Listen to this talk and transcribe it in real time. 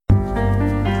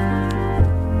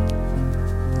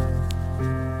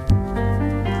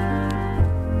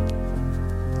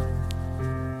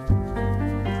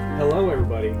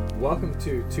Welcome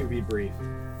to Be Brief.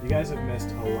 You guys have missed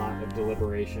a lot of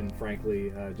deliberation,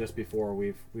 frankly, just before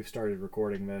we've started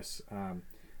recording this.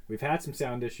 We've had some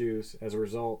sound issues. As a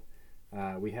result,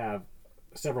 we have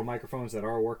several microphones that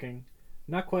are working.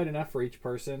 Not quite enough for each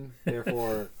person.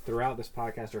 Therefore, throughout this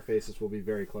podcast, our faces will be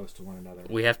very close to one another.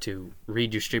 We have to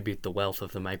redistribute the wealth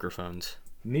of the microphones.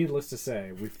 Needless to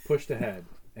say, we've pushed ahead,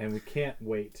 and we can't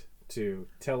wait to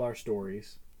tell our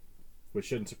stories, which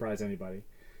shouldn't surprise anybody.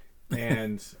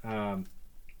 And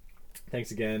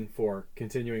thanks again for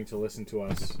continuing to listen to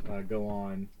us go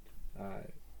on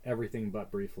everything but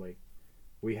briefly.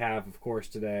 We have, of course,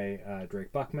 today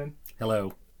Drake Buckman.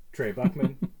 Hello. Trey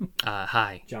Buckman.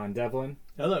 Hi. John Devlin.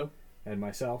 Hello. And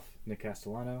myself, Nick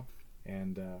Castellano.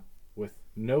 And with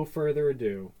no further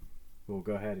ado, we'll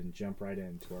go ahead and jump right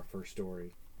into our first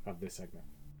story of this segment.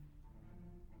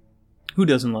 Who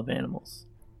doesn't love animals?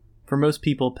 For most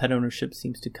people, pet ownership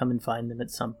seems to come and find them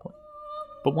at some point.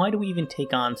 But why do we even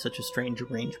take on such a strange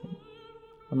arrangement?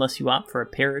 Unless you opt for a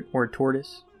parrot or a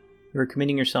tortoise, you are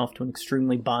committing yourself to an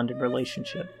extremely bonded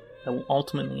relationship that will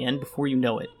ultimately end before you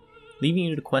know it, leaving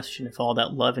you to question if all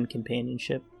that love and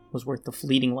companionship was worth the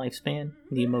fleeting lifespan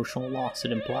and the emotional loss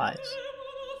it implies.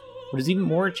 What is even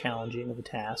more challenging of a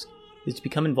task is to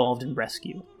become involved in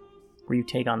rescue, where you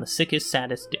take on the sickest,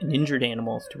 saddest, and injured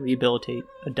animals to rehabilitate,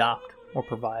 adopt, or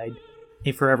provide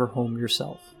a forever home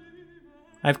yourself.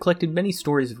 I've collected many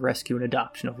stories of rescue and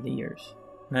adoption over the years,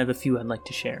 and I have a few I'd like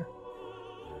to share.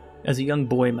 As a young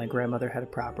boy, my grandmother had a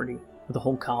property with a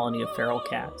whole colony of feral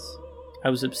cats.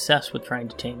 I was obsessed with trying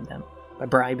to tame them, by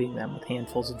bribing them with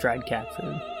handfuls of dried cat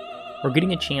food, or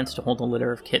getting a chance to hold a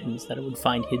litter of kittens that I would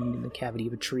find hidden in the cavity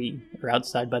of a tree or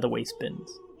outside by the waste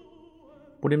bins.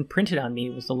 What imprinted on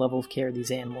me was the level of care these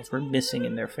animals were missing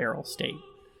in their feral state.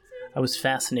 I was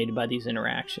fascinated by these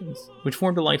interactions, which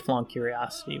formed a lifelong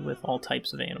curiosity with all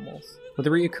types of animals, with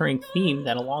a recurring theme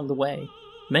that along the way,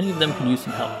 many of them could use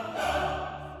some help.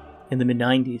 In the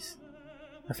mid-90s,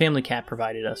 our family cat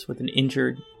provided us with an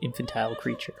injured, infantile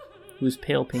creature who was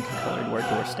pale pink in color to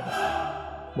our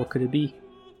doorstep. What could it be?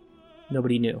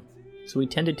 Nobody knew, so we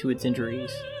tended to its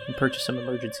injuries and purchased some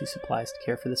emergency supplies to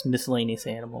care for this miscellaneous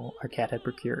animal our cat had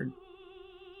procured.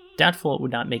 Doubtful it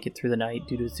would not make it through the night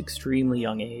due to its extremely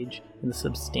young age and the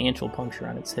substantial puncture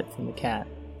on its hip from the cat,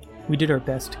 we did our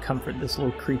best to comfort this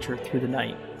little creature through the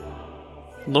night.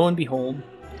 Lo and behold,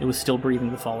 it was still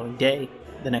breathing the following day,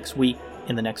 the next week,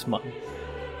 and the next month.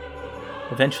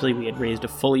 Eventually, we had raised a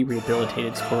fully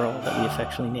rehabilitated squirrel that we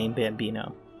affectionately named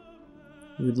Bambino.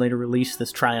 We would later release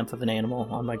this triumph of an animal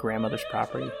on my grandmother's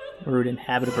property, where it would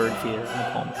inhabit a bird feeder in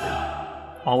a palm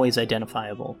tree, always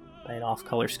identifiable by an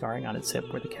off-color scarring on its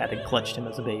hip where the cat had clutched him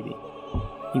as a baby.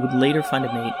 He would later find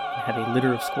a mate and have a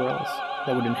litter of squirrels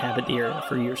that would inhabit the area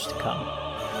for years to come.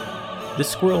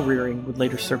 This squirrel rearing would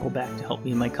later circle back to help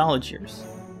me in my college years.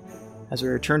 As I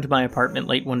returned to my apartment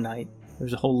late one night, there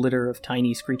was a whole litter of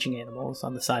tiny screeching animals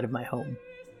on the side of my home.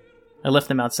 I left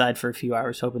them outside for a few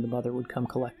hours hoping the mother would come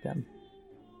collect them.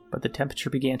 But the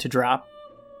temperature began to drop,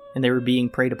 and they were being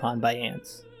preyed upon by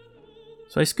ants.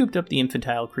 So I scooped up the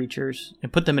infantile creatures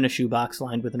and put them in a shoebox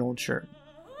lined with an old shirt.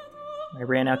 I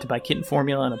ran out to buy kitten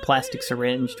formula and a plastic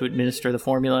syringe to administer the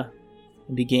formula,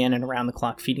 and began an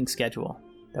around-the-clock feeding schedule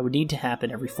that would need to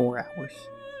happen every 4 hours.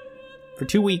 For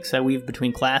 2 weeks, I weaved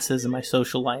between classes and my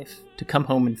social life to come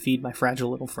home and feed my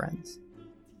fragile little friends.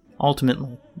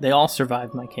 Ultimately, they all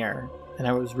survived my care, and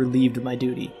I was relieved of my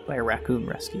duty by a raccoon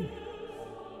rescue.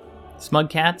 Smug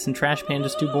cats and trash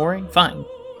pandas too boring? Fine.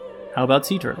 How about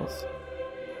sea turtles?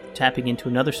 Tapping into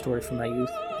another story from my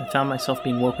youth, I found myself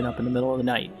being woken up in the middle of the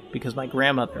night because my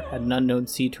grandmother had an unknown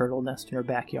sea turtle nest in her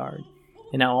backyard,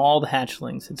 and now all the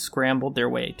hatchlings had scrambled their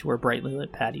way to her brightly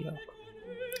lit patio.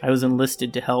 I was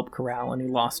enlisted to help corral any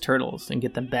lost turtles and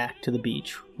get them back to the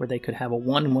beach, where they could have a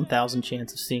 1 in 1,000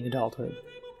 chance of seeing adulthood.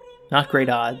 Not great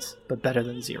odds, but better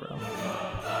than zero.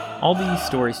 All these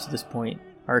stories to this point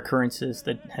are occurrences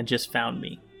that had just found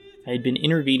me. I had been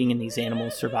intervening in these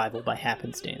animals' survival by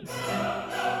happenstance.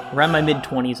 Around my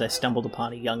mid-20s, I stumbled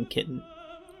upon a young kitten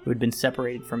who had been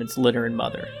separated from its litter and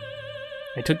mother.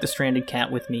 I took the stranded cat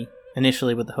with me,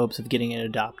 initially with the hopes of getting it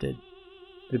adopted,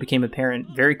 but it became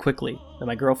apparent very quickly that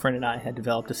my girlfriend and I had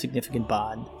developed a significant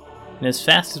bond, and as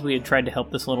fast as we had tried to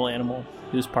help this little animal,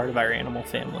 it was part of our animal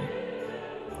family.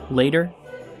 Later,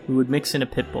 we would mix in a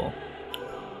pit bull,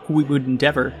 who we would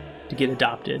endeavor to get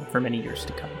adopted for many years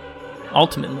to come.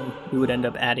 Ultimately, we would end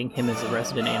up adding him as a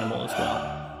resident animal as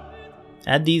well.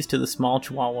 Add these to the small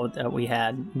chihuahua that we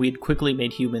had quickly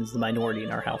made humans the minority in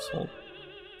our household.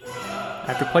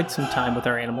 After quite some time with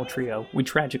our animal trio, we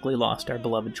tragically lost our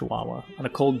beloved chihuahua on a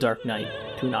cold, dark night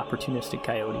to an opportunistic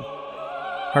coyote.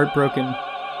 Heartbroken,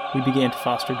 we began to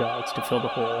foster dogs to fill the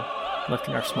hole left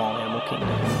in our small animal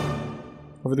kingdom.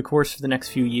 Over the course of the next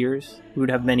few years, we would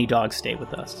have many dogs stay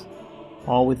with us,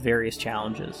 all with various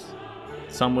challenges.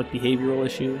 Some with behavioral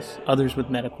issues, others with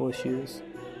medical issues,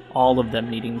 all of them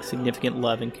needing significant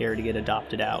love and care to get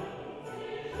adopted out.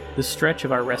 This stretch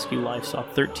of our rescue life saw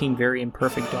 13 very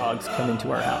imperfect dogs come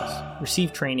into our house,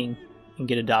 receive training, and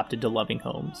get adopted to loving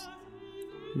homes.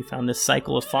 We found this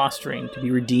cycle of fostering to be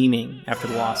redeeming after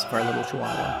the loss of our little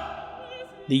Chihuahua.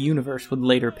 The universe would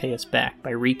later pay us back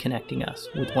by reconnecting us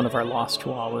with one of our lost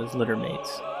Chihuahua's litter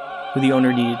mates, who the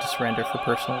owner needed to surrender for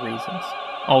personal reasons,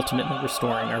 ultimately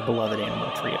restoring our beloved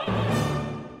animal trio.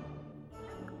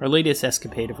 Our latest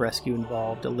escapade of rescue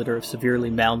involved a litter of severely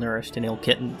malnourished and ill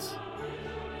kittens.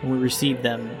 When we received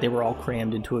them, they were all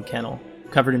crammed into a kennel,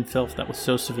 covered in filth that was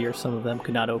so severe some of them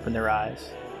could not open their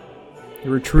eyes. They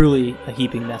were truly a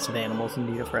heaping mess of animals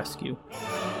in need of rescue.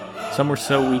 Some were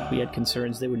so weak we had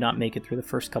concerns they would not make it through the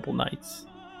first couple nights.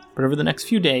 But over the next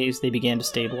few days, they began to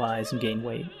stabilize and gain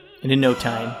weight, and in no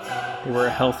time, they were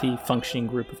a healthy, functioning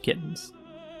group of kittens.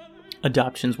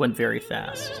 Adoptions went very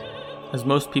fast, as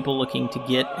most people looking to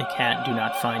get a cat do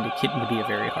not find a kitten to be a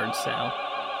very hard sell.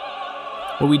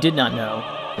 What we did not know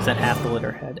is that half the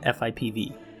litter had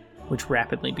FIPV, which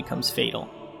rapidly becomes fatal.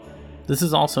 This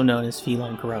is also known as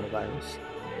feline coronavirus.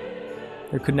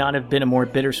 There could not have been a more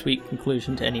bittersweet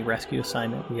conclusion to any rescue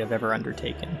assignment we have ever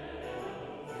undertaken.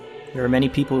 There are many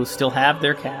people who still have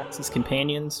their cats as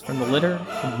companions from the litter,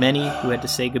 and many who had to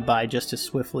say goodbye just as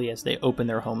swiftly as they opened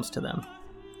their homes to them.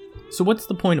 So what's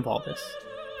the point of all this?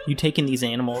 You take in these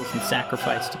animals and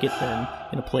sacrifice to get them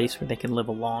in a place where they can live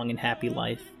a long and happy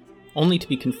life, only to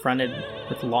be confronted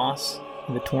with loss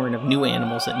and the torrent of new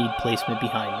animals that need placement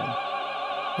behind them.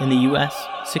 In the U.S.,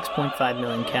 6.5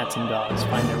 million cats and dogs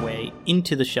find their way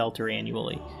into the shelter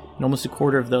annually, and almost a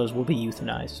quarter of those will be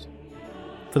euthanized.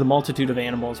 For the multitude of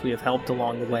animals we have helped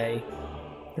along the way,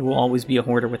 there will always be a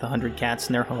hoarder with 100 cats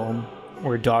in their home,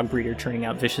 or a dog breeder turning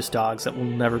out vicious dogs that will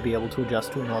never be able to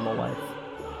adjust to a normal life.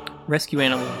 Rescue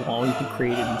animals will always be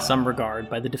created in some regard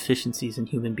by the deficiencies in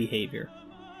human behavior.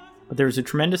 But there is a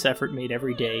tremendous effort made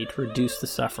every day to reduce the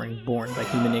suffering borne by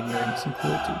human ignorance and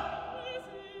cruelty.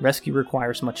 Rescue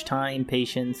requires much time,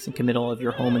 patience, and committal of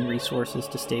your home and resources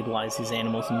to stabilize these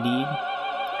animals in need.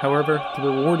 However, the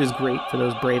reward is great for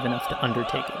those brave enough to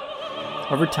undertake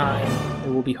it. Over time,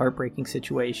 there will be heartbreaking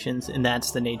situations, and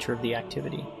that's the nature of the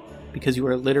activity, because you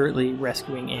are literally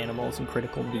rescuing animals in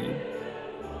critical need.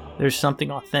 There's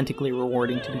something authentically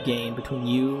rewarding to be gained between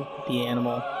you, the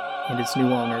animal, and its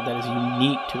new owner that is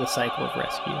unique to the cycle of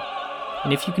rescue.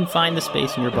 And if you can find the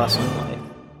space in your bustling life,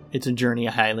 it's a journey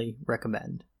I highly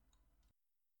recommend.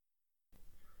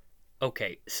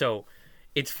 Okay, so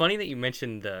it's funny that you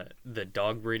mentioned the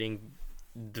dog breeding,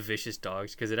 the vicious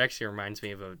dogs, because it actually reminds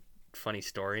me of a funny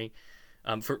story.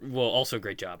 Also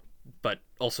great job, but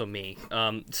also me.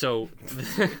 So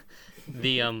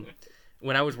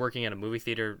when I was working at a movie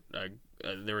theater,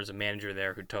 there was a manager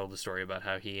there who told the story about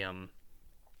how he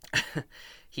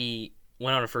he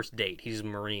went on a first date. He's a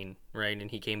Marine, right? And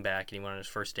he came back and he went on his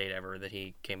first date ever that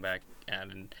he came back at,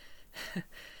 and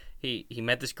he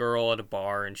met this girl at a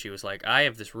bar, and she was like, I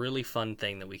have this really fun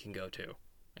thing that we can go to.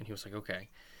 And he was like, okay.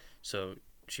 So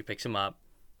she picks him up,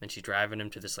 and she's driving him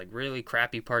to this like really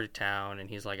crappy part of town, and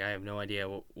he's like, I have no idea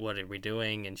what are we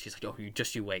doing. And she's like, oh,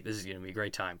 you wait, this is gonna be a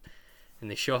great time.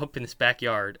 And they show up in this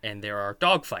backyard, and there are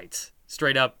dog fights,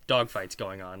 straight up dog fights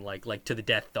going on, like to the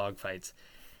death dog fights.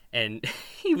 And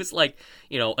he was like,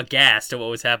 aghast at what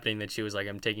was happening, that she was like,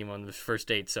 I'm taking him on this first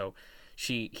date. So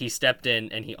he stepped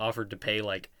in and he offered to pay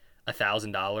like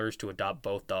 $1,000 to adopt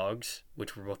both dogs,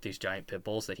 which were both these giant pit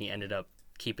bulls that he ended up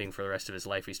keeping for the rest of his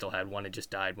life. He still had one. It just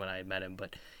died when I had met him,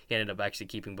 but he ended up actually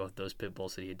keeping both those pit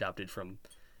bulls that he adopted from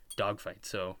dog fights.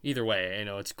 So either way,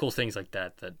 it's cool things like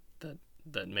that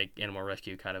make animal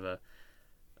rescue kind of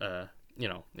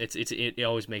it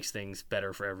always makes things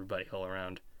better for everybody all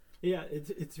around. Yeah,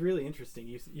 it's really interesting.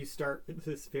 You start with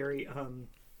this very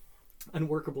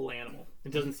unworkable animal.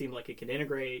 It doesn't seem like it can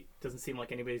integrate. Doesn't seem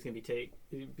like anybody's going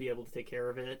to be able to take care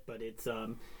of it. But it's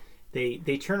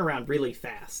they turn around really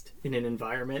fast in an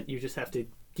environment. You just have to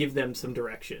give them some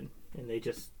direction, and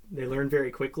they learn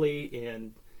very quickly.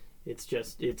 And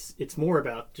it's more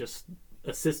about just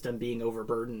a system being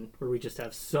overburdened, where we just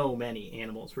have so many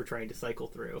animals we're trying to cycle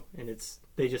through, and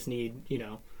they just need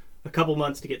a couple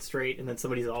months to get straight, and then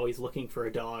somebody's always looking for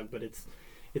a dog. But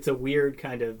it's a weird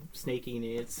kind of snaking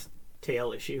its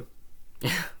tail issue.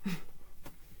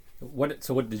 What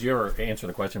did you ever answer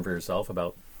the question for yourself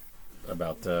about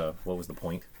what was the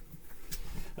point?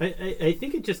 I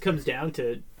think it just comes down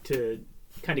to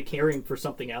kind of caring for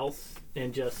something else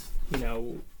and just,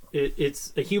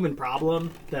 it's a human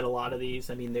problem that a lot of these,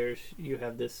 I mean, you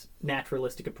have this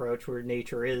naturalistic approach where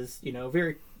nature is,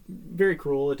 very, very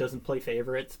cruel. It doesn't play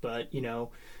favorites, but,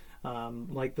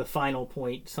 like the final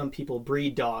point, some people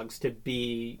breed dogs to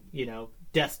be,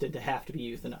 destined to have to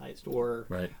be euthanized, or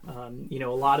Right. a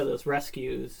lot of those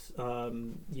rescues,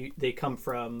 they come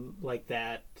from like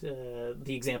that,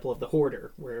 the example of the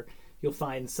hoarder, where you'll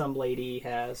find some lady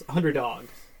has 100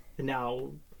 dogs, and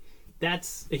now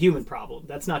that's a human problem.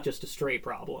 That's not just a stray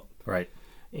problem. Right.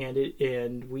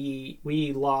 And we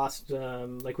lost,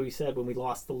 like we said, when we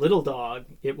lost the little dog,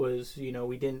 it was,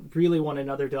 we didn't really want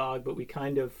another dog, but we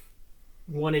kind of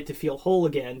wanted to feel whole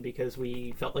again because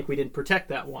we felt like we didn't protect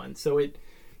that one. So it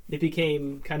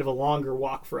became kind of a longer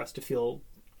walk for us to feel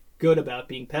good about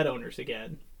being pet owners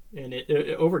again. And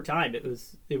over time, it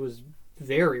was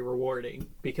very rewarding,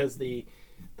 because the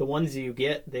ones you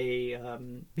get,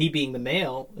 me being the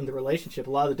male in the relationship,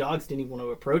 a lot of the dogs didn't even want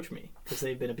to approach me because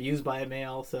they've been abused by a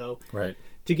male. So Right.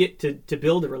 to get to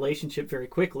build a relationship very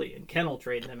quickly and kennel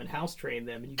train them and house train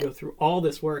them, and you go through all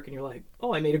this work and you're like,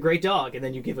 oh, I made a great dog, and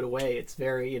then you give it away. It's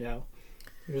very,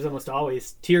 there's almost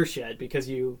always tear shed, because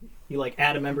you like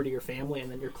add a member to your family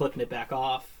and then you're clipping it back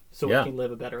off so Yeah. we can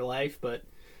live a better life. But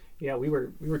yeah, we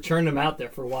were churning them out there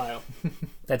for a while.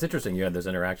 That's interesting. You had those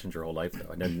interactions your whole life,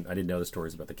 though. I didn't know the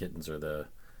stories about the kittens or the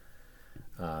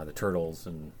turtles,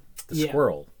 and the Yeah.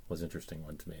 squirrel was an interesting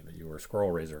one to me. That you were a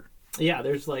squirrel raiser. Yeah,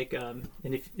 there's like, and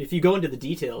if you go into the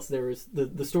details, there was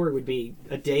the story would be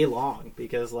a day long,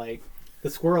 because like the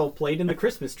squirrel played in the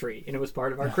Christmas tree and it was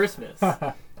part of our Christmas.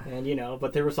 And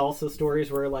but there was also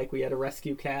stories where like we had a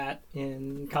rescue cat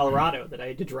in Colorado that I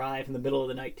had to drive in the middle of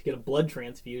the night to get a blood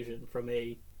transfusion from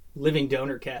a living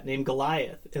donor cat named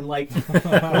Goliath. And like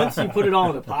once you put it all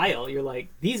in a pile, you're like,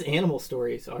 these animal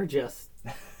stories are just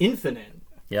infinite.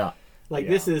 Yeah. Like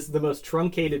this is the most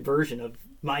truncated version of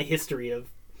my history of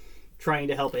trying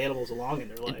to help animals along in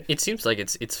their life. It seems like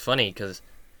it's funny, because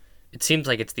it seems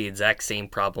like it's the exact same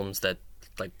problems that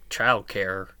like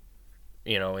childcare,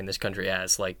 in this country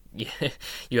has. Like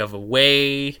you have a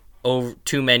way over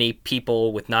too many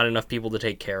people with not enough people to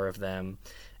take care of them,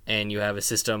 and you have a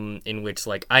system in which,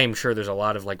 like, I am sure there's a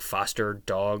lot of like foster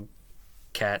dog,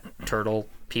 cat, turtle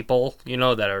people,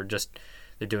 that are just,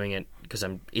 they're doing it because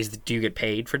do you get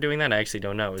paid for doing that? I actually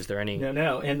don't know. Is there any?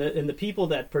 No. And the people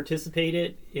that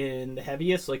participated in the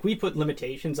heaviest, like, we put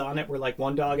limitations on it. We're like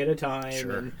one dog at a time,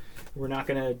 Sure. and we're not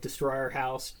going to destroy our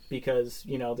house because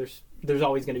there's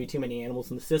always going to be too many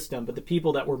animals in the system. But the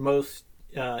people that were most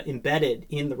embedded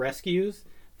in the rescues,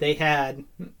 they had,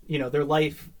 their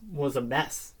life was a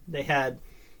mess. They had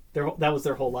that was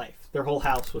their whole life. Their whole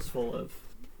house was full of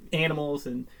animals,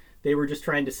 and they were just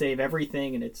trying to save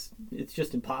everything, and it's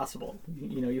just impossible.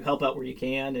 You help out where you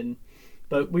can,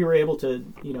 but we were able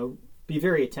to, be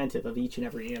very attentive of each and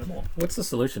every animal. What's the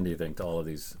solution, do you think, to all of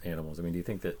these animals? I mean, do you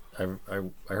think that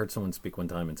I heard someone speak one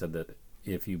time and said that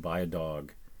if you buy a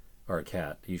dog or a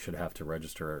cat, you should have to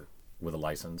register with a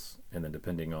license, and then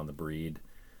depending on the breed,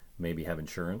 maybe have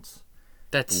insurance.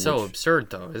 That's so absurd,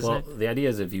 though, isn't it? Well, the idea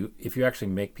is if you actually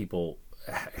make people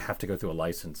have to go through a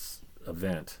license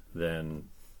event, then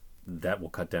that will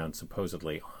cut down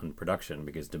supposedly on production,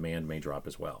 because demand may drop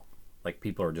as well. Like,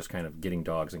 people are just kind of getting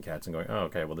dogs and cats and going, oh,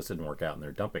 okay, well, this didn't work out, and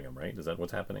they're dumping them, right? Is that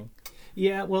what's happening?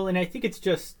 Yeah, well, and I think it's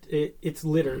just it's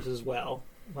litters as well.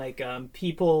 Like,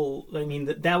 people, I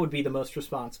mean, that would be the most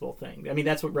responsible thing. I mean,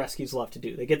 that's what rescues love to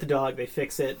do. They get the dog, they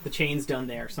fix it, the chain's done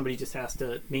there. Somebody just has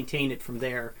to maintain it from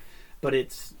there. But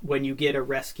it's when you get a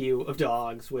rescue of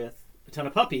dogs with a ton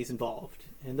of puppies involved.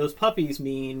 And those puppies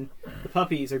mean the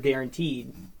puppies are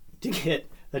guaranteed to get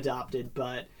adopted,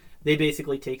 but they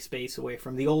basically take space away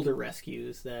from the older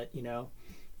rescues that,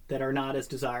 that are not as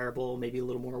desirable, maybe a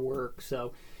little more work.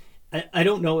 So I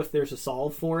don't know if there's a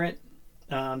solve for it.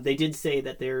 They did say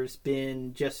that there's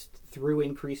been, just through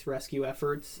increased rescue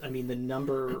efforts, I mean, the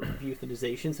number of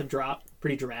euthanizations have dropped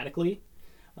pretty dramatically.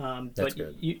 But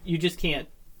good. You just can't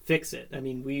fix it. I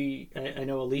mean, I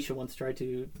know Alicia once tried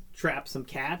to trap some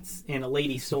cats, and a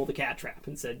lady stole the cat trap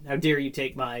and said, how dare you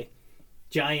take my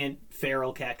giant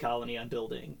feral cat colony I'm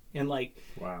building. And like,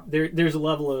 wow, there's a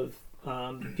level of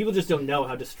people just don't know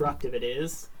how destructive it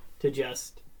is to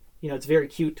just, it's very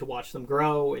cute to watch them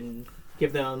grow and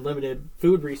give them unlimited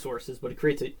food resources, but it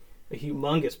creates a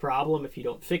humongous problem if you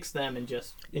don't fix them and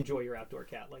just enjoy your outdoor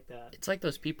cat like that. It's like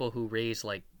those people who raise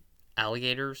like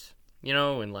alligators,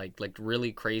 and like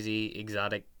really crazy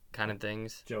exotic kind of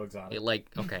things. Joe Exotic. The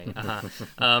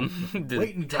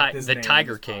Wait and drop his name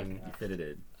Tiger on this King. podcast. Fitted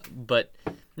it. But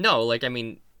no, like, I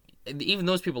mean, even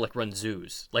those people like run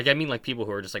zoos. Like I mean, like people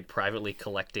who are just like privately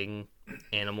collecting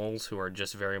animals who are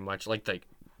just very much like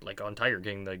on Tiger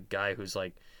King, the guy who's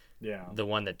like the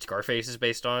one that Scarface is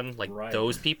based on. Like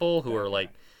those people who are like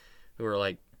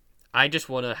I just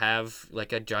want to have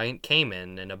like a giant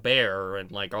caiman and a bear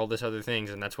and like all this other things,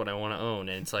 and that's what I want to own.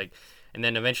 And it's like, and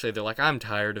then eventually they're like, I'm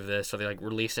tired of this, so they like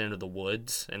release it into the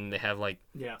woods, and they have like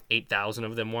 8,000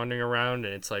 of them wandering around,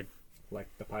 and it's like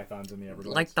the pythons in the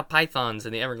Everglades. Like the pythons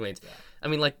in the Everglades. Yeah. I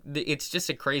mean, like it's just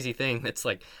a crazy thing. It's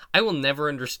like I will never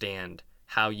understand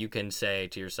how you can say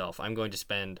to yourself, I'm going to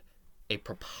spend a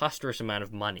preposterous amount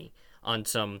of money on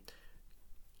some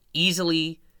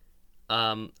easily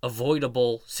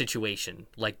avoidable situation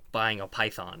like buying a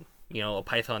python. You know, a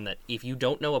python that if you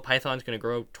don't know a python's going to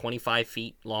grow 25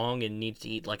 feet long and needs to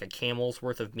eat like a camel's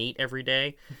worth of meat every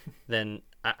day, then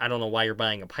I don't know why you're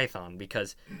buying a python,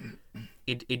 because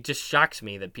it just shocks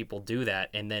me that people do that,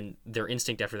 and then their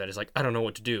instinct after that is like, I don't know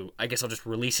what to do. I guess I'll just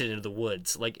release it into the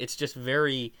woods. Like, it's just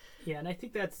very... Yeah, and I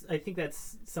think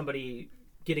that's somebody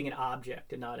getting an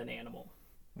object and not an animal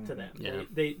to them. Yeah.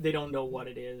 They don't know what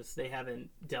it is. They haven't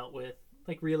dealt with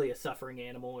like really a suffering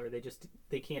animal, or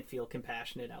they can't feel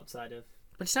compassionate outside of.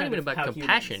 But it's not even about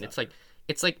compassion. It's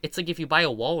like if you buy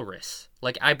a walrus.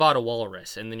 Like I bought a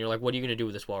walrus, and then you're like, what are you going to do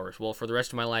with this walrus? Well, for the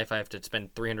rest of my life, I have to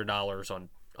spend $300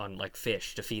 on like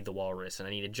fish to feed the walrus, and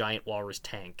I need a giant walrus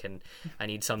tank, and I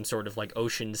need some sort of like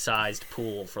ocean-sized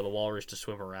pool for the walrus to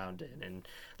swim around in, and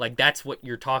like that's what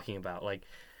you're talking about. Like,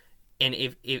 and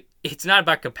if it's not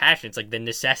about compassion, it's like the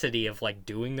necessity of like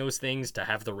doing those things to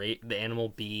have the animal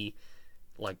be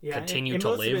like continue and to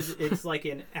most live. Of it's like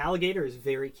an alligator is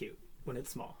very cute when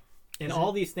it's small. And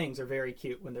all these things are very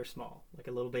cute when they're small. Like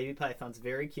a little baby python's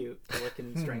very cute to lick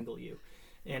and strangle you.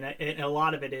 And a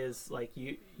lot of it is like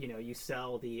you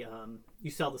sell the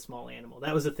small animal.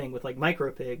 That was the thing with like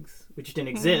micro pigs, which didn't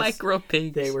exist. Micro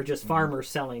pigs. They were just farmers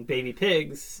selling baby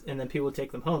pigs, and then people would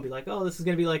take them home and be like, oh, this is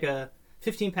going to be like a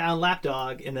 15-pound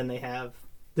lapdog, and then they have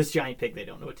this giant pig they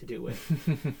don't know what to do with.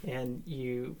 And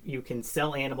you can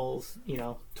sell animals,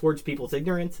 towards people's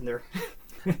ignorance, and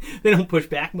they don't push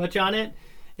back much on it.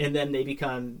 And then they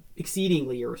become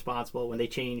exceedingly irresponsible when they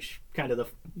change kind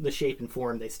of the shape and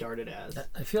form they started as.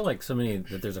 I feel like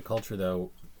that there's a culture,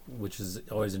 though, which is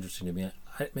always interesting to me.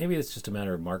 Maybe it's just a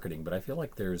matter of marketing, but I feel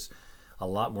like there's a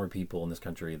lot more people in this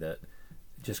country that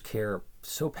just care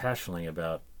so passionately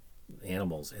about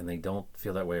animals, and they don't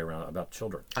feel that way about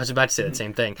children. I was about to say the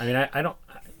same thing. I mean,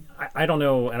 I don't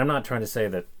know, and I'm not trying to say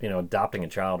that adopting a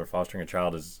child or fostering a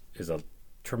child is a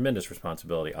tremendous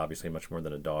responsibility, obviously much more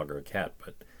than a dog or a cat,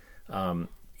 but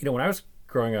when I was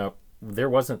growing up, there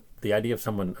wasn't the idea of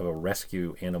a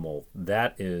rescue animal.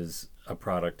 That is a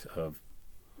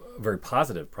very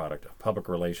positive product of public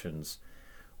relations,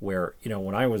 where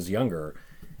when I was younger,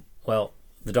 well,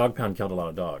 the dog pound killed a lot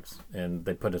of dogs, and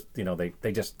they put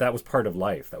they just, that was part of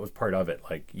life, that was part of it.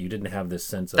 Like, you didn't have this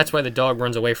sense of, that's why the dog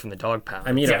runs away from the dog pound.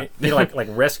 I mean, like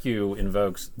rescue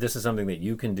invokes, this is something that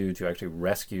you can do to actually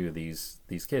rescue these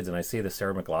kids. And I see the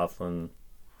Sarah McLachlan,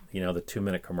 the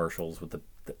 2-minute commercials with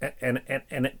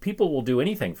and people will do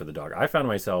anything for the dog. I found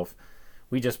myself,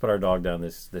 we just put our dog down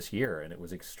this year, and it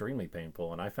was extremely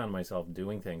painful, and I found myself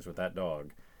doing things with that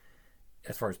dog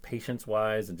as far as patience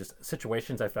wise, and just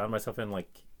situations I found myself in,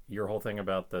 like your whole thing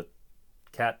about the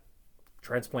cat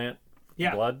transplant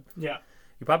blood. Yeah.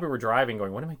 You probably were driving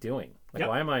going, what am I doing? Like,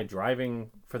 why am I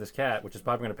driving for this cat, which is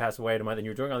probably going to pass away tomorrow? And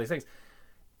you're doing all these things.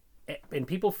 And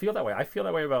people feel that way. I feel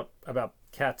that way about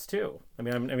cats too. I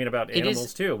mean about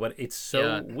animals too. But it's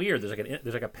so weird.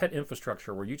 There's like a pet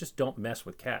infrastructure where you just don't mess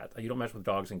with cats. You don't mess with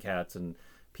dogs and cats, and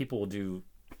people will do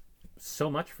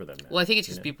so much for them now. Well, I think it's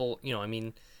just people.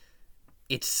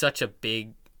 It's such a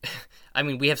big.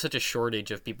 We have such a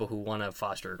shortage of people who want to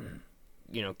foster,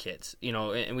 kids.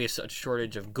 And we have such a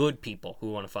shortage of good people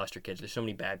who want to foster kids. There's so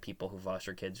many bad people who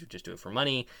foster kids who just do it for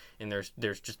money, and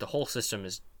there's just the whole system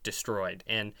is destroyed.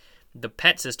 And the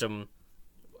pet system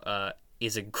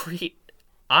is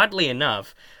oddly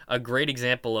enough, a great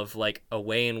example of like a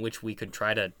way in which we could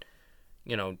try to,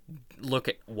 look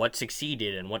at what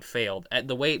succeeded and what failed.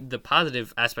 The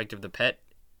positive aspect of the pet,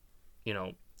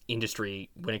 industry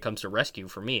when it comes to rescue,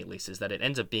 for me at least, is that it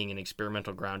ends up being an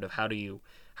experimental ground of how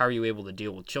are you able to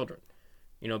deal with children,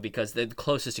 because they're the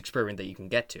closest experiment that you can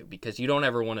get to, because you don't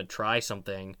ever want to try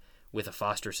something with a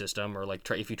foster system, or like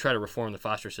if you try to reform the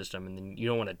foster system, and then you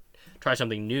don't want to try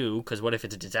something new, because what if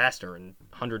it's a disaster and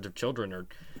hundreds of children are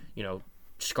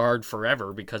scarred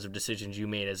forever because of decisions you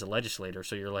made as a legislator.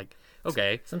 So you're like,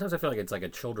 okay. Sometimes I feel like it's like a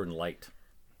children light.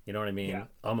 You know what I mean? Yeah.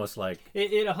 Almost like...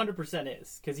 It 100%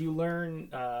 is, because you learn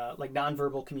like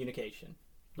nonverbal communication.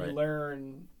 You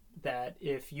learn that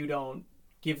if you don't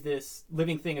give this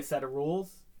living thing a set of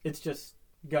rules, it's just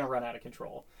gonna run out of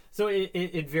control. So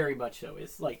it very much so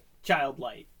is like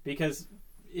childlike, because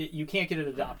you can't get it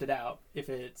adopted out if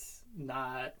it's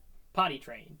not potty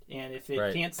trained, and if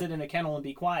it can't sit in a kennel and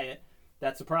be quiet,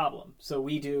 that's a problem. So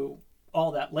we do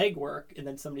all that legwork, and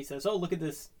then somebody says, "Oh, look at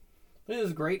this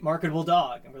great marketable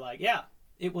dog," and we're like, "Yeah,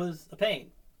 it was a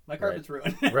pain. My carpet's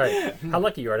ruined." Right. How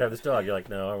lucky you are to have this dog. You're like,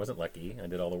 "No, I wasn't lucky. I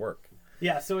did all the work."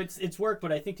 Yeah, so it's work,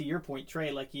 but I think to your point,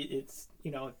 Trey, like it's,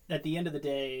 at the end of the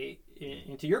day,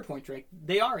 and to your point, Trey,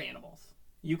 they are animals.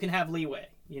 You can have leeway.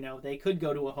 They could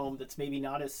go to a home that's maybe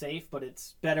not as safe, but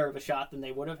it's better of a shot than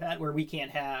they would have had, where we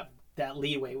can't have that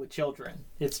leeway with children.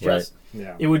 It's just,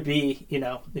 it would be,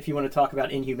 if you want to talk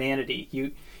about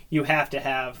inhumanity, you have to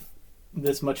have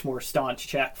this much more staunch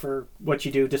check for what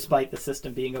you do, despite the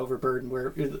system being overburdened,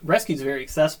 where rescue is very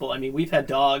accessible. I mean, we've had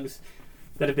dogs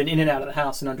that have been in and out of the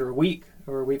house in under a week,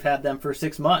 or we've had them for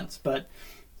 6 months, but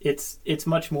it's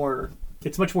much more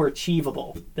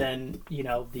achievable than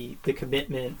the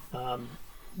commitment.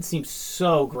 Seems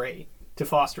so great to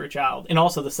foster a child, and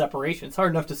also the separation. It's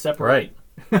hard enough to separate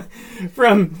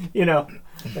from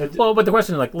Well, but the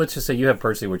question, like, let's just say you have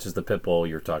Percy, which is the pit bull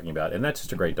you're talking about, and that's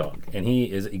just a great dog, and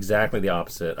he is exactly the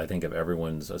opposite, I think, of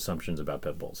everyone's assumptions about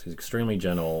pit bulls. He's extremely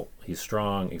gentle, he's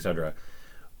strong, etc.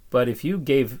 But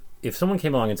if someone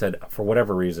came along and said, for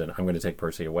whatever reason, I'm going to take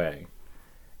Percy away,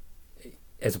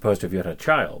 as opposed to if you had a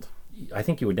child, I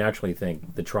think you would naturally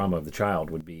think the trauma of the child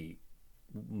would be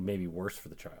maybe worse for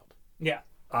the child. Yeah.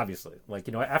 Obviously. Like,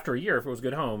 after a year, if it was a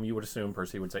good home, you would assume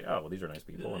Percy would say, oh, well, these are nice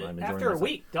people, and I'm enjoying After myself. a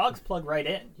week, dogs plug right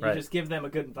in. You just give them a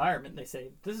good environment, and they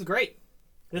say, this is great.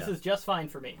 This is just fine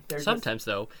for me. Sometimes,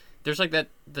 though, there's like that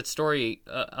story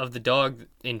of the dog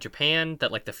in Japan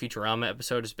that, like, the Futurama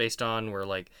episode is based on, where,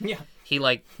 like, he,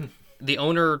 like, the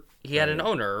owner, he had an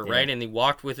owner, right? And he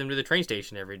walked with him to the train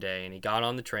station every day, and he got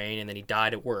on the train, and then he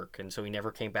died at work, and so he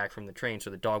never came back from the train. So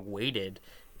the dog waited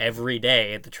every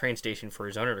day at the train station for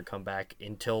his owner to come back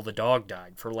until the dog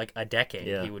died. For like a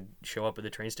decade, he would show up at the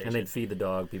train station. And they'd feed the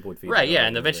dog. People would feed the dog. Right, yeah,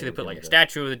 and eventually they put like a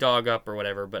statue of the dog up or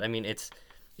whatever. But I mean, it's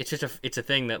just it's a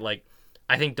thing that, like,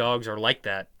 I think dogs are like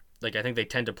that. Like, I think they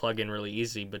tend to plug in really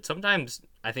easy. But sometimes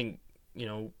I think,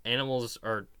 animals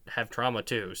have trauma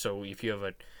too. So if you have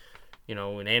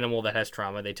an animal that has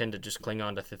trauma, they tend to just cling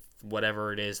on to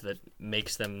whatever it is that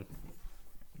makes them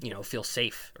feel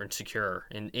safe or secure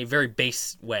in a very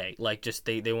base way. Like, just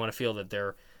they want to feel that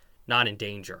they're not in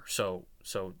danger. So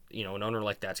an owner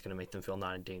like that's going to make them feel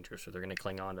not in danger. So they're going to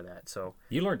cling on to that. So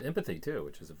you learned empathy too,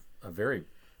 which is a very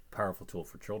powerful tool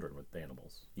for children with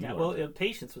animals.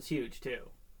 Patience was huge too,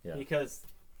 because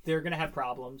they're going to have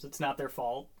problems. It's not their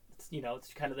fault.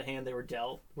 It's kind of the hand they were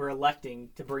dealt. We're electing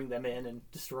to bring them in and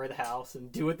destroy the house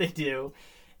and do what they do.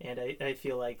 And I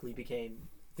feel like we became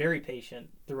very patient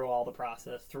through all the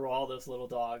process, through all those little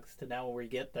dogs, to now when we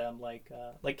get them, like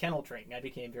kennel training. I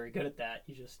became very good at that.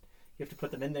 You have to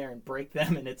put them in there and break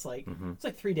them, and it's like it's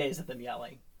like 3 days of them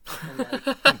yelling. And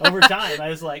like, over time, I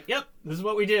was like, "Yep, this is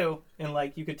what we do." And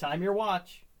like, you could time your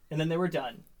watch, and then they were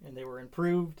done, and they were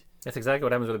improved. That's exactly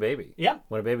what happens with a baby. Yeah.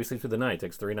 When a baby sleeps through the night, it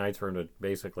takes 3 nights for him to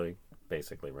basically,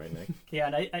 right, Nick? Yeah,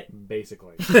 and I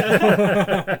basically.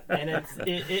 And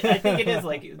I think it is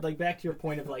like back to your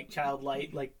point of like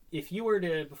childlike. Like, if you were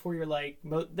to, before you're like,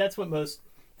 that's what most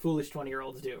foolish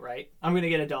 20-year-olds do, right? I'm going to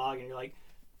get a dog, and you're like,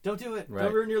 don't do it.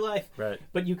 Don't ruin your life. Right.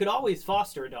 But you could always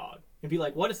foster a dog and be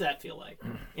like, what does that feel like?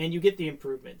 And you get the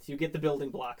improvements. You get the building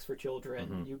blocks for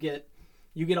children.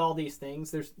 You get all these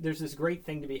things. There's this great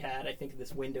thing to be had, I think, in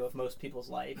this window of most people's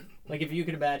life. Like, if you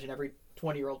could imagine every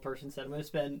 20-year-old person said, I'm going to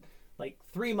spend like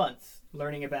 3 months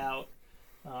learning about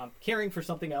caring for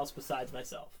something else besides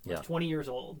myself. I'm 20 years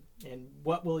old, and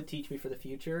what will it teach me for the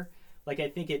future? Like, I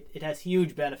think it has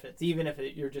huge benefits, even if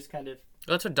you're just kind of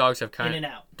that's what dogs have in and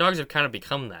out. Dogs have kind of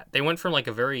become that. They went from like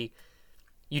a very,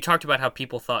 you talked about how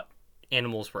people thought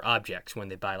animals were objects when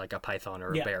they buy like a python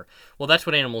or a bear. Well, that's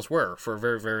what animals were for a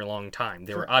very, very long time.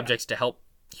 They were objects to help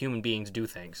human beings do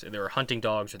things. They were hunting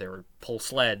dogs, or they were pull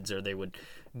sleds, or they would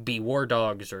be war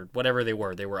dogs, or whatever they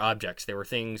were. They were objects. They were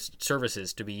things,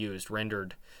 services to be used,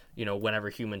 rendered, whenever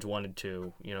humans wanted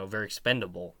to, very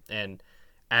expendable. And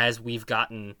as we've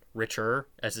gotten richer,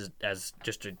 as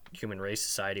just a human race,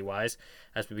 society-wise,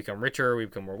 as we become richer, we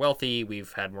become more wealthy,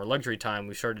 we've had more luxury time,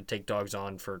 we've started to take dogs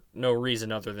on for no reason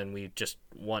other than we just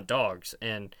want dogs.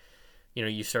 And,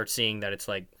 you start seeing that it's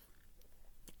like,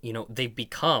 they've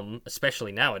become,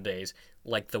 especially nowadays,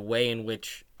 like the way in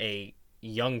which a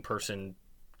young person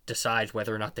decides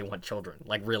whether or not they want children.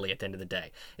 Like, really, at the end of the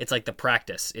day. It's like the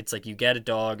practice. It's like you get a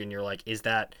dog and you're like, is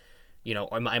that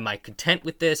am I content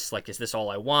with this? Like, is this all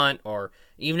I want? Or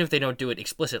even if they don't do it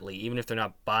explicitly, even if they're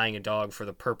not buying a dog for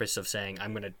the purpose of saying,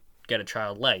 I'm going to get a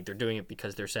child leg, they're doing it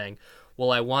because they're saying,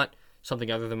 well, I want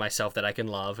something other than myself that I can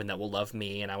love and that will love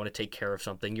me, and I want to take care of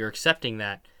something. You're accepting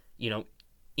that,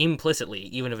 implicitly,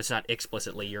 even if it's not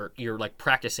explicitly. You're like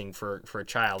practicing for a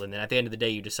child, and then at the end of the day,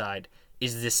 you decide,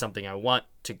 is this something I want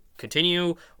to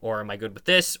continue, or am I good with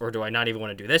this, or do I not even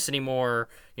want to do this anymore?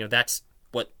 That's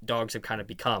what dogs have kind of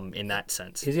become in that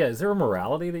sense. Is there a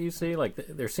morality that you see? Like,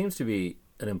 there seems to be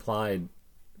an implied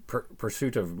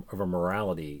pursuit of a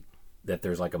morality, that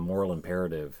there's like a moral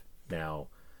imperative now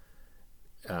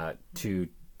to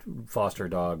foster a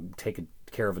dog, take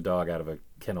care of a dog out of a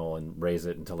kennel and raise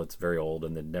it until it's very old,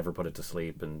 and then never put it to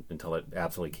sleep and until it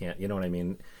absolutely can't. You know what I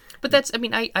mean? But I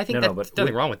think there's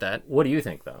nothing wrong with that. What do you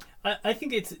think, though? I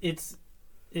think it's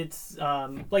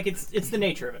the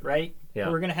nature of it, right? Yeah.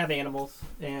 We're gonna have animals,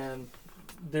 and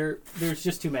there's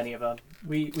just too many of them.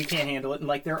 We can't handle it, and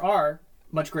like there are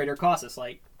much greater causes,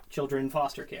 like children in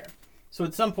foster care. So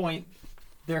at some point,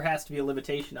 there has to be a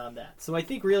limitation on that. So I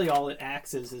think really all it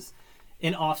acts is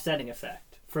an offsetting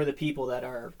effect for the people that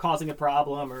are causing a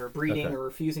problem or breeding or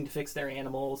refusing to fix their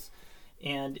animals.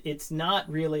 And it's not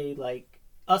really like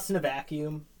us in a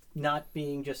vacuum, not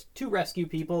being just two rescue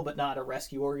people, but not a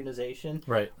rescue organization.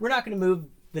 Right. We're not going to move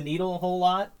the needle a whole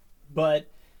lot, but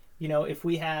if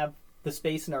we have the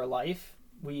space in our life,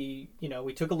 we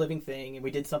took a living thing and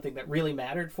we did something that really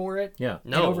mattered for it. Yeah.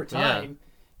 And over time,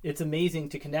 it's amazing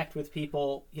to connect with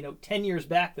people, 10 years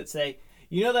back that say,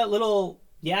 that little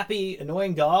yappy,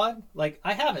 annoying dog? Like,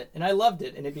 I have it, and I loved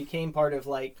it, and it became part of,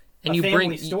 like, a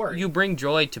family story. You bring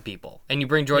joy to people, and you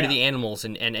bring joy to the animals,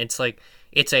 and it's like,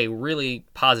 it's a really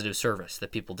positive service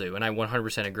that people do, and I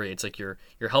 100% agree. It's like you're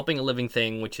helping a living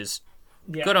thing, which is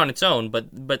good on its own, but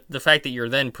the fact that you're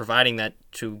then providing that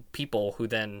to people who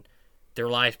then their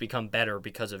lives become better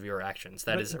because of your actions,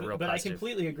 that is a real positive. But I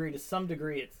completely agree. To some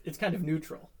degree, it's kind of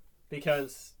neutral,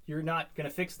 because you're not going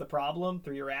to fix the problem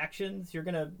through your actions. You're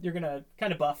gonna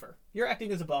kind of buffer. You're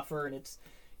acting as a buffer, and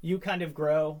you kind of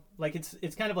grow. Like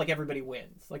it's kind of like everybody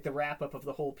wins. Like the wrap up of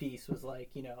the whole piece was like,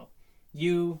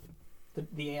 you,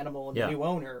 the animal, and the new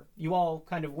owner, you all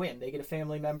kind of win. They get a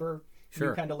family member.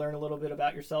 Sure. You kind of learn a little bit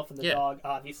about yourself, and the dog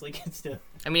obviously gets to.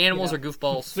 I mean, animals are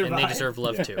goofballs, survive. And they deserve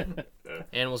love too.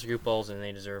 Animals are goofballs, and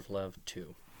they deserve love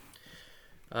too.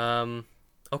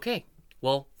 Okay.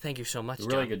 Well, thank you so much, John.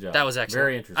 Really good job. That was excellent.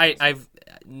 Very interesting.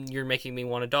 You're making me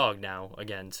want a dog now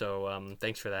again. So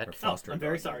thanks for that. I'm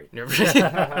very sorry.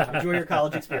 Enjoy your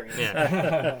college experience.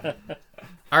 Yeah.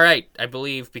 All right. I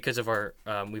believe because of our,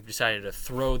 we've decided to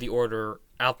throw the order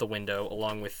out the window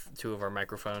along with two of our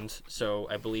microphones. So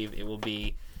I believe it will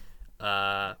be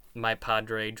my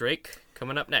Padre Drake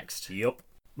coming up next. Yep.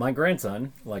 My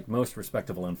grandson, like most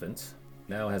respectable infants,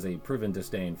 now has a proven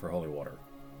disdain for holy water.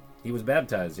 He was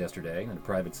baptized yesterday in a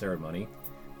private ceremony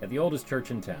at the oldest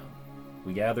church in town.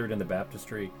 We gathered in the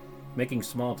baptistry, making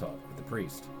small talk with the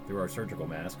priest through our surgical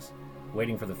masks,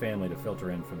 waiting for the family to filter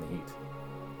in from the heat.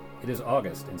 It is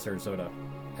August in Sarasota.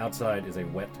 Outside is a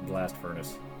wet blast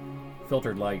furnace.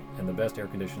 Filtered light and the best air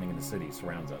conditioning in the city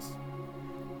surrounds us.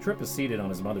 Tripp is seated on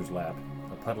his mother's lap,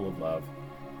 a puddle of love,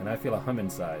 and I feel a hum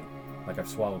inside, like I've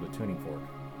swallowed a tuning fork.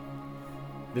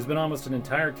 It has been almost an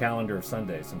entire calendar of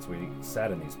Sundays since we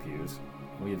sat in these pews.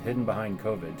 We have hidden behind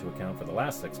COVID to account for the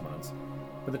last 6 months,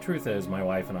 but the truth is my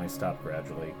wife and I stopped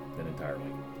gradually, then entirely.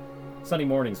 Sunday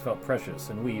mornings felt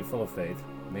precious, and we, full of faith,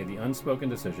 made the unspoken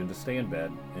decision to stay in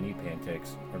bed and eat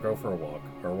pancakes, or go for a walk,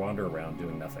 or wander around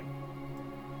doing nothing.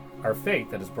 Our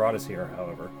faith that has brought us here,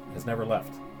 however, has never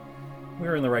left. We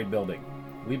are in the right building.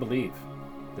 We believe.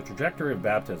 The trajectory of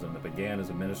baptism that began as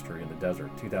a ministry in the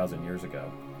desert 2,000 years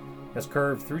ago has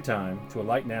curved through time to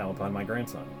alight now upon my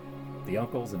grandson. The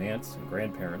uncles and aunts and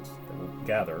grandparents that will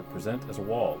gather present as a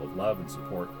wall of love and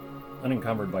support,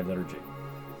 unencumbered by liturgy.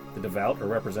 The devout are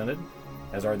represented,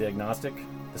 as are the agnostic,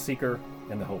 the seeker,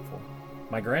 and the hopeful.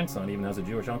 My grandson even has a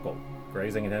Jewish uncle,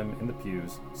 grazing at him in the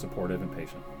pews, supportive and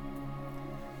patient.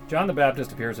 John the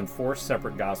Baptist appears in 4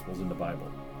 separate Gospels in the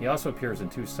Bible. He also appears in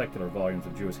 2 secular volumes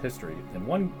of Jewish history and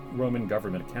 1 Roman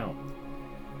government account.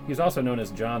 He is also known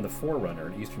as John the Forerunner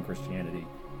in Eastern Christianity,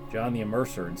 John the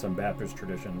Immerser in some Baptist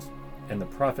traditions, and the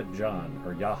Prophet John,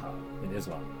 or Yahya, in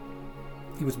Islam.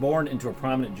 He was born into a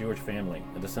prominent Jewish family,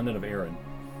 a descendant of Aaron,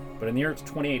 but in the year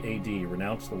 28 AD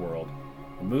renounced the world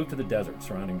and moved to the desert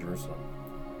surrounding Jerusalem.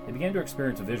 He began to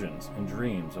experience visions and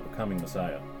dreams of a coming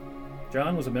Messiah.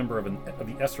 John was a member of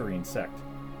the Essenes sect.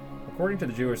 According to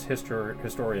the Jewish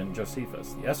historian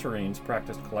Josephus, the Essenes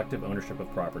practiced collective ownership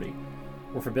of property,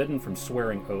 were forbidden from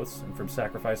swearing oaths, and from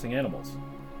sacrificing animals.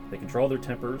 They control their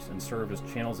tempers and serve as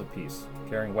channels of peace,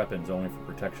 carrying weapons only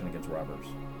for protection against robbers.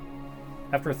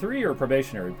 After a 3-year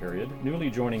probationary period, newly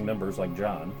joining members like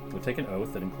John would take an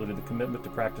oath that included the commitment to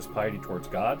practice piety towards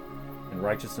God and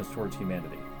righteousness towards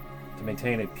humanity, to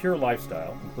maintain a pure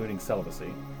lifestyle, including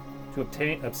celibacy, to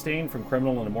abstain from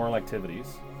criminal and immoral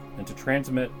activities, and to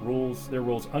transmit their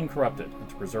rules uncorrupted, and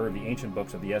to preserve the ancient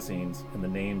books of the Essenes and the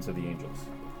names of the angels.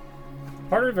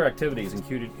 Part of their activities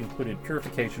included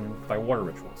purification by water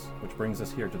rituals, which brings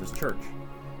us here to this church,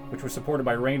 which was supported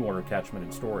by rainwater catchment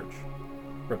and storage.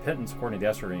 Repentance, according to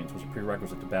the Essenes, was a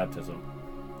prerequisite to baptism.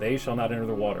 They shall not enter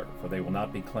the water, for they will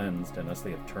not be cleansed unless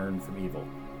they have turned from evil,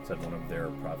 said one of their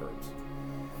proverbs.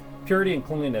 Purity and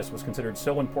cleanliness was considered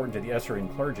so important to the Essene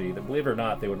clergy that, believe it or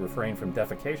not, they would refrain from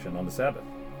defecation on the Sabbath.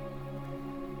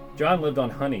 John lived on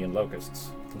honey and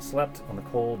locusts. He slept on the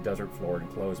cold desert floor in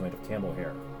clothes made of camel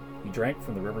hair. He drank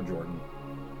from the river Jordan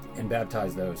and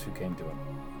baptized those who came to him.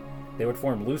 They would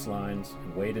form loose lines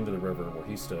and wade into the river where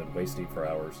he stood waist-deep for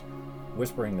hours,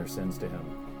 whispering their sins to him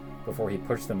before he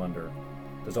pushed them under,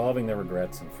 dissolving their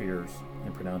regrets and fears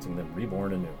and pronouncing them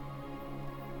reborn anew.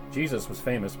 Jesus was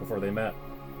famous before they met.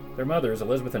 Their mothers,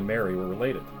 Elizabeth and Mary, were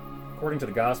related. According to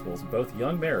the Gospels, both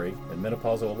young Mary and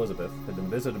menopausal Elizabeth had been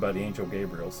visited by the angel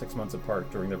Gabriel 6 months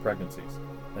apart during their pregnancies,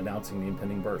 announcing the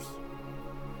impending birth.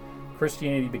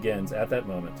 Christianity begins at that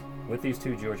moment with these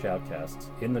two Jewish outcasts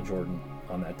in the Jordan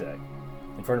on that day.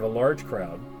 In front of a large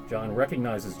crowd, John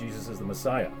recognizes Jesus as the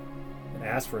Messiah and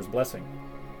asks for his blessing.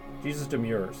 Jesus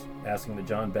demurs, asking that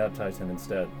John baptize him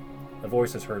instead. A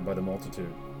voice is heard by the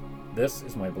multitude. "This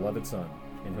is my beloved Son,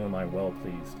 in whom I am well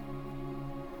pleased."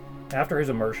 After his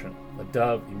immersion, a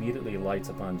dove immediately lights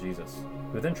upon Jesus,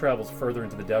 who then travels further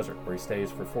into the desert, where he stays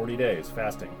for 40 days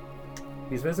fasting.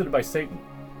 He's visited by Satan,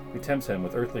 who tempts him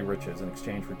with earthly riches in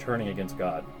exchange for turning against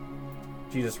God.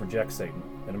 Jesus rejects Satan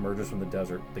and emerges from the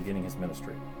desert, beginning his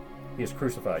ministry. He is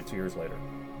crucified 2 years later.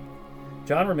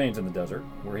 John remains in the desert,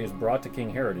 where he is brought to King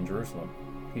Herod in Jerusalem.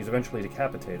 He is eventually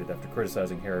decapitated after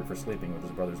criticizing Herod for sleeping with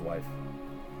his brother's wife.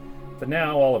 But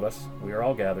now, all of us, we are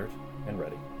all gathered and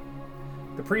ready.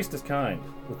 The priest is kind,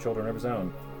 with children of his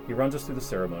own. He runs us through the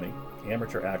ceremony,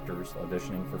 amateur actors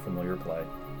auditioning for familiar play.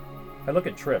 I look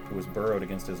at Tripp, who is burrowed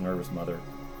against his nervous mother,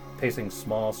 pacing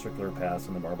small circular paths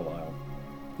in the marble aisle.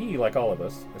 He, like all of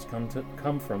us, has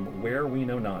come from where we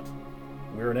know not.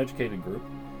 We are an educated group,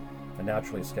 a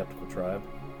naturally skeptical tribe.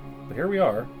 But here we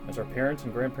are, as our parents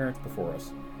and grandparents before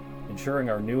us, ensuring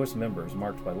our newest members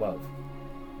marked by love.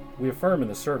 We affirm in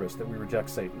the service that we reject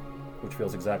Satan, which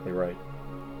feels exactly right.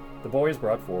 The boy is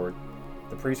brought forward,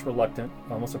 the priest reluctant,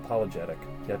 almost apologetic,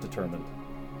 yet determined.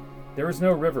 There is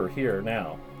no river here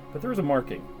now, but there is a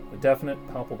marking, a definite,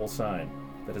 palpable sign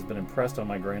that has been impressed on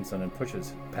my grandson and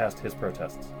pushes past his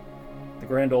protests. The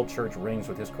grand old church rings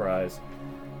with his cries.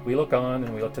 We look on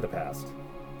and we look to the past.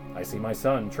 I see my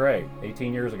son, Trey,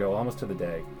 18 years ago, almost to the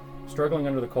day, struggling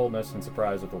under the coldness and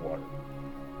surprise of the water.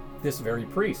 This very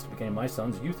priest became my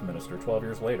son's youth minister 12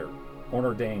 years later,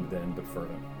 unordained then but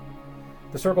fervent.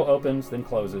 The circle opens, then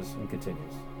closes, and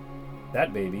continues.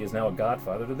 That baby is now a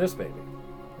godfather to this baby.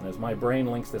 And as my brain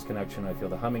links this connection, I feel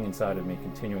the humming inside of me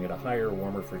continuing at a higher,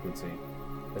 warmer frequency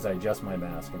as I adjust my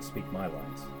mask and speak my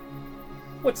lines.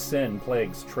 What sin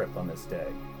plagues Tripp on this day,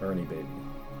 Ernie baby?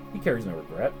 He carries no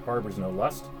regret, harbors no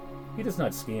lust. He does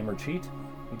not scheme or cheat.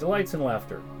 He delights in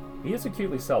laughter. He is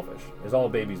acutely selfish, as all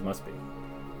babies must be.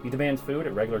 He demands food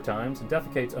at regular times and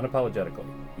defecates unapologetically,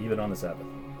 even on the Sabbath.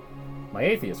 My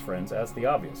atheist friends ask the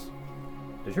obvious.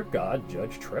 Does your God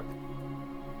judge Tripp?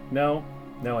 No,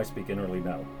 I speak inwardly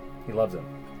no. He loves him.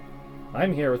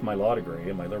 I'm here with my law degree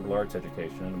and my liberal arts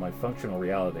education and my functional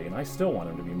reality, and I still want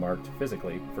him to be marked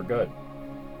physically for good.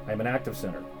 I am an active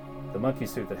sinner. The monkey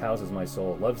suit that houses my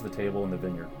soul loves the table and the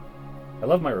vineyard. I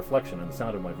love my reflection and the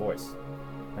sound of my voice.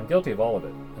 I'm guilty of all of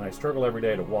it, and I struggle every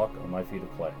day to walk on my feet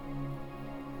of clay.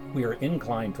 We are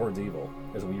inclined towards evil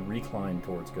as we recline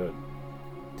towards good.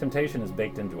 Temptation is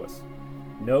baked into us.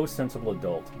 No sensible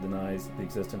adult denies the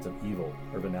existence of evil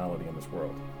or venality in this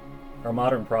world. Our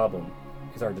modern problem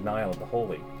is our denial of the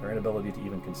holy, our inability to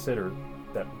even consider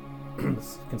that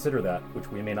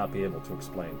which we may not be able to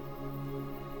explain.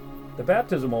 The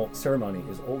baptismal ceremony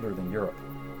is older than Europe.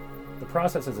 The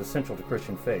process is essential to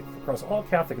Christian faith. Across all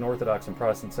Catholic and Orthodox and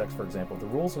Protestant sects, for example, the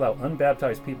rules allow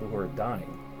unbaptized people who are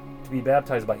dying to be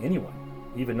baptized by anyone,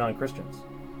 even non-Christians.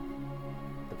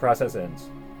 The process ends.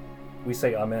 We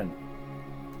say Amen.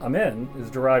 Amen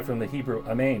is derived from the Hebrew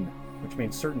Amen, which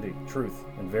means certainty, truth,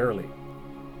 and verily.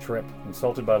 Tripp,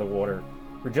 insulted by the water,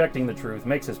 rejecting the truth,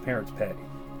 makes his parents pay.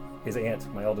 His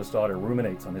aunt, my eldest daughter,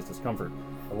 ruminates on his discomfort,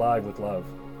 alive with love.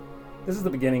 This is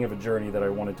the beginning of a journey that I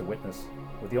wanted to witness,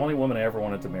 with the only woman I ever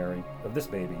wanted to marry, of this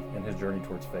baby and his journey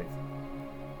towards faith.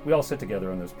 We all sit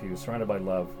together in those pews, surrounded by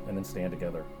love, and then stand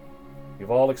together.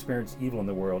 We've all experienced evil in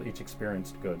the world, each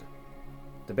experienced good.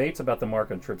 Debates about the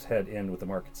mark on Tripp's head end with the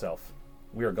mark itself.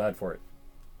 We are glad for it.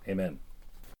 Amen.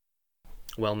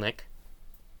 Well, Nick,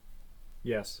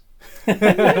 Yes.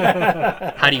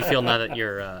 how do you feel now that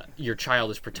your child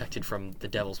is protected from the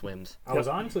devil's whims? I was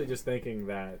honestly just thinking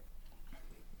that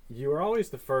you were always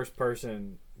the first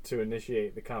person to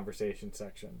initiate the conversation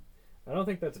section. I don't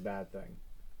think that's a bad thing.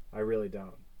 I really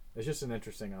don't. It's just an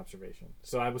interesting observation.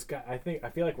 So I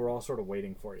feel like we're all sort of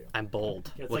waiting for you. I'm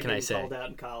bold. It's What like can I getting say? called out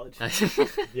in college.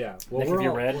 Yeah. Well, Nick, we're have you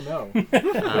all, read? Well, no.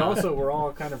 But also, we're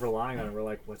all kind of relying on it. We're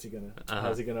like, what's he gonna?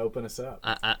 How's he gonna open us up?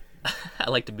 I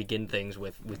like to begin things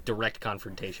with direct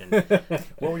confrontation.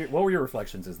 What were your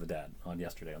reflections as the dad on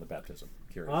yesterday on the baptism?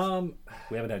 Curious.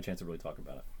 We haven't had a chance to really talk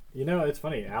about it. You know, it's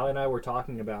funny. Allie and I were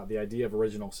talking about the idea of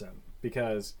original sin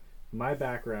because my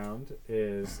background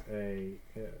is a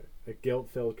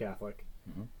guilt-filled Catholic,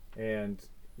 and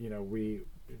you know,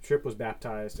 Tripp was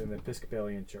baptized in the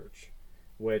Episcopalian Church,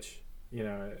 which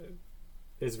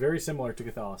is very similar to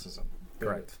Catholicism.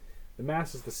 Correct. The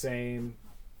Mass is the same.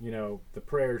 You know, the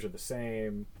prayers are the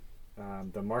same.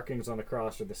 The markings on the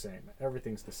cross are the same.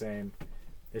 Everything's the same.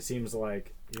 It seems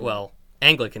like. Well,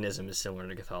 Anglicanism is similar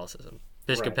to Catholicism.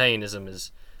 Episcopalianism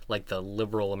is like the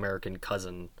liberal American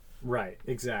cousin. Right.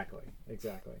 Exactly.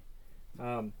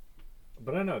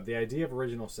 But I don't know, the idea of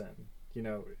original sin. You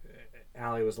know,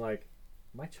 Allie was like,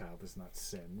 "My child has not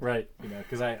sinned." Right. You know,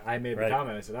 because I made the Right.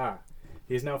 comment. I said,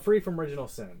 he is now free from original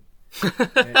sin.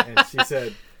 and she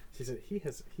said, he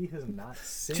has not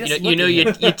sinned.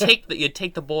 You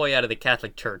take the boy out of the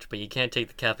Catholic Church, but you can't take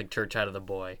the Catholic Church out of the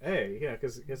boy. Hey, yeah,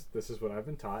 because this is what I've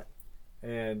been taught.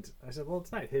 And I said, well,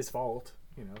 it's not his fault.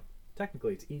 You know,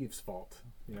 technically it's Eve's fault.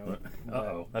 You know,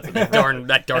 Uh-oh. That's a That darn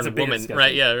That's a big woman, discussion.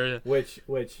 right? Yeah. which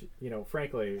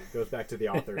frankly goes back to the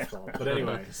author's fault. But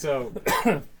anyway, so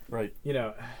Right.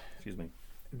 Excuse me.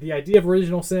 The idea of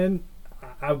original sin,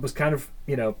 I was kind of,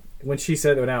 when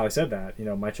Allie said that,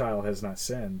 my child has not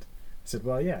sinned. I said,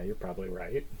 well, yeah, you're probably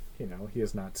right. He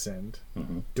has not sinned.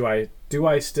 Mm-hmm. Do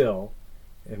I still,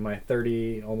 in my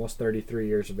almost 33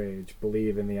 years of age,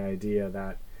 believe in the idea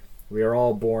that we are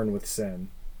all born with sin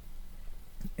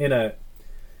in a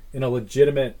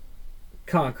legitimate,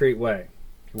 concrete way?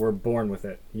 We're born with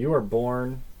it. You are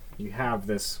born. You have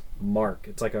this mark.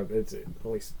 It's like at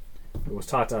least it was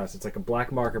taught to us. It's like a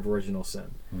black mark of original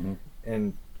sin,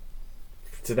 and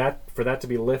for that to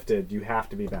be lifted, you have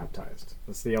to be baptized.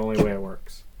 That's the only way it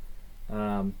works.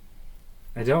 I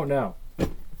don't know.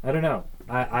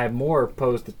 I more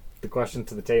posed the question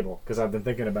to the table because I've been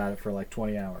thinking about it for like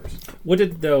 20 hours. What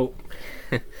did though?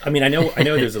 I mean, I know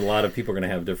there's a lot of people going to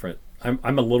have different.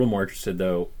 I'm a little more interested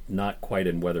though, not quite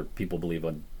in whether people believe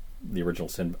on the original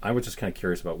sin. I was just kind of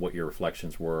curious about what your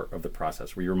reflections were of the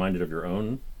process. Were you reminded of your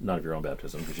own, not of your own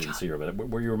baptism because you didn't see her, but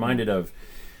were you reminded of?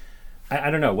 I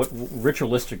don't know. What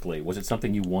ritualistically was it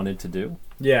something you wanted to do?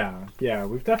 Yeah,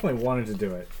 we've definitely wanted to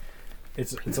do it.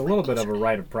 It's a little bit of a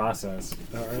rite of process,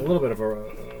 a little bit of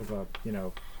a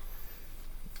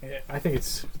I think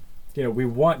it's we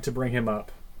want to bring him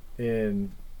up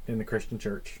in the Christian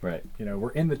church. Right.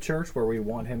 We're in the church where we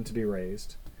want him to be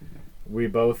raised. We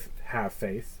both have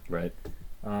faith. Right.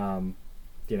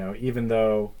 Even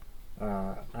though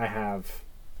I have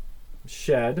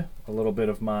shed a little bit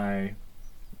of my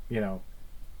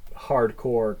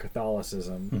hardcore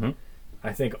Catholicism,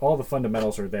 I think all the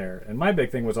fundamentals are there. And my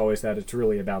big thing was always that it's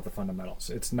really about the fundamentals.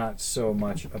 It's not so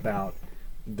much about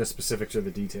the specifics or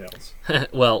the details.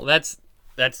 Well, that's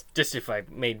just, if I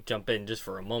may jump in just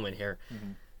for a moment here.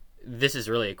 This is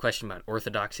really a question about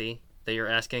orthodoxy that you're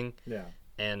asking. Yeah.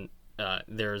 And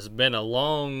there's been a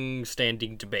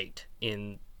long-standing debate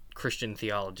in Christian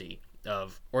theology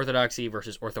of orthodoxy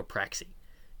versus orthopraxy.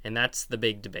 And that's the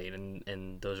big debate,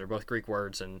 and those are both Greek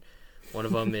words, and one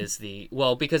of them is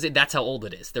because that's how old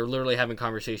it is. They're literally having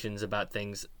conversations about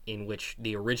things in which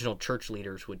the original church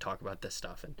leaders would talk about this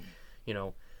stuff. And,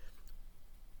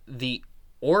 the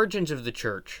origins of the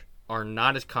church are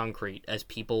not as concrete as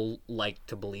people like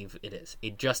to believe it is.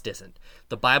 It just isn't.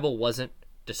 The Bible wasn't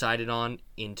decided on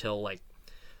until,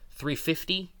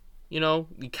 350, The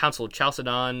Council of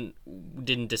Chalcedon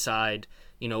didn't decide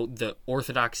the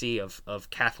orthodoxy of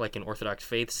Catholic and Orthodox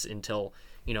faiths until,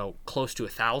 close to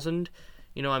 1,000.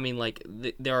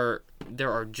 There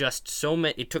are just so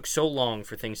many. It took so long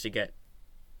for things to get,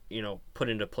 put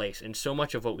into place. And so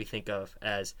much of what we think of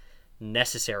as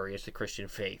necessary as the Christian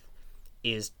faith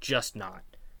is just not.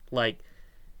 Like,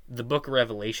 the book of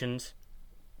Revelations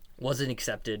wasn't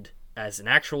accepted as an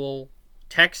actual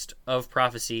text of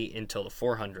prophecy until the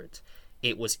 400s.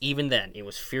 It was, even then, it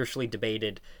was fiercely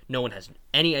debated. No one has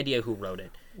any idea who wrote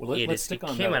it. Well, let's stick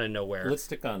on came that. out of nowhere. Let's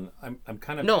stick on. I'm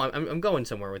kind of. No, I'm going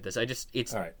somewhere with this.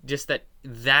 It's All right. just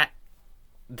that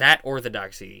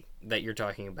orthodoxy that you're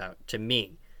talking about, to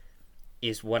me,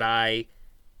 is what I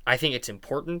think it's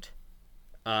important,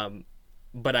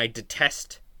 but I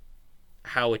detest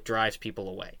how it drives people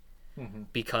away. Mm-hmm.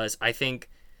 Because I think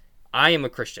I am a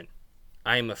Christian.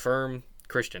 I am a firm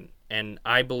Christian, and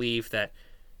I believe that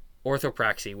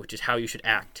orthopraxy, which is how you should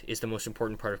act, is the most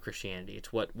important part of Christianity.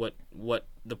 It's what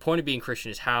the point of being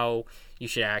Christian is, how you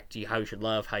should act, how you should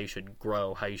love, how you should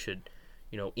grow, how you should,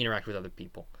 interact with other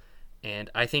people.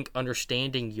 And I think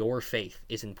understanding your faith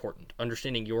is important.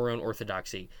 Understanding your own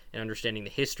orthodoxy and understanding the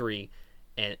history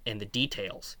and the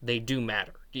details, they do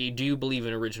matter. Do you believe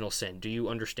in original sin? Do you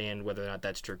understand whether or not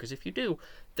that's true? Because if you do,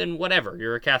 then whatever.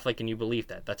 You're a Catholic and you believe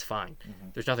that. That's fine. Mm-hmm.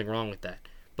 There's nothing wrong with that.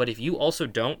 But if you also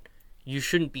don't, you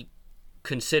shouldn't be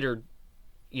considered,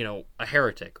 a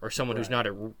heretic or someone who's not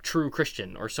a true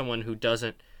Christian or someone who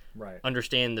doesn't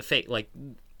understand the faith. Like,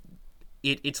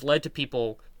 it's led to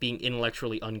people being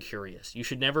intellectually uncurious. You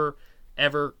should never,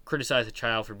 ever criticize a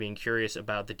child for being curious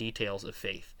about the details of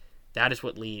faith. That is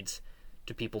what leads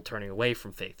to people turning away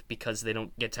from faith, because they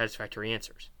don't get satisfactory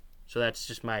answers. So that's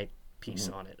just my piece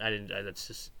on it. That's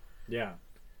just... Yeah.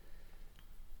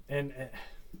 And,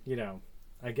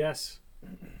 I guess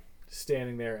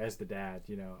standing there as the dad,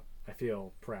 I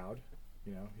feel proud.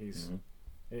 He's...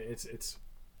 It's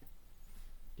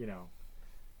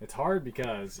it's hard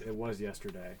because it was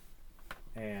yesterday,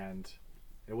 and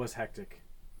it was hectic.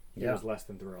 He was less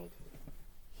than thrilled.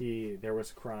 There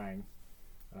was crying.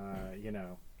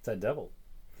 It's that devil.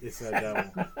 It's that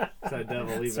devil. It's that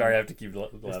devil leaving. Sorry, I have to keep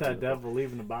laughing. It's that devil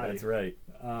leaving the body. That's right.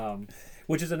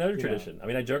 Which is another tradition. I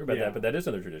mean, I joke about that, but that is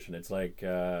another tradition. It's like,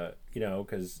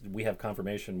 because we have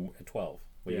confirmation at 12.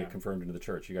 We get confirmed into the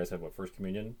church. You guys have what, First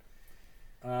Communion?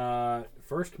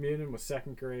 First Communion was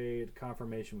 2nd grade.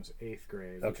 Confirmation was 8th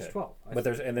grade. Which is 12. But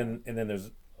then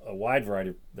there's a wide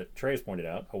variety that Trey's pointed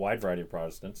out. A wide variety of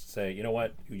Protestants say, you know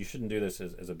what, you shouldn't do this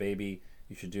as a baby.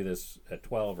 You should do this at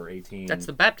 12 or 18. That's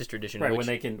the Baptist tradition, right? When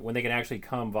they can actually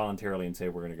come voluntarily and say,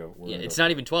 we're going to go. It's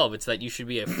not even 12. It's that you should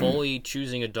be a fully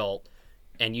choosing adult,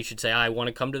 and you should say, I want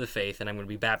to come to the faith, and I'm going to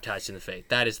be baptized in the faith.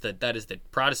 That is the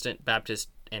Protestant, Baptist,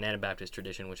 and Anabaptist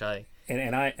tradition, which I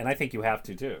I think you have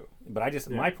to too. But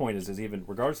my point is even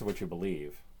regardless of what you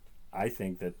believe, I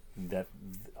think that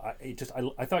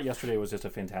I thought yesterday was just a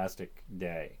fantastic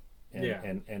day,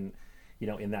 and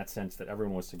in that sense that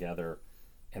everyone was together,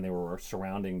 and they were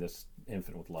surrounding this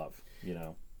infant with love.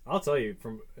 I'll tell you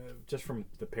from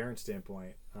the parent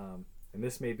standpoint, and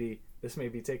this may be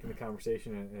taking the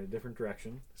conversation in a different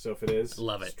direction. So if it is,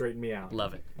 love it. Straighten me out.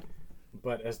 Love it.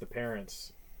 But as the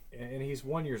parents, and he's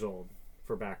 1 year old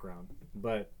for background,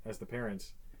 but as the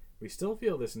parents, we still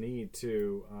feel this need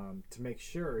to make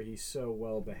sure he's so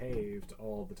well behaved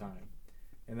all the time,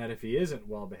 and that if he isn't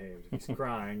well behaved, if he's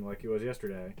crying like he was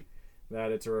yesterday,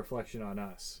 that it's a reflection on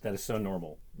us. That is so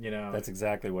normal. That's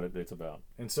exactly what it's about.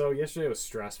 And so yesterday was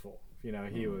stressful.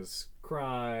 He was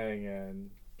crying and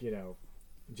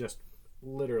just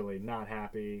literally not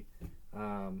happy.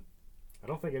 I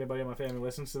don't think anybody in my family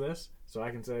listens to this, so I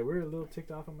can say we're a little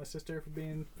ticked off on my sister for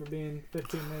being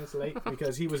 15 minutes late,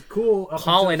 because he was cool.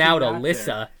 Calling out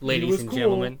Alyssa, ladies and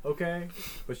gentlemen. Okay,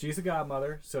 but she's a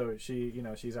godmother, so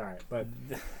she's all right. But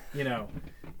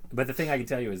But the thing I can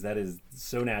tell you is that is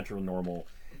so natural and normal,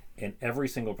 and every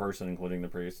single person, including the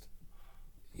priest,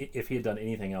 if he had done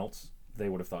anything else, they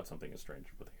would have thought something is strange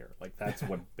with the hair. Like, that's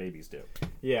what babies do.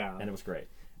 Yeah, and it was great.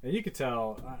 And you could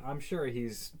tell. I'm sure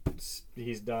he's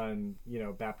done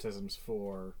baptisms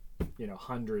for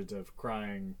hundreds of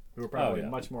crying who were probably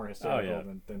much more hysterical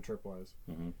than Trip was.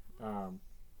 Mm-hmm.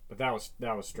 But that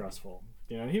was stressful.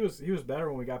 He was better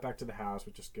when we got back to the house,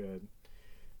 which is good.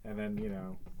 And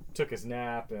then took his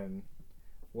nap and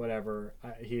whatever.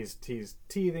 He's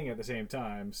teething at the same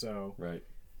time. So right.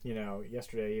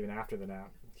 Yesterday, even after the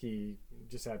nap, he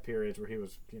just had periods where he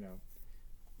was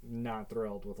not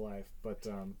thrilled with life. But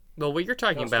well, what you're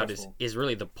talking about is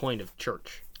really the point of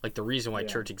church, like the reason why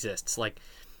church exists. Like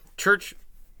church,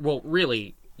 well,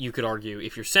 really, you could argue,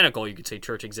 if you're cynical, you could say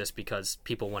church exists because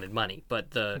people wanted money.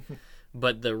 But the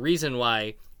reason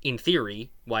why, in theory,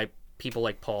 why people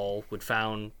like Paul would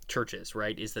found churches,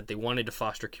 right, is that they wanted to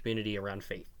foster community around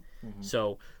faith. Mm-hmm.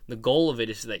 So the goal of it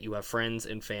is that you have friends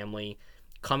and family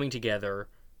coming together,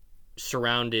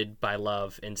 surrounded by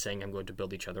love, and saying, I'm going to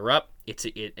build each other up.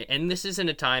 And this isn't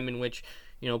a time in which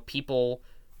people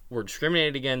were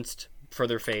discriminated against for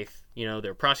their faith. You know, they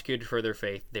were prosecuted for their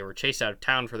faith. They were chased out of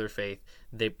town for their faith.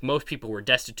 Most people were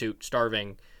destitute,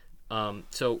 starving.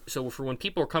 So for when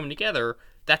people were coming together,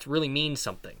 that really means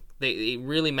something. It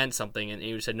really meant something, and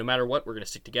he said, no matter what, we're going to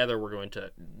stick together. We're going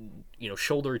to,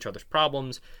 shoulder each other's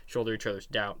problems, shoulder each other's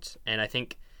doubts. And I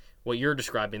think what you're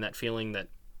describing, that feeling that,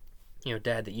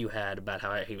 Dad, that you had about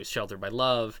how he was sheltered by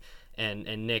love, and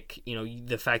Nick,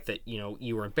 the fact that,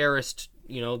 you were embarrassed,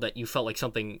 that you felt like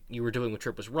something you were doing with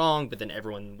Trip was wrong, but then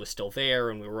everyone was still there,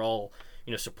 and we were all,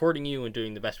 supporting you and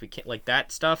doing the best we can. Like,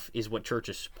 that stuff is what church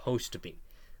is supposed to be.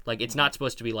 Like, it's not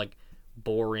supposed to be, like,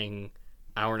 boring,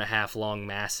 hour-and-a-half long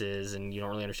masses, and you don't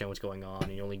really understand what's going on,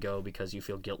 and you only go because you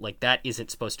feel guilt. Like, that isn't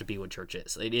supposed to be what church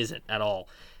is. It isn't at all.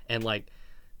 And, like,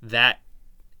 that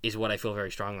is what I feel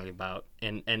very strongly about.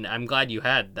 And I'm glad you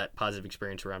had that positive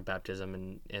experience around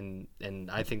baptism, and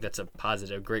I think that's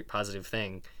a great positive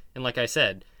thing. And like I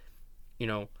said,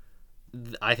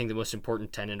 I think the most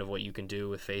important tenet of what you can do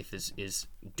with faith is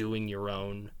doing your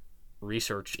own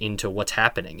research into what's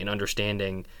happening and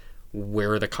understanding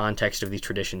where the context of these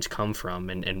traditions come from,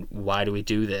 and why do we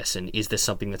do this, and is this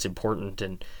something that's important,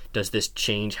 and does this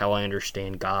change how I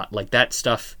understand God? Like, that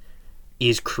stuff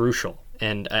is crucial.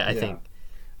 And I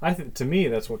think to me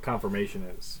that's what confirmation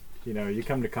is. You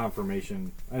come to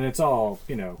confirmation, and it's all,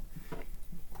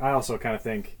 I also kind of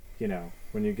think,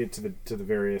 when you get to the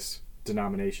various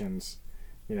denominations,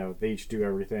 they each do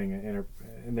everything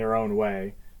in their own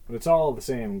way, but it's all the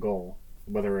same goal.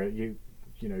 Whether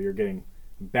you're getting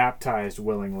baptized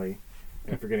willingly,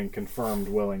 if you're getting confirmed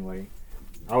willingly.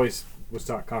 I always was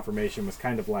taught confirmation was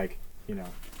kind of like,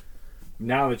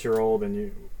 now that you're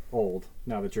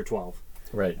now that you're 12,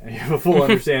 right, and you have a full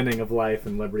understanding of life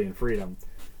and liberty and freedom,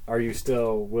 are you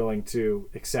still willing to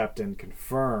accept and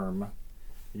confirm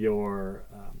your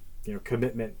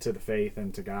commitment to the faith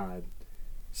and to God?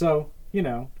 So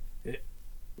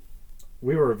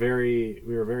we were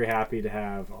very happy to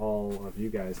have all of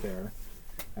you guys there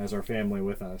as our family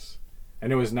with us,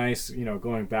 and it was nice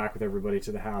going back with everybody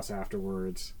to the house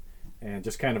afterwards and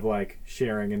just kind of like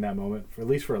sharing in that moment at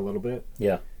least for a little bit.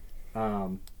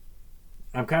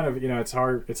 I'm kind of it's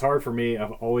hard for me.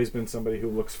 I've always been somebody who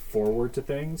looks forward to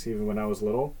things. Even when I was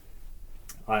little,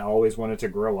 I always wanted to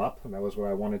grow up, and that was what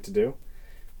I wanted to do.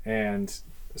 And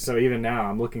so even now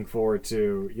I'm looking forward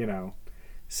to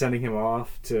sending him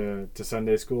off to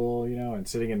Sunday school, and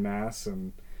sitting in mass,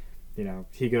 and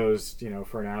he goes,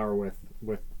 for an hour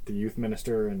with the youth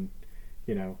minister, and,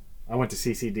 I went to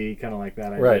CCD kind of like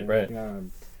that. Right.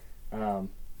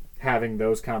 Having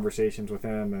those conversations with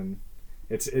him, and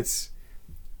it's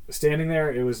standing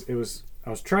there. I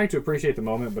was trying to appreciate the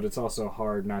moment, but it's also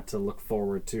hard not to look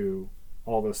forward to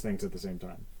all those things at the same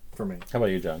time for me. How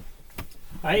about you, John?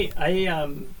 I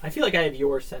feel like I have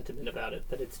your sentiment about it,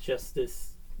 that it's just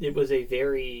this, it was a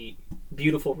very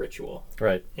beautiful ritual.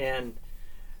 Right. And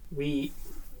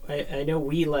I know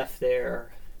we left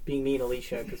there, being me and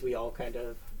Alicia, because we all kind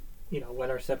of,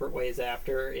 went our separate ways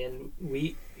after, and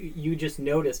you just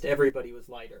noticed everybody was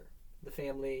lighter. The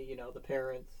family, the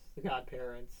parents, the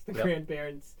godparents, the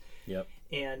grandparents. Yep.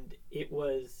 And it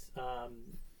was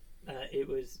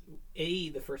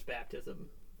the first baptism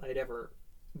I'd ever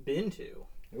been to.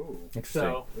 Ooh. Interesting.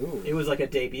 So it was like a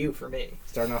debut for me.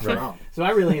 Starting off strong. So I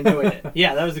really enjoyed it.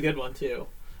 Yeah, that was a good one too.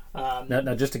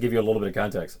 Now, just to give you a little bit of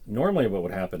context, normally what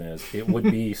would happen is it would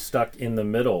be stuck in the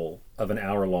middle of an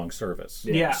hour-long service.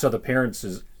 Yeah. So the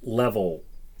parents' level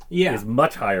is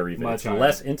much higher even. It's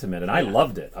less intimate, and I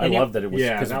loved it. I loved that it was,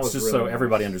 because it's just really so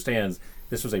everybody understands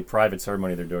this was a private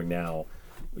ceremony they're doing now,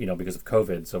 because of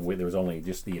COVID. So there was only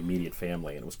just the immediate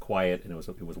family, and it was quiet, and it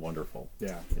was wonderful.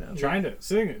 Yeah.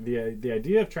 The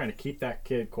idea of trying to keep that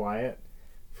kid quiet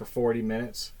for 40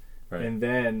 minutes. Right. And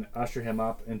then usher him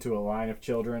up into a line of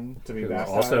children to be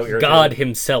baptized. Also, God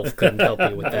himself couldn't help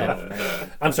you with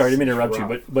that. I'm sorry, I didn't mean to interrupt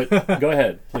you, but go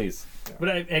ahead, please.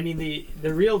 But I mean,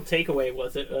 the real takeaway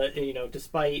was that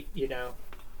despite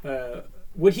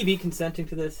would he be consenting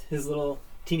to this? His little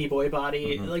teeny boy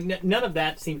body, like none of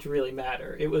that seemed to really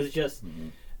matter. It was just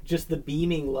the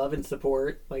beaming love and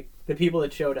support, like the people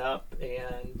that showed up,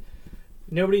 and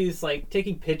nobody's like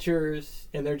taking pictures,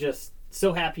 and they're just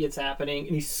so happy it's happening,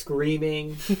 and he's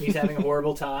screaming, he's having a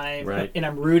horrible time, and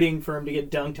I'm rooting for him to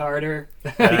get dunked harder,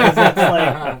 because that's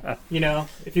like,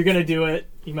 if you're gonna do it,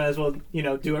 you might as well,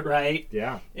 do it right.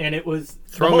 Yeah. And it was,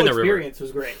 throw the whole him in the experience river.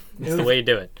 Was great. It's the way you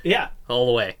do it. Yeah. All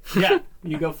the way. Yeah.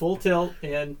 You go full tilt,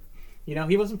 and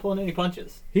he wasn't pulling any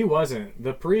punches. He wasn't.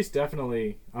 The priest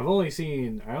definitely, I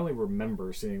only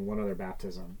remember seeing one other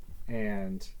baptism,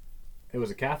 and it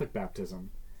was a Catholic baptism.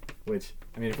 Which,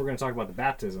 I mean, if we're going to talk about the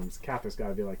baptisms, Catholic's got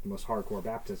to be like the most hardcore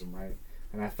baptism, right?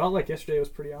 And I felt like yesterday was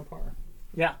pretty on par.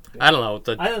 Yeah. I don't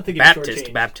know. I don't think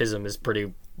Baptist baptism is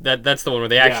pretty. That's the one where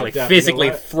they actually definitely. physically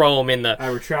You know what? throw them in the. I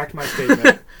retract my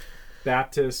statement.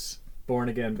 Baptist, born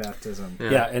again baptism.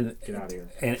 Yeah, and Get out of here.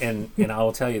 and I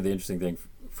will tell you the interesting thing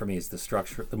for me is the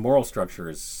structure. The moral structure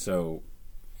is so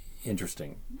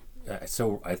interesting.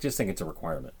 So I just think it's a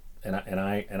requirement, and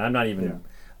I'm not even.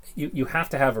 Yeah. You have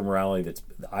to have a morality that's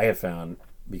I have found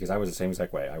because I was the same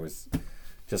exact way. I was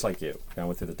just like you. I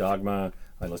went through the dogma.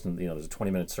 I listened. There's a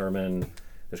 20-minute sermon.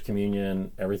 There's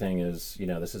communion. Everything is.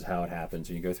 This is how it happens.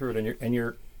 And you go through it, and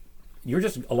you're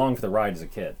just along for the ride as a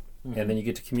kid. Mm-hmm. And then you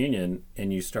get to communion,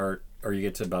 and you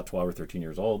get to about 12 or 13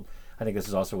 years old. I think this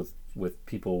is also with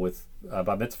people with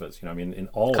bar mitzvahs. In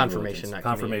all confirmation, not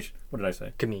confirmation. What did I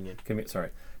say? Communion.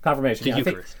 Sorry, confirmation. Yeah,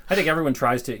 Eucharist. I think everyone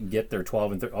tries to get their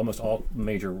 12 and almost all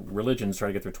major religions try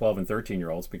to get their 12 and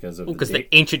 13-year-olds because of the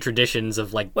ancient traditions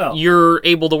of well, you're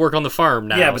able to work on the farm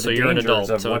now, yeah, but so the you're an dangers adult.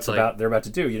 of So what's it's they're about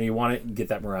to do. You want to get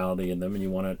that morality in them, and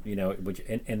you want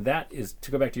to and that is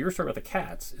to go back to your story about the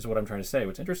cats is what I'm trying to say.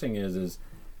 What's interesting is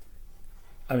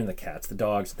the cats, the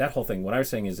dogs, that whole thing. What I was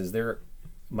saying is there.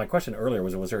 My question earlier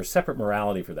was there a separate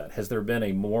morality for that? Has there been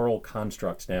a moral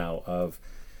construct now of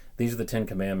these are the 10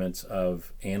 commandments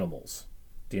of animals?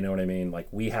 Do you know what I mean? Like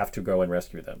we have to go and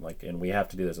rescue them, and we have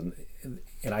to do this. And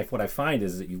what I find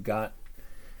is that you've got,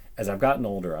 as I've gotten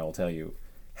older, I will tell you,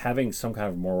 having some kind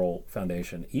of moral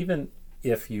foundation, even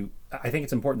if I think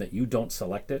it's important that you don't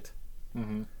select it,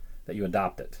 mm-hmm. that you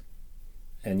adopt it.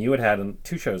 And you had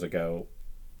 2 shows ago,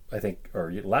 I think,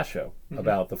 or last show, mm-hmm.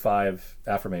 about the 5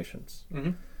 affirmations.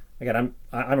 Mm-hmm. Again,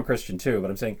 I'm a Christian too,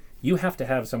 but I'm saying you have to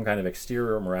have some kind of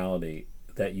exterior morality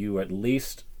that you at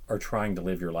least are trying to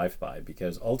live your life by,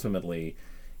 because ultimately,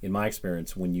 in my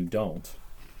experience, when you don't,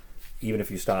 even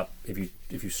if you start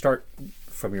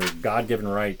from your God-given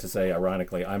right to say,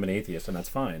 ironically, I'm an atheist, and that's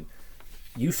fine,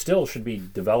 you still should be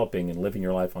developing and living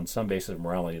your life on some basis of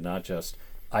morality, not just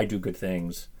I do good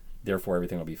things, therefore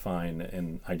everything will be fine,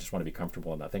 and I just want to be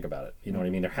comfortable and not think about it. You know what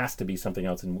I mean? There has to be something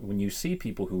else. And when you see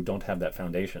people who don't have that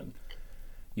foundation,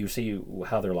 you see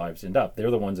how their lives end up.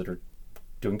 They're the ones that are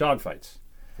doing dogfights.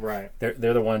 Right. They're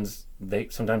the ones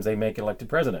sometimes they make elected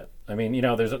president. I mean,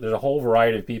 there's a whole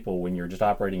variety of people when you're just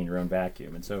operating in your own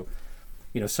vacuum. And so,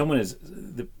 someone is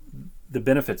the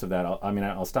benefits of that.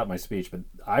 I'll stop my speech, but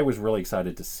I was really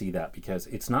excited to see that because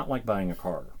it's not like buying a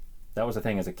car. That was the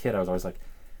thing as a kid. I was always like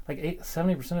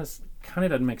 70% is kind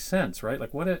of doesn't make sense, right?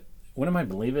 Like what am I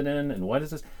believing in, and what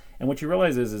is this? And what you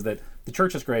realize is that the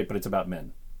church is great, but it's about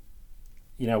men.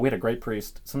 We had a great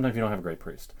priest. Sometimes you don't have a great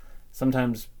priest.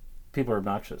 Sometimes people are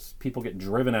obnoxious. People get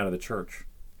driven out of the church,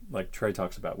 like Trey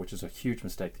talks about, which is a huge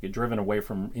mistake. They get driven away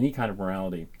from any kind of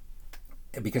morality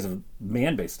because of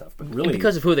man-based stuff, but really and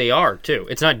because of who they are too.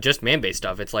 It's not just man-based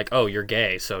stuff. It's like, oh, you're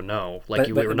gay, so no,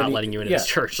 we're not letting you into this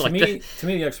church. To me,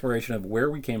 the exploration of where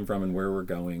we came from and where we're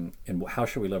going and how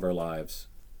should we live our lives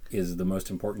is the most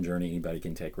important journey anybody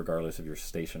can take, regardless of your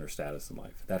station or status in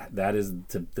life. That is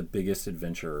the biggest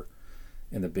adventure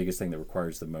and the biggest thing that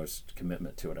requires the most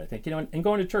commitment to it, I think. And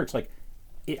going to church,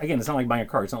 again, it's not like buying a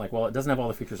car. It's not like, well, it doesn't have all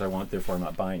the features I want, therefore I'm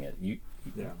not buying it. You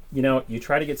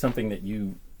try to get something that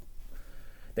you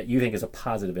think is a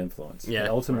positive influence. Yeah. And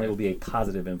ultimately, it will be a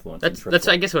positive influence. That's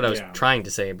I guess what I was trying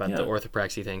to say about the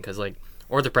orthopraxy thing, because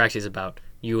orthopraxy is about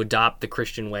you adopt the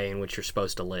Christian way in which you're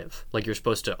supposed to live. Like you're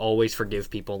supposed to always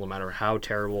forgive people, no matter how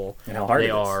terrible they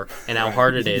are, and how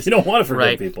hard it is. You don't want to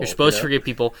forgive people. You're supposed to forgive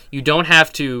people. You don't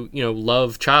have to,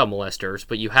 love child molesters,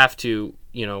 but you have to,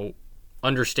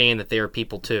 understand that they are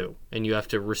people too, and you have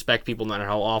to respect people no matter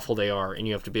how awful they are, and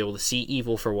you have to be able to see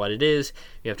evil for what it is.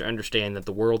 You have to understand that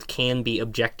the world can be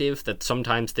objective, that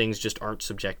sometimes things just aren't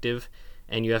subjective,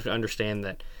 and you have to understand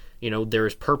that there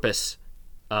is purpose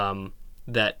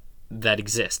that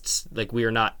exists. Like we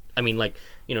are not,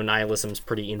 nihilism's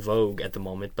pretty in vogue at the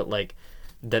moment, but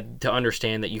that to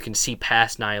understand that you can see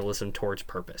past nihilism towards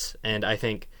purpose, and I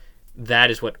think that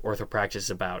is what orthopraxy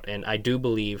is about. And I do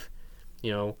believe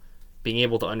being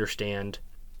able to understand,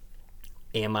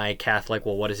 am I a Catholic?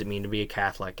 Well, what does it mean to be a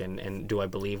Catholic? And do I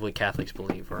believe what Catholics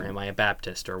believe? Or am I a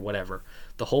Baptist or whatever?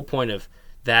 The whole point of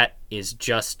that is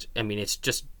just, it's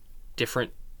just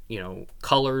different,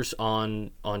 colors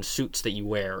on suits that you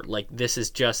wear. Like this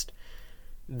is just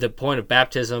the point of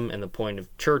baptism and the point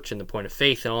of church and the point of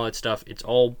faith and all that stuff. It's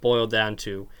all boiled down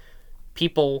to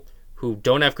people who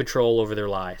don't have control over their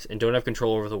lives and don't have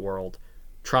control over the world,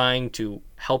 trying to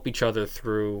help each other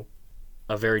through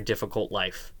a very difficult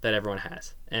life that everyone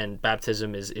has, and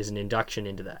baptism is an induction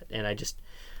into that. And I just,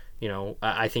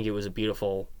 I think it was a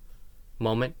beautiful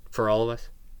moment for all of us,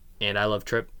 and I love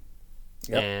Trip,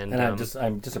 Yep. And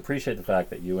I'm just appreciate the fact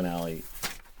that you and Allie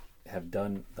have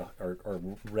done are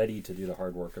ready to do the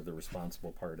hard work of the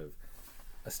responsible part of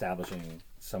establishing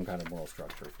some kind of moral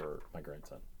structure for my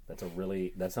grandson.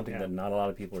 That's something that not a lot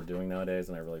of people are doing nowadays,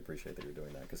 and I really appreciate that you're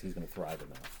doing that, because he's going to thrive in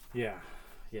that.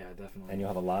 Yeah, definitely. And you'll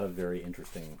have a lot of very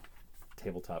interesting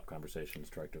tabletop conversations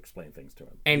trying to explain things to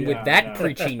him. And with that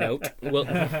preachy note, we'll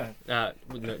no,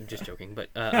 just joking. But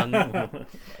on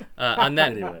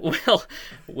that,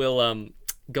 we'll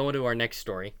go into our next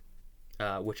story,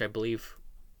 which I believe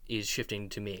is shifting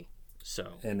to me.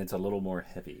 So, and it's a little more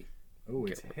heavy. Oh,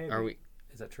 it's heavy. Are we?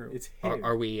 Is that true? It's heavy.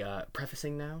 Are we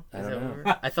prefacing now? I don't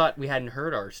know. I thought we hadn't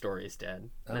heard our stories, Dad.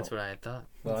 That's what I had thought.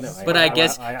 Well, no, But I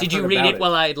guess, I've did you heard read about it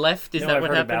while I had left? Is No, that I've what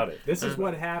heard happened? about it. This is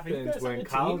what happens guys when on a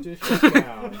colleges shut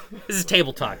down. This is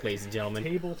table talk, ladies and gentlemen.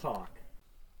 Table talk.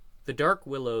 The dark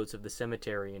willows of the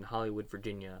cemetery in Hollywood,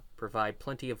 Virginia, provide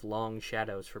plenty of long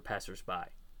shadows for passers-by.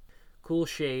 Cool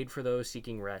shade for those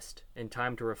seeking rest, and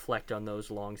time to reflect on those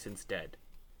long since dead.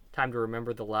 Time to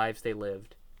remember the lives they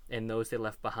lived, and those they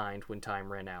left behind when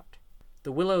time ran out.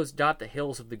 The willows dot the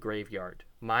hills of the graveyard,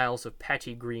 miles of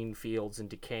patchy green fields and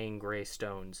decaying gray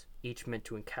stones, each meant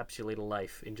to encapsulate a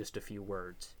life in just a few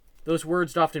words. Those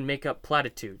words often make up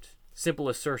platitudes, simple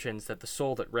assertions that the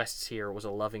soul that rests here was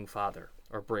a loving father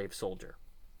or brave soldier.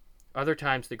 Other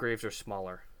times the graves are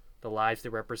smaller, the lives they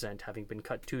represent having been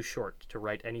cut too short to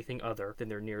write anything other than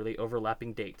their nearly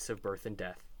overlapping dates of birth and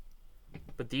death.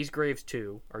 But these graves,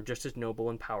 too, are just as noble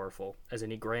and powerful as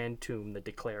any grand tomb that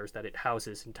declares that it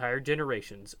houses entire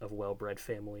generations of well-bred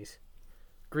families.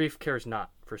 Grief cares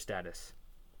not for status.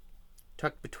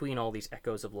 Tucked between all these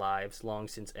echoes of lives long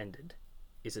since ended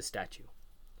is a statue.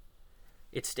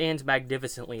 It stands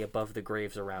magnificently above the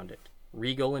graves around it,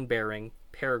 regal in bearing,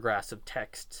 paragraphs of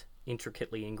texts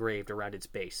intricately engraved around its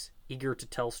base, eager to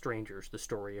tell strangers the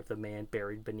story of the man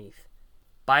buried beneath.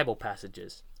 Bible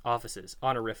passages, offices,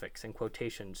 honorifics, and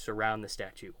quotations surround the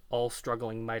statue, all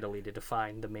struggling mightily to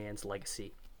define the man's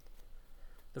legacy.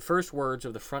 The first words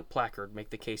of the front placard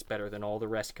make the case better than all the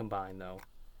rest combined, though.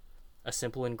 A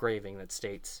simple engraving that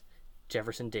states,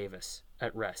 Jefferson Davis,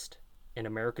 at rest, an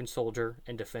American soldier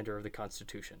and defender of the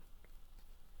Constitution.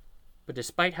 But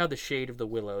despite how the shade of the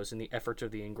willows and the efforts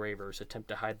of the engravers attempt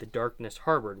to hide the darkness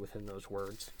harbored within those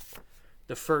words,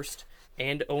 the first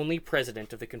and only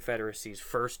president of the Confederacy's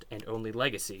first and only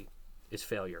legacy is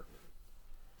failure.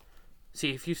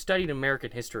 See, if you've studied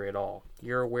American history at all,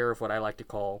 you're aware of what I like to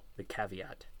call the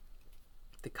caveat.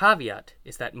 The caveat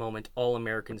is that moment all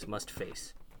Americans must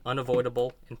face,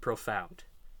 unavoidable and profound,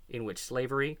 in which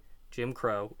slavery, Jim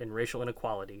Crow, and racial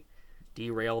inequality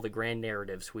derail the grand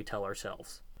narratives we tell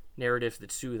ourselves. Narratives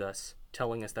that soothe us,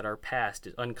 telling us that our past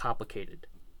is uncomplicated,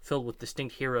 filled with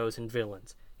distinct heroes and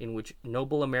villains, in which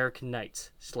noble American knights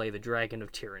slay the dragon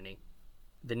of tyranny.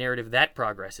 The narrative that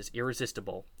progress is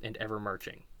irresistible and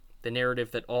ever-marching. The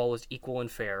narrative that all is equal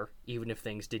and fair, even if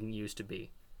things didn't used to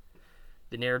be.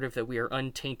 The narrative that we are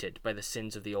untainted by the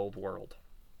sins of the old world.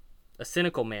 A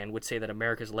cynical man would say that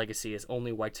America's legacy is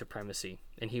only white supremacy,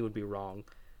 and he would be wrong.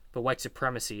 But white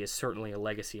supremacy is certainly a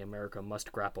legacy America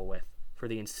must grapple with, for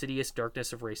the insidious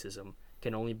darkness of racism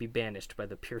can only be banished by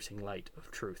the piercing light of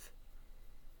truth.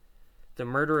 The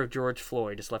murder of George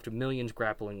Floyd has left millions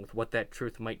grappling with what that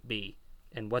truth might be,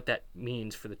 and what that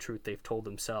means for the truth they've told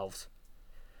themselves.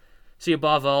 See,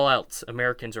 above all else,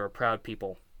 Americans are a proud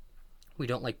people. We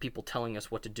don't like people telling us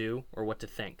what to do or what to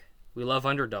think. We love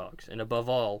underdogs, and above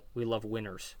all, we love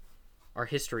winners. Our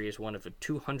history is one of a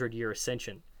 200-year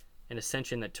ascension, an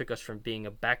ascension that took us from being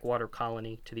a backwater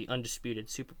colony to the undisputed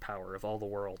superpower of all the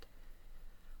world.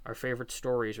 Our favorite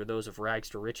stories are those of rags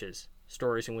to riches,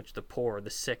 stories in which the poor, the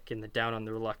sick, and the down on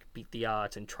their luck beat the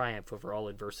odds and triumph over all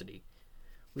adversity.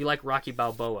 We like Rocky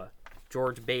Balboa,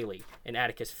 George Bailey, and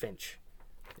Atticus Finch.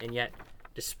 And yet,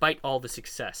 despite all the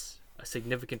success, a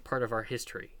significant part of our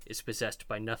history is possessed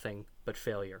by nothing but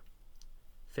failure.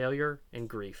 Failure and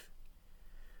grief.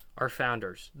 Our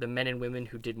founders, the men and women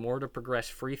who did more to progress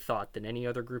free thought than any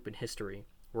other group in history,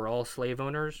 were all slave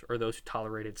owners or those who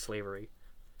tolerated slavery.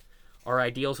 Our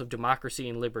ideals of democracy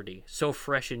and liberty, so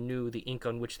fresh and new the ink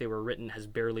on which they were written has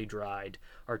barely dried,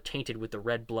 are tainted with the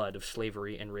red blood of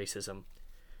slavery and racism.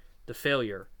 The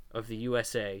failure of the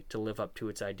USA to live up to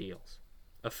its ideals.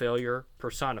 A failure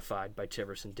personified by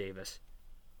Jefferson Davis.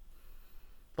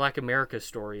 Black America's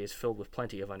story is filled with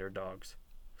plenty of underdogs.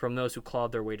 From those who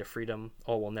clawed their way to freedom,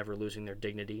 all while never losing their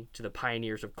dignity, to the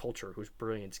pioneers of culture whose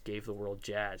brilliance gave the world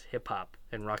jazz, hip-hop,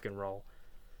 and rock and roll.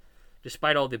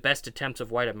 Despite all the best attempts of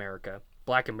white America,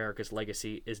 Black America's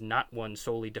legacy is not one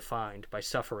solely defined by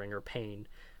suffering or pain,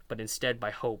 but instead by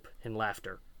hope and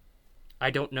laughter. I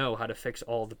don't know how to fix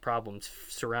all the problems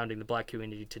surrounding the black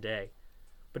community today,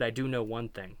 but I do know one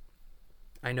thing.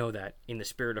 I know that, in the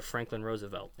spirit of Franklin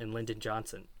Roosevelt and Lyndon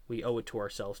Johnson, we owe it to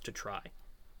ourselves to try.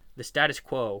 The status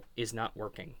quo is not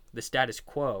working. The status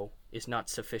quo is not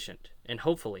sufficient. And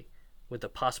hopefully, with the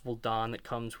possible dawn that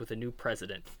comes with a new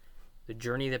president, the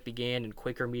journey that began in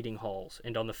Quaker meeting halls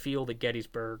and on the field at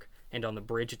Gettysburg and on the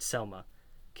bridge at Selma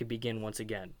can begin once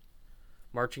again,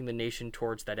 marching the nation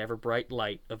towards that ever-bright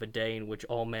light of a day in which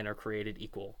all men are created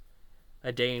equal,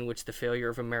 a day in which the failure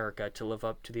of America to live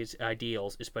up to these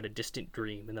ideals is but a distant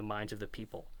dream in the minds of the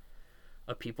people,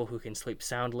 a people who can sleep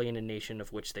soundly in a nation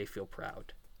of which they feel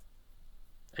proud,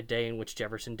 a day in which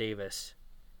Jefferson Davis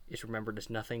is remembered as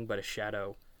nothing but a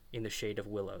shadow in the shade of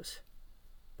willows.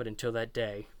 But until that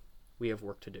day, we have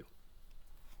work to do.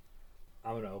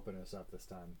 I'm going to open us up this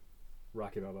time.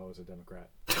 Rocky Balboa was a Democrat.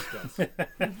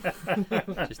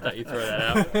 Just thought you'd throw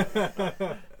that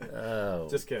out. Oh,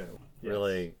 Just kidding.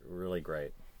 really, really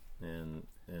great, and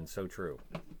so true.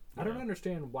 I don't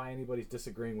understand why anybody's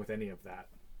disagreeing with any of that.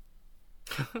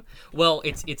 Well,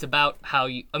 it's about how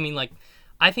you... I mean, like,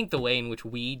 I think the way in which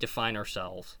we define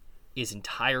ourselves is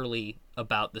entirely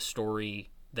about the story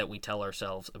that we tell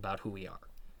ourselves about who we are.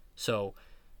 So,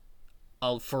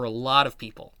 for a lot of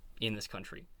people in this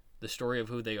country, the story of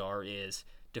who they are is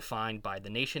defined by the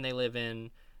nation they live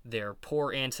in, their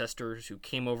poor ancestors who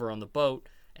came over on the boat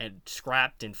and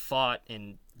scrapped and fought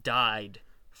and died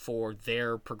for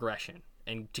their progression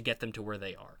and to get them to where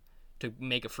they are, to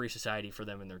make a free society for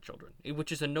them and their children,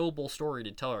 which is a noble story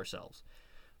to tell ourselves.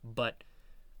 But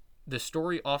the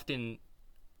story often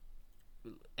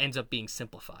ends up being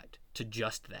simplified to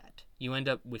just that. You end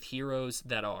up with heroes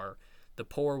that are the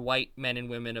poor white men and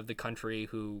women of the country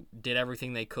who did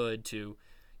everything they could to,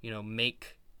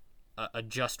 make a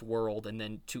just world, and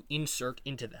then to insert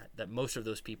into that most of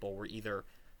those people were either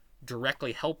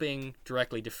directly helping,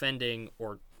 directly defending,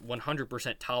 or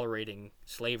 100% tolerating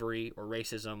slavery or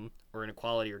racism or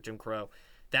inequality or Jim Crow.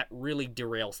 That really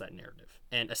derails that narrative.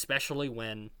 And especially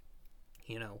when,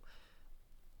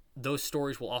 those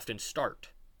stories will often start.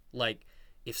 Like,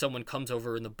 if someone comes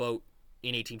over in the boat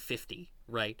in 1850,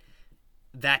 right?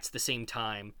 That's the same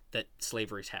time that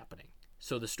slavery is happening.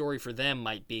 So the story for them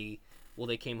might be, well,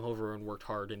 they came over and worked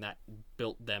hard and that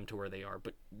built them to where they are.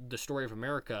 But the story of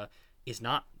America is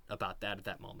not about that at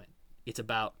that moment. It's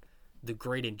about the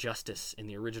great injustice and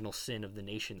the original sin of the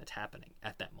nation that's happening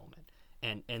at that moment.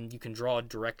 And you can draw a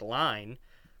direct line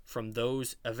from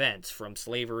those events, from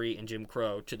slavery and Jim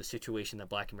Crow, to the situation that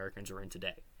black Americans are in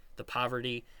today. The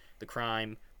poverty, the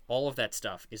crime, all of that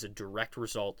stuff is a direct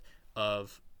result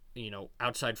of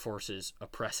outside forces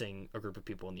oppressing a group of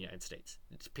people in the United States.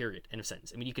 It's period. End of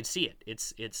sentence. I mean, you can see it.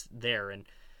 It's there, and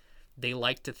they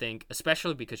like to think,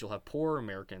 especially because you'll have poor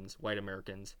Americans, white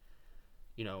Americans,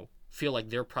 feel like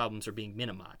their problems are being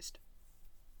minimized.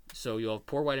 So you'll have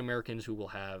poor white Americans who will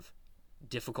have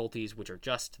difficulties which are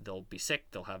just, they'll be sick,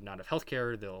 they'll have not have health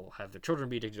care, they'll have their children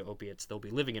be addicted to opiates, they'll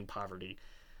be living in poverty,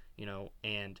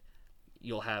 and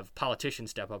you'll have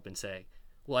politicians step up and say,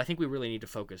 well, I think we really need to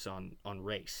focus on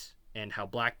race and how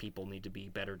black people need to be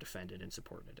better defended and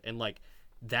supported. And,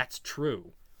 that's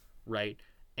true, right?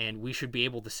 And we should be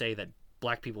able to say that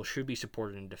black people should be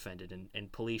supported and defended,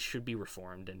 and police should be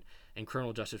reformed, and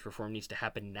criminal justice reform needs to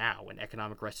happen now, and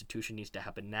economic restitution needs to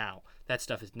happen now. That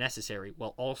stuff is necessary,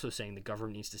 while also saying the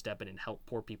government needs to step in and help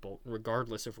poor people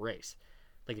regardless of race.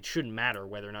 It shouldn't matter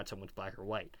whether or not someone's black or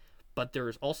white. But there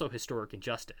is also historic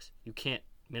injustice. You can't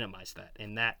minimize that.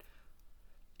 And that...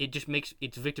 it just makes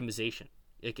it's victimization.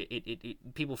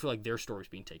 People feel like their story's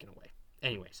being taken away.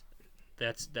 Anyways,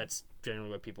 that's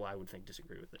generally what people I would think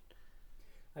disagree with it.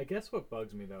 I guess what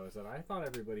bugs me though is that I thought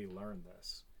everybody learned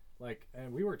this.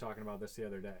 And we were talking about this the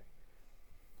other day.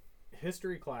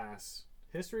 History class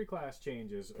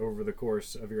changes over the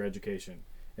course of your education.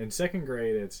 In second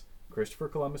grade, it's Christopher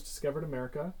Columbus discovered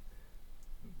America.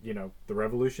 The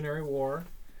Revolutionary War.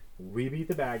 We beat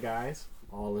the bad guys.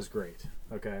 All is great.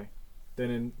 Okay.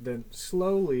 Then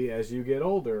slowly, as you get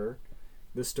older,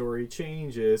 the story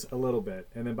changes a little bit.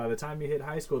 And then by the time you hit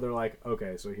high school, they're like,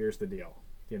 okay, so here's the deal.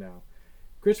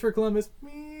 Christopher Columbus,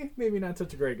 maybe not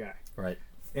such a great guy. Right.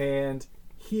 And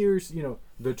here's,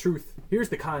 the truth. Here's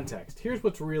the context. Here's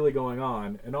what's really going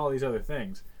on and all these other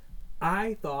things.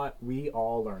 I thought we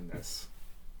all learned this.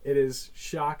 It is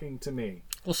shocking to me.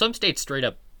 Well, some states straight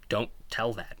up don't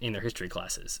tell that in their history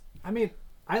classes. I mean,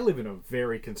 we live in a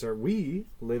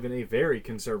very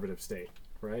conservative state,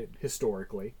 right?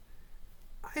 Historically.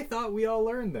 I thought we all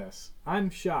learned this. I'm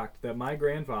shocked that my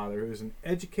grandfather, who's an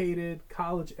educated,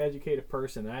 college-educated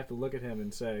person, and I have to look at him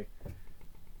and say,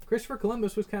 Christopher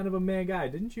Columbus was kind of a mad guy.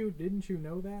 Didn't you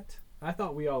know that? I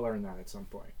thought we all learned that at some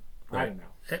point. I don't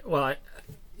know. Well,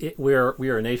 we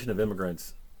are a nation of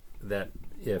immigrants that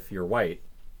if you're white,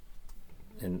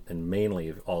 and mainly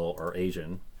if all are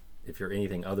Asian, if you're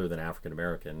anything other than African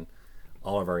American,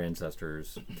 all of our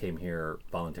ancestors came here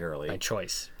voluntarily by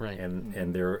choice, right?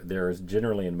 And there is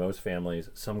generally in most families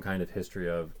some kind of history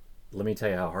of, let me tell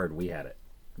you how hard we had it.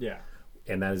 Yeah.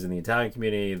 And that is in the Italian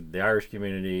community, the Irish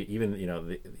community, even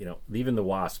even the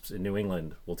WASPs in New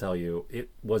England will tell you it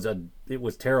was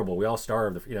terrible. We all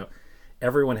starved.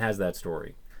 Everyone has that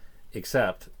story,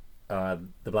 except the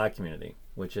black community,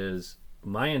 which is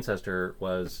my ancestor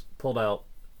was pulled out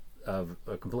of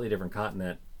a completely different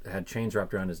continent, had chains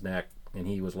wrapped around his neck, and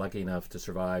he was lucky enough to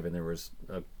survive. And there was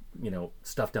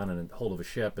stuff down in the hold of a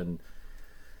ship and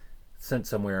sent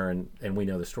somewhere, and we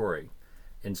know the story,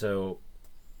 and so.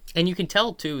 And you can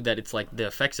tell, too, that it's like the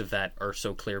effects of that are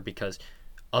so clear because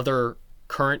other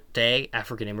current day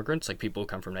African immigrants, like people who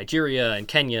come from Nigeria and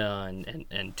Kenya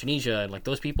and Tunisia, and like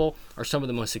those people are some of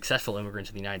the most successful immigrants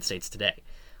in the United States today.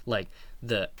 Like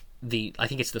the I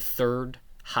think it's the third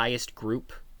highest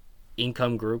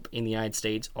income group in the United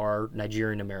States are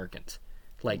Nigerian Americans.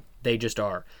 Like they just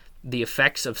are. The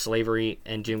effects of slavery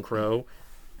and Jim Crow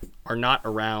are not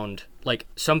around. Like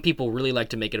some people really like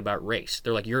to make it about race.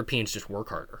 They're like, Europeans just work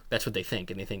harder. That's what they think,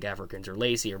 and they think Africans are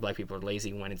lazy or black people are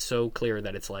lazy, when it's so clear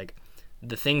that it's like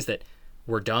the things that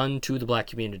were done to the black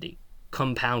community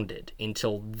compounded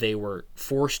until they were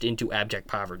forced into abject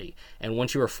poverty. And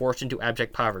once you are forced into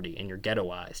abject poverty and you're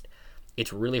ghettoized,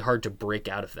 it's really hard to break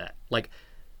out of that. Like,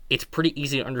 it's pretty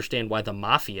easy to understand why the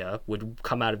mafia would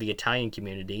come out of the Italian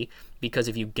community, because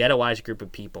if you ghettoize a group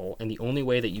of people and the only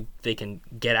way that they can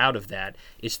get out of that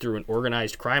is through an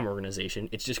organized crime organization,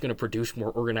 it's just going to produce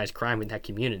more organized crime in that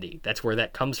community. That's where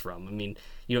that comes from. I mean,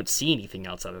 you don't see anything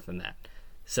else other than that.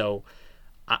 So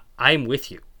I'm with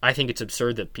you. I think it's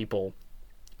absurd that people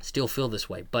still feel this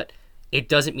way, but it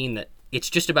doesn't mean that it's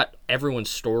just about everyone's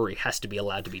story has to be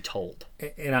allowed to be told.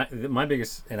 And I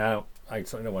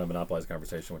certainly don't want to monopolize the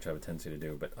conversation, which I have a tendency to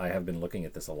do, but I have been looking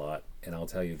at this a lot, and I'll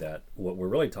tell you that what we're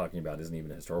really talking about isn't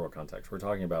even a historical context. We're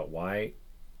talking about, why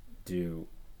do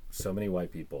so many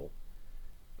white people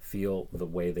feel the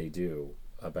way they do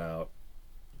about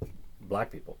black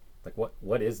people? Like,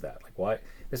 what is that? Like, why?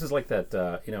 This is like that,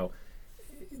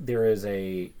 there's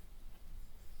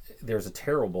a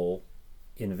terrible,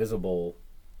 invisible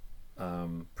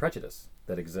prejudice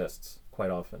that exists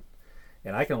quite often.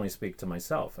 And I can only speak to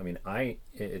myself. I mean,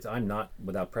 I'm not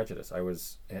without prejudice.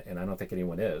 And I don't think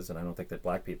anyone is, and I don't think that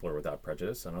black people are without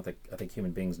prejudice. I think human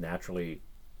beings naturally.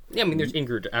 Yeah, I mean, there's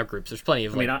in-group, out-groups. There's plenty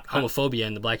of homophobia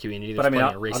in the black community. There's plenty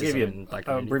of racism I'll give you in the black a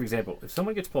community. brief example. If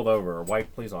someone gets pulled over, a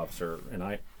white police officer,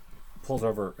 and pulls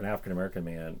over an African American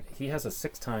man, he has a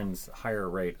 6 times higher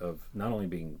rate of not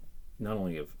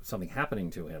only of something happening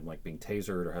to him, like being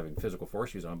tasered or having physical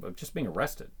force used on him, but just being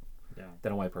arrested,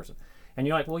 than a white person. And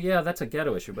you're like, well, yeah, that's a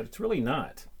ghetto issue, but it's really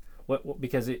not.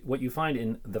 Because what you find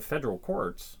in the federal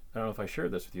courts, I don't know if I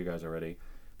shared this with you guys already,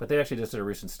 but they actually just did a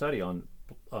recent study on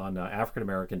African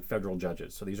American federal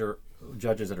judges. So these are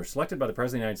judges that are selected by the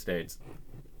President of the United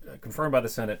States, confirmed by the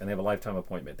Senate, and they have a lifetime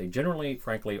appointment. They generally,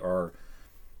 frankly, are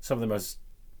some of the most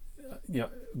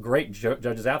great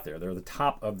judges out there. They're the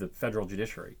top of the federal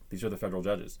judiciary. These are the federal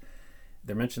judges.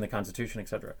 They're mentioned in the Constitution,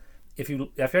 etc. If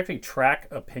you actually track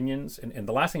opinions, and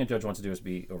the last thing a judge wants to do is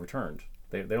be overturned.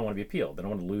 They don't want to be appealed. They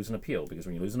don't want to lose an appeal, because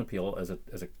when you lose an appeal as a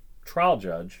trial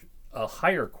judge, a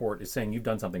higher court is saying you've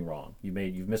done something wrong.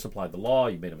 You've misapplied the law.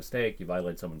 You've made a mistake. You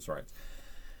violated someone's rights.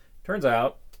 Turns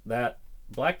out that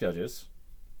black judges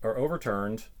are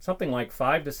overturned something like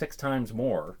 5 to 6 times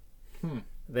more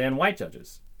than white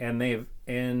judges, that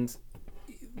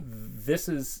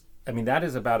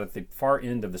is about at the far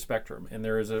end of the spectrum, and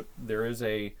there is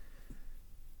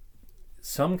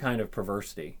some kind of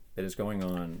perversity that is going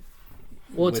on.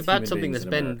 Well, it's about something that's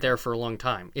been there for a long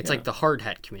time. It's like the hard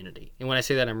hat community. And when I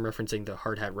say that, I'm referencing the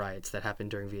hard hat riots that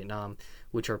happened during Vietnam,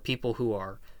 which are people who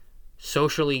are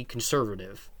socially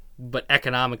conservative but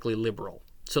economically liberal.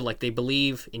 So like they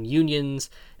believe in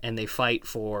unions and they fight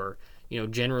for,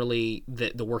 generally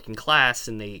the working class,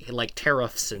 and they like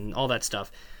tariffs and all that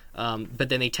stuff. But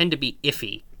then they tend to be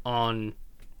iffy on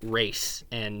race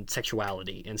and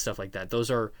sexuality and stuff like that.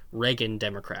 Those are Reagan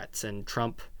Democrats and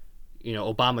Trump,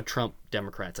 Obama-Trump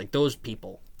Democrats. Like those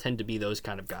people tend to be those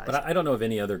kind of guys. But I don't know of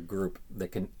any other group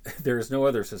that can. There is no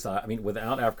other society. I mean,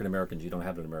 without African Americans, you don't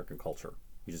have an American culture.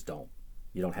 You just don't.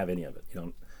 You don't have any of it. You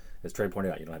don't. As Trey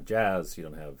pointed out, you don't have jazz. You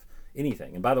don't have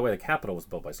anything. And by the way, the Capitol was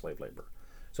built by slave labor.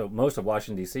 So most of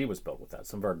Washington, D.C. was built with that.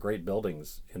 Some of our great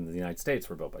buildings in the United States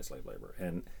were built by slave labor.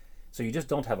 And So you just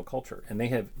don't have a culture. And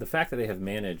the fact that they have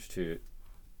managed to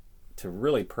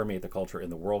really permeate the culture in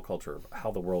the world culture of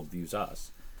how the world views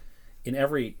us in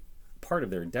every part of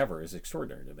their endeavor is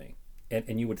extraordinary to me.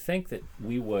 And you would think that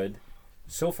we would,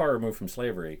 so far removed from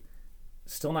slavery,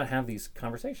 still not have these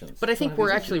conversations. But I think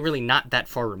we're actually really not that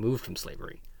far removed from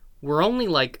slavery. We're only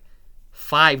like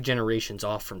 5 generations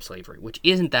off from slavery, which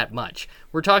isn't that much.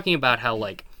 We're talking about how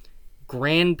like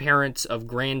grandparents of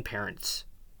grandparents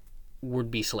would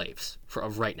be slaves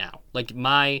of right now. Like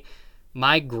my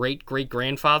great great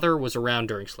grandfather was around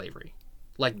during slavery.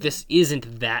 Like this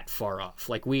isn't that far off.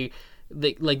 Like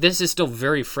this is still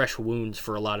very fresh wounds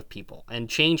for a lot of people, and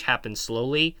change happens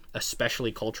slowly,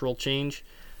 especially cultural change.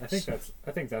 I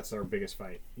think that's our biggest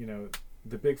fight. You know,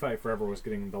 the big fight forever was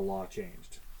getting the law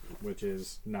changed, which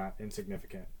is not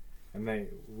insignificant, and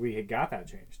we had got that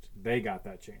changed. They got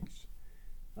that changed.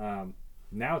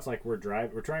 Now it's like we're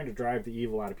trying to drive the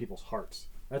evil out of people's hearts.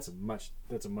 That's a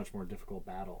much more difficult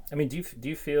battle. I mean, do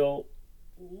you feel?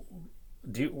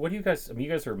 What do you guys? I mean,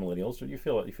 you guys are millennials. Do you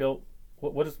feel?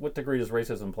 What degree does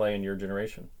racism play in your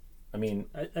generation? I mean,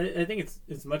 I think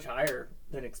it's much higher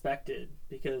than expected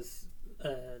because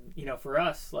for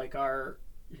us, like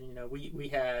we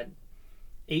had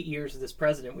 8 years of this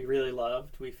president we really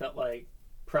loved. We felt like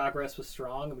progress was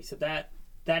strong, and we said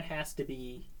that has to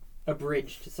be a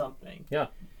bridge to something. Yeah.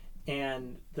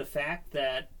 And the fact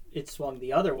that it swung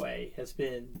the other way has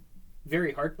been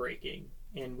very heartbreaking,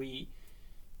 and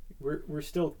we're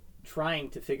still trying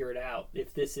to figure it out.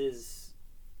 If this is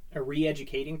a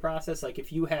re-educating process, like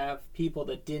if you have people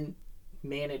that didn't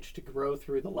manage to grow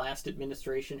through the last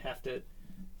administration have to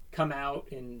come out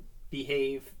and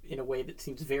behave in a way that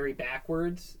seems very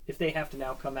backwards, if they have to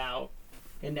now come out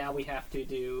and now we have to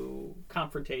do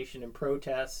confrontation and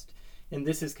protest, and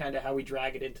this is kind of how we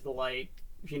drag it into the light,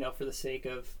 for the sake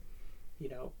of,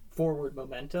 forward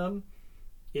momentum.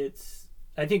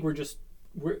 I think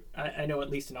I know at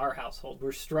least in our household,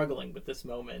 we're struggling with this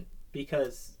moment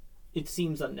because it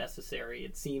seems unnecessary.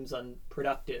 It seems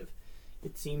unproductive.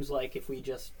 It seems like if we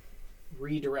just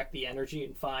redirect the energy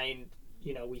and find,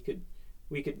 we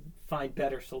could find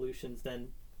better solutions than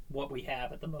what we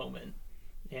have at the moment.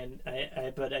 And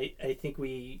I think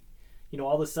we,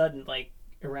 all of a sudden, like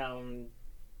around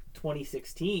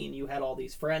 2016, you had all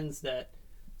these friends that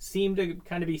seemed to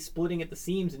kind of be splitting at the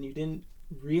seams, and you didn't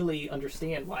really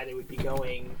understand why they would be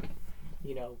going,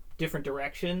 different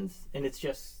directions. And it's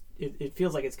just, it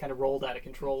feels like it's kind of rolled out of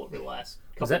control over the last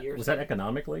couple of years. Was that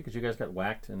economically? Because you guys got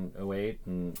whacked in 2008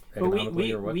 and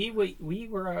economically, or what? We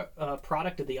were a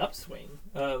product of the upswing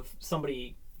of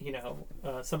somebody,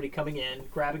 somebody coming in,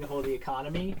 grabbing a hold of the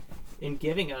economy and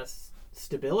giving us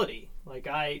stability. Like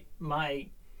my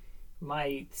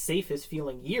safest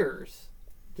feeling years,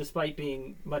 despite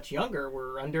being much younger,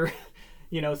 were under,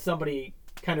 somebody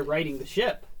kind of riding the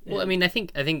ship. Well, I mean, I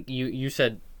think you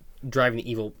said driving the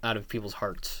evil out of people's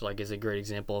hearts, like, is a great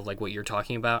example of like what you're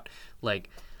talking about. Like,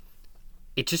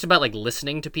 it's just about like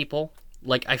listening to people.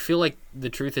 Like, I feel like the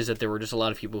truth is that there were just a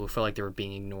lot of people who felt like they were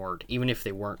being ignored, even if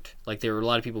they weren't. Like, there were a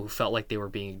lot of people who felt like they were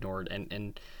being ignored,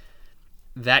 and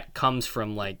that comes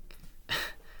from like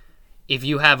if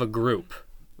you have a group,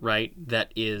 right,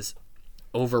 that is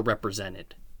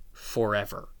overrepresented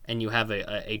forever, and you have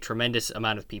a tremendous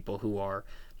amount of people who are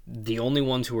the only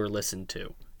ones who are listened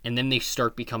to, and then they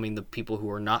start becoming the people who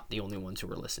are not the only ones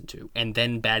who are listened to, and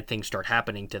then bad things start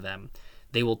happening to them,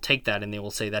 they will take that and they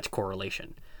will say that's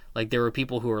correlation. Like, there were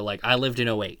people who were like, I lived in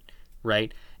 2008,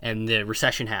 right, and the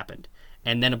recession happened,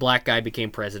 and then a black guy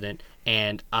became president,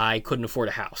 and I couldn't afford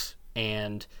a house,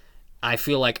 and I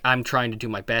feel like I'm trying to do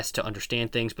my best to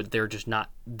understand things, but they're just not,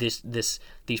 these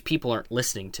people aren't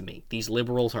listening to me. These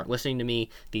liberals aren't listening to me.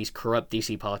 These corrupt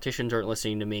DC politicians aren't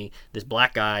listening to me. This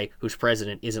black guy who's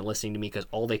president isn't listening to me because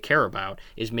all they care about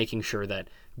is making sure that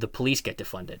the police get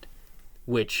defunded,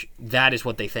 which that is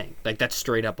what they think. Like, that's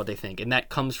straight up what they think. And that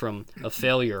comes from a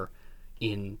failure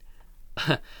in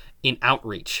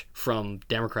outreach from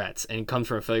Democrats, and it comes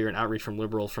from a failure in outreach from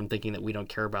liberals, from thinking that we don't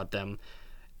care about them.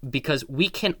 Because we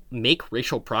can make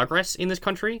racial progress in this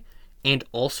country and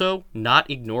also not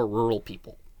ignore rural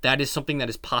people. That is something that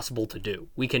is possible to do.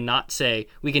 We can say,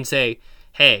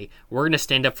 hey, we're going to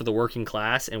stand up for the working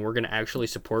class and we're going to actually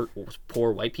support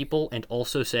poor white people, and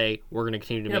also say we're going to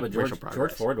continue to make racial progress.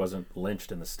 George Floyd wasn't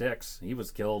lynched in the sticks. He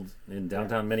was killed in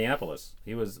downtown Minneapolis.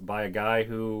 He was by a guy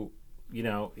who,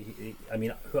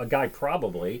 a guy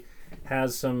probably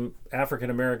has some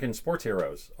African-American sports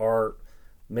heroes, or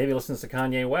maybe listens to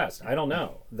Kanye West. I don't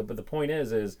know. But the point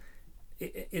is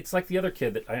it's like the other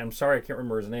kid I'm sorry, I can't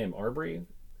remember his name. Arbery?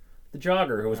 The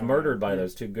jogger who was murdered by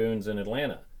those two goons in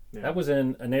Atlanta. Yeah. That was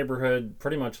in a neighborhood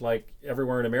pretty much like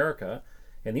everywhere in America.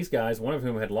 And these guys, one of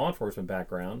whom had law enforcement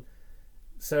background,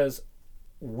 says,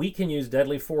 we can use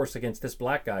deadly force against this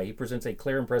black guy. He presents a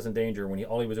clear and present danger when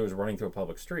all he was doing was running through a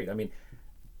public street. I mean,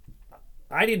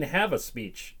 I didn't have a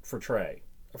speech for Trey.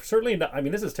 Certainly not. I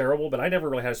mean, this is terrible, but I never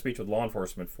really had a speech with law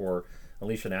enforcement for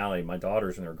Alicia and Allie, my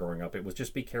daughters, when they were growing up. It was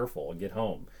just be careful and get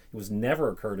home. It was never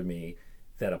occurred to me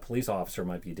that a police officer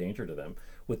might be a danger to them.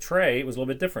 With Trey, it was a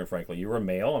little bit different, frankly. You were a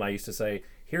male, and I used to say,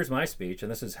 here's my speech,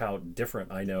 and this is how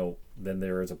different I know than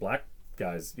there is a black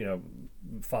guy's,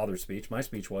 father's speech. My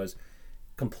speech was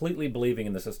completely believing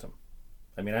in the system.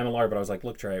 I mean, I'm a lawyer, but I was like,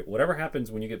 look, Trey, whatever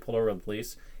happens when you get pulled over by the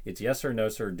police, it's yes or no,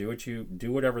 sir. Do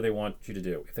whatever they want you to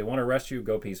do. If they want to arrest you,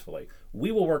 go peacefully.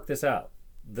 We will work this out.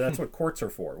 That's what courts are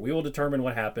for. We will determine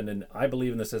what happened, and I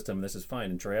believe in the system, and this is fine.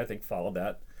 And Trey, I think, followed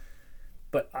that.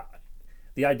 But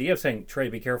the idea of saying, Trey,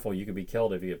 be careful, you could be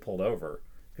killed if you get pulled over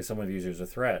because someone views you as a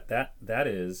threat,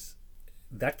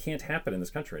 that can't happen in this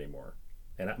country anymore.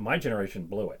 And my generation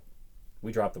blew it.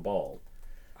 We dropped the ball.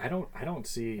 I don't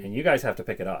see. And you guys have to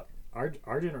pick it up. Our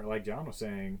generation, like John was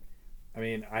saying, I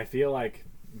mean, I feel like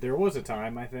there was a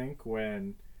time, I think,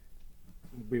 when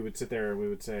we would sit there and we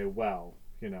would say, well,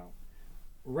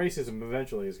 racism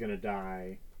eventually is going to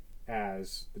die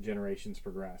as the generations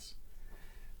progress.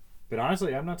 But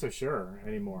honestly, I'm not so sure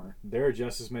anymore. There are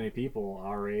just as many people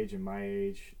our age and my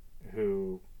age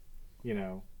who,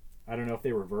 I don't know if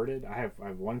they reverted. I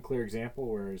have one clear example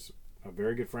where it's a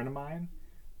very good friend of mine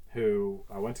who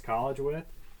I went to college with.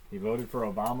 He voted for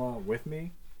Obama with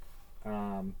me.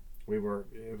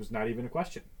 It was not even a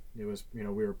question. It was, we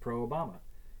were pro-Obama.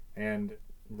 And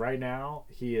right now,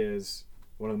 he is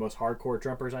one of the most hardcore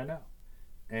Trumpers I know.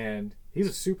 And he's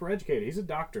a super educated. He's a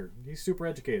doctor. He's super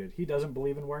educated. He doesn't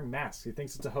believe in wearing masks. He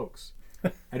thinks it's a hoax.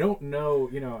 I don't know,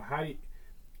 how do you...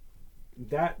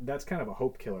 That's kind of a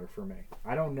hope killer for me.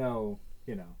 I don't know,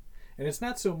 and it's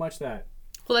not so much that...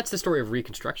 Well, that's the story of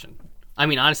Reconstruction. I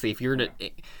mean, honestly, if you're to,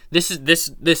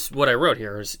 this what I wrote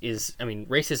here is I mean,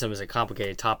 racism is a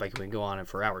complicated topic and we can go on it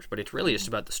for hours, but it's really just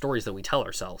about the stories that we tell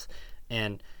ourselves.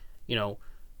 And,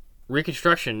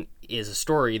 Reconstruction is a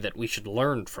story that we should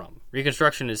learn from.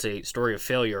 Reconstruction is a story of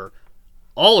failure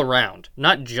all around,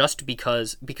 not just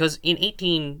because in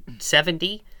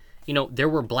 1870, there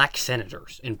were black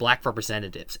senators and black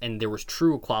representatives and there was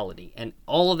true equality and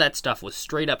all of that stuff was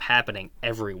straight up happening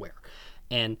everywhere.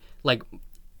 And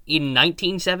in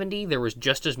 1970, there was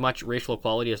just as much racial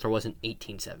equality as there was in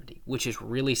 1870, which is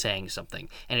really saying something.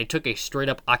 And it took a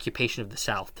straight-up occupation of the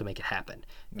South to make it happen.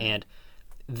 Mm. And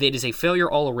it is a failure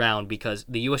all around because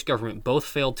the U.S. government both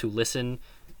failed to listen,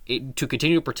 to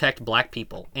continue to protect black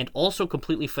people, and also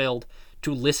completely failed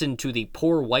to listen to the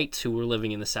poor whites who were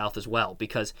living in the South as well.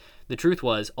 Because the truth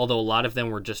was, although a lot of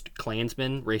them were just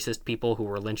Klansmen, racist people who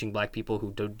were lynching black people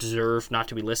who deserve not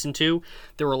to be listened to,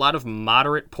 there were a lot of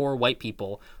moderate, poor white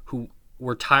people who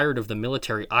were tired of the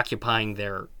military occupying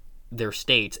their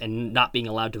states and not being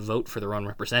allowed to vote for their own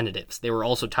representatives. They were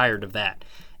also tired of that.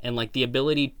 And the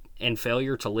ability and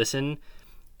failure to listen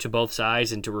to both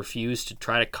sides and to refuse to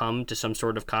try to come to some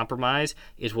sort of compromise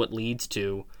is what leads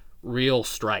to real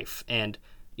strife. And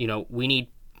we need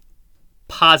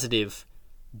positive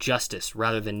justice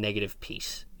rather than negative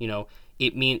peace.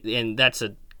 And that's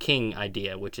a King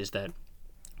idea, which is that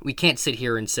we can't sit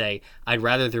here and say I'd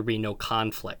rather there be no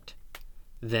conflict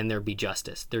than there be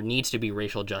justice. There needs to be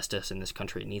racial justice in this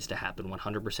country. It needs to happen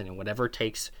 100%, and whatever it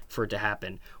takes for it to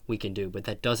happen we can do. But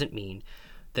that doesn't mean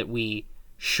that we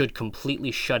should completely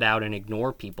shut out and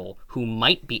ignore people who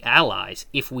might be allies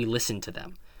if we listen to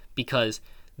them, because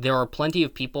there are plenty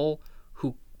of people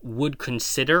who would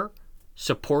consider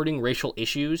supporting racial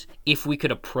issues if we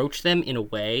could approach them in a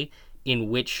way in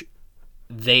which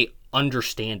they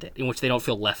understand it, in which they don't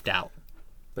feel left out.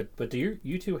 But do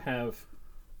you two have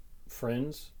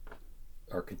friends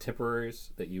or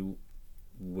contemporaries that you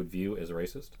would view as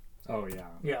racist? Oh, yeah.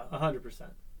 Yeah,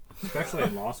 100%. Especially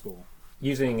in law school.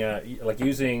 Using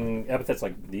epithets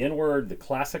like the N-word, the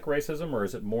classic racism, or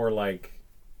is it more like...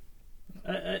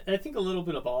 I think a little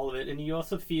bit of all of it, and you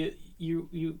also feel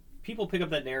people pick up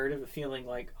that narrative of feeling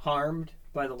harmed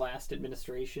by the last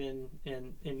administration,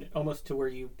 and almost to where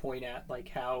you point at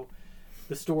how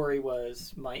the story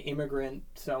was my immigrant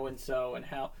so and so, and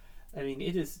how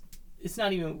it's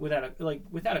not even without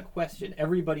a question.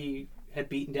 Everybody had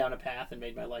beaten down a path and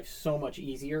made my life so much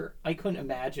easier. I couldn't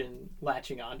imagine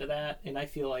latching onto that, and I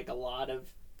feel like a lot of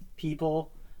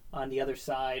people on the other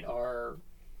side are.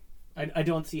 I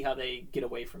don't see how they get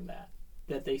away from that.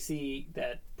 That they see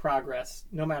that progress,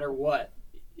 no matter what,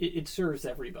 it serves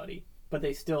everybody. But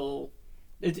they still,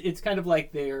 it's kind of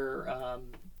like they're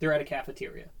at a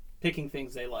cafeteria picking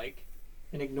things they like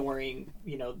and ignoring,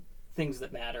 things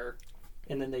that matter,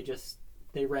 and then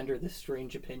they render this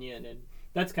strange opinion, and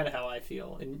that's kind of how I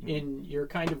feel. And you're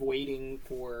kind of waiting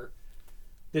for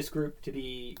this group to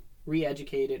be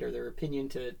re-educated or their opinion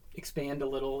to expand a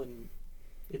little, and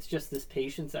it's just this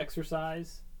patience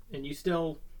exercise. And you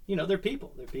still, they're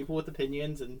people with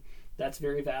opinions, and that's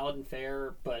very valid and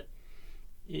fair, but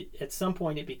at some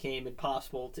point it became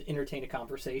impossible to entertain a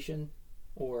conversation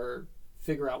or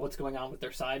figure out what's going on with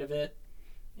their side of it.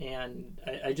 And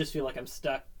I just feel like I'm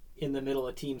stuck in the middle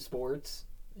of team sports,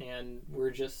 and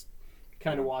we're just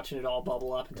kind of watching it all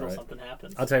bubble up until something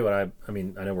happens. I'll tell you what I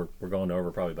mean, I know we're going over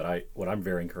probably, but what I'm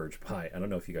very encouraged by, I don't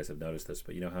know if you guys have noticed this,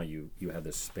 but you know how you have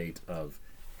this spate of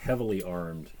heavily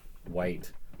armed,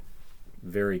 white,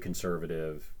 very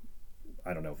conservative,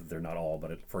 I don't know if they're not all,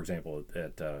 but for example,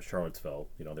 at Charlottesville,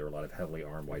 there were a lot of heavily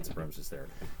armed white supremacists there.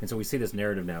 And so we see this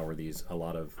narrative now where a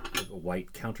lot of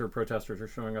white counter-protesters are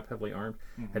showing up heavily armed.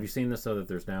 Mm-hmm. Have you seen this, though, that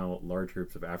there's now large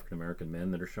groups of African-American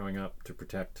men that are showing up to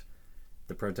protect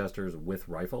the protesters with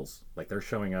rifles? Like, they're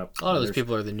showing up. A lot of those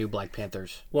people are the new Black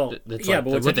Panthers. Well, that's but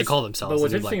what they call themselves. But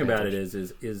what's interesting about it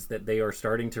is that they are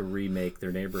starting to remake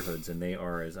their neighborhoods, and they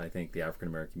are, as I think the African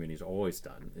American community has always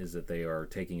done, is that they are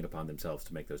taking it upon themselves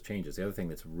to make those changes. The other thing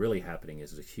that's really happening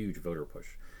is a huge voter push.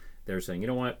 They're saying, you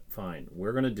know what, fine,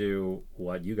 we're going to do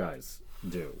what you guys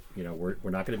do. We're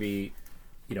not going to be.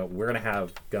 We're going to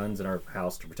have guns in our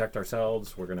house to protect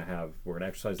ourselves. We're going to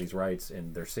exercise these rights,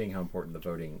 and they're seeing how important the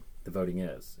voting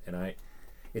is. And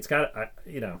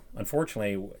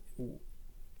unfortunately,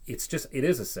 it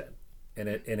is a sin, and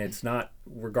it's not,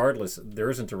 regardless, there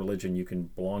isn't a religion you can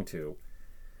belong to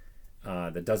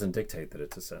that doesn't dictate that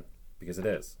it's a sin, because it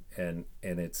is, and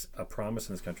it's a promise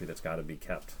in this country that's got to be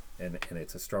kept, and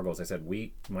it's a struggle. As I said,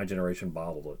 my generation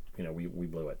bottled it. We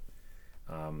blew it.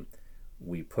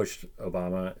 We pushed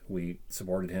Obama. We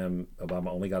supported him. Obama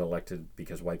only got elected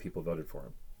because white people voted for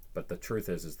him. But the truth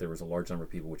is there was a large number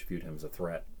of people which viewed him as a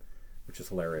threat, which is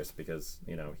hilarious because,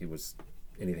 he was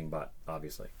anything but,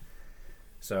 obviously.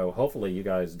 So hopefully you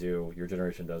guys your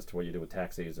generation does to what you do with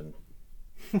taxis and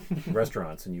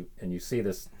restaurants, and you see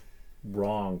this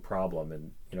wrong problem,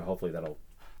 and, hopefully that'll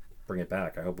bring it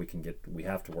back. I hope we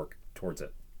have to work towards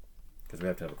it, because we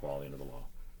have to have equality under the law.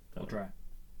 I'll try.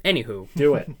 Anywho.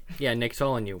 Do it. Yeah, Nick, it's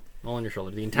all on you. All on your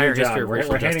shoulder. The entire history of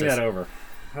racial justice. We're handing that over.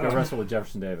 Go wrestle with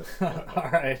Jefferson Davis. All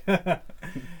right.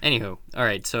 Anywho. All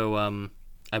right, so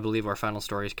I believe our final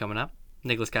story is coming up.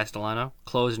 Nicholas Castellano,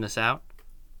 closing us out.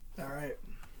 All right.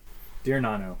 Dear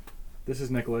Nano, this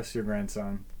is Nicholas, your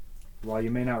grandson. While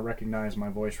you may not recognize my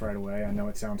voice right away, I know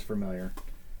it sounds familiar.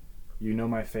 You know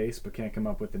my face, but can't come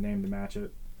up with the name to match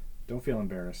it. Don't feel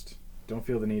embarrassed. Don't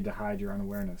feel the need to hide your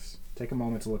unawareness. Take a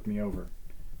moment to look me over.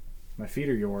 My feet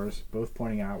are yours, both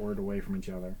pointing outward away from each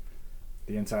other,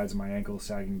 the insides of my ankles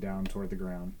sagging down toward the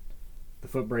ground. The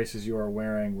foot braces you are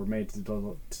wearing were made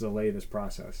to delay this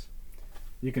process.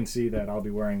 You can see that I'll be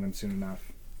wearing them soon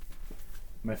enough.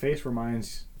 My face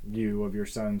reminds you of your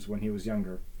son's when he was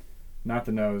younger. Not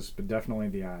the nose, but definitely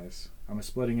the eyes. I'm a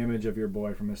splitting image of your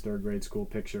boy from his third grade school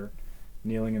picture,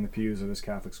 kneeling in the pews of his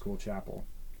Catholic school chapel.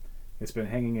 It's been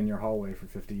hanging in your hallway for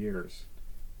 50 years.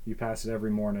 You pass it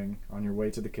every morning on your way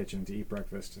to the kitchen to eat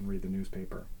breakfast and read the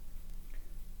newspaper.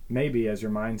 Maybe as your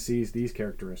mind sees these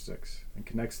characteristics and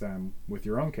connects them with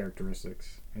your own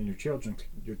characteristics and your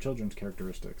children's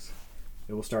characteristics,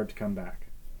 it will start to come back.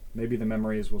 Maybe the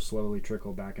memories will slowly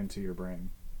trickle back into your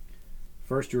brain.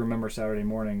 First, you remember Saturday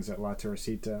mornings at La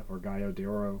Teresita or Gallo de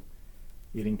Oro,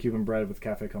 eating Cuban bread with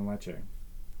café con leche.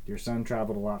 Your son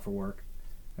traveled a lot for work,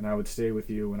 and I would stay with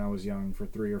you when I was young for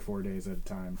 3 or 4 days at a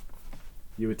time.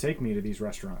 You would take me to these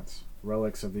restaurants,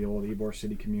 relics of the old Ybor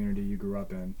City community you grew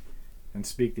up in, and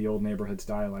speak the old neighborhood's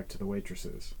dialect to the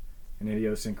waitresses, an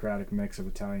idiosyncratic mix of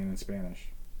Italian and Spanish.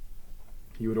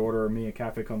 You would order me a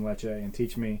café con leche and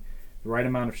teach me the right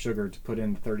amount of sugar to put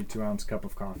in the 32-ounce cup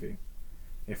of coffee.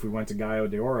 If we went to Gallo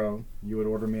de Oro, you would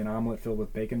order me an omelet filled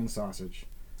with bacon and sausage,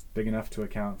 big enough to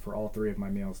account for all 3 of my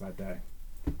meals that day.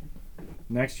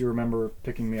 Next, you remember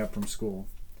picking me up from school.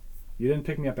 You didn't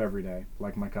pick me up every day,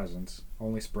 like my cousins,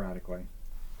 only sporadically.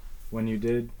 When you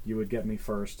did, you would get me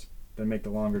first, then make the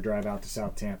longer drive out to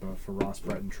South Tampa for Ross,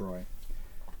 Brett, and Troy.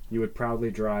 You would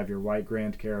proudly drive your white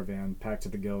Grand Caravan packed to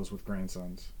the gills with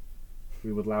grandsons.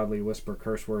 We would loudly whisper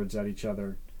curse words at each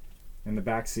other in the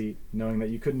back seat, knowing that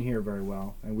you couldn't hear very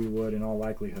well, and we would, in all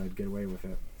likelihood, get away with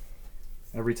it.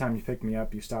 Every time you picked me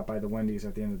up, you stopped by the Wendy's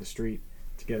at the end of the street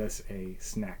to get us a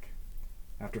snack.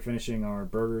 After finishing our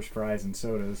burgers, fries, and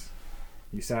sodas,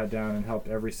 you sat down and helped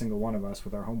every single one of us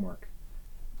with our homework.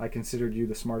 I considered you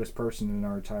the smartest person in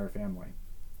our entire family.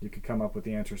 You could come up with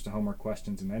the answers to homework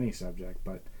questions in any subject,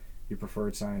 but you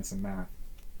preferred science and math.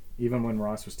 Even when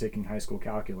Ross was taking high school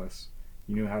calculus,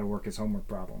 you knew how to work his homework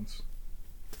problems.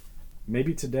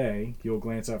 Maybe today you'll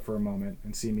glance up for a moment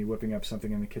and see me whipping up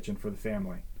something in the kitchen for the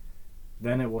family.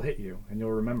 Then it will hit you, and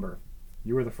you'll remember.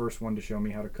 You were the first one to show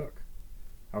me how to cook.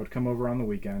 I would come over on the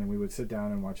weekend, and we would sit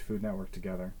down and watch Food Network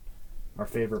together. Our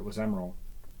favorite was Emerald.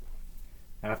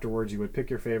 Afterwards, you would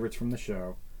pick your favorites from the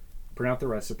show, print out the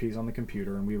recipes on the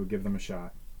computer, and we would give them a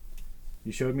shot.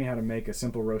 You showed me how to make a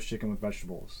simple roast chicken with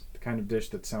vegetables, the kind of dish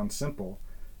that sounds simple,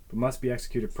 but must be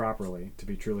executed properly to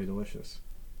be truly delicious.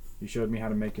 You showed me how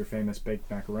to make your famous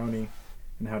baked macaroni,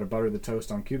 and how to butter the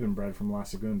toast on Cuban bread from La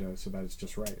Segunda so that it's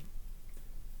just right.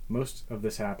 Most of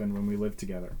this happened when we lived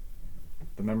together.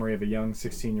 The memory of a young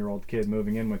 16-year-old kid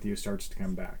moving in with you starts to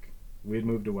come back. We had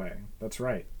moved away. That's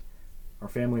right. Our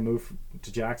family moved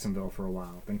to Jacksonville for a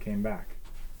while, then came back.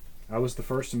 I was the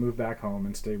first to move back home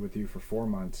and stayed with you for 4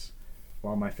 months,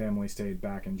 while my family stayed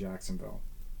back in Jacksonville.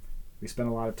 We spent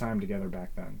a lot of time together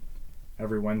back then.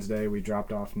 Every Wednesday, we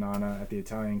dropped off Nana at the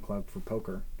Italian club for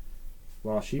poker.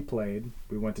 While she played,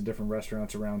 we went to different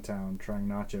restaurants around town, trying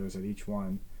nachos at each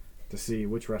one to see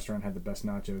which restaurant had the best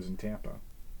nachos in Tampa.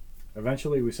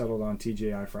 Eventually, we settled on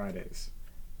TGI Fridays.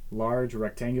 Large,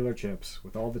 rectangular chips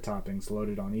with all the toppings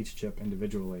loaded on each chip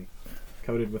individually,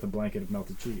 coated with a blanket of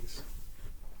melted cheese.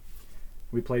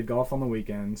 We played golf on the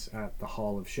weekends at the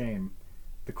Hall of Shame.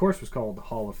 The course was called the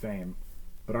Hall of Fame,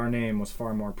 but our name was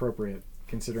far more appropriate,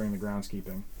 considering the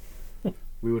groundskeeping.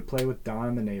 We would play with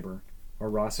Don the neighbor, or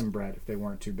Ross and Brett if they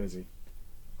weren't too busy.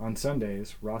 On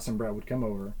Sundays, Ross and Brett would come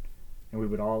over, and we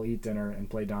would all eat dinner and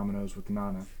play dominoes with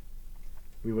Nana.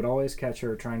 We would always catch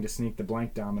her trying to sneak the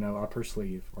blank domino up her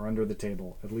sleeve or under the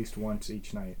table at least once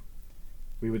each night.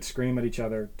 We would scream at each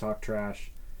other, talk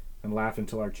trash, and laugh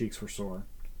until our cheeks were sore.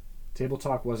 Table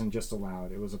talk wasn't just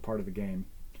allowed, it was a part of the game.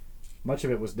 Much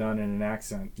of it was done in an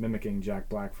accent mimicking Jack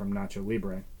Black from Nacho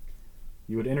Libre.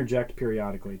 You would interject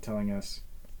periodically, telling us,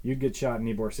 "You'd get shot in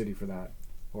Ybor City for that,"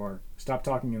 or "Stop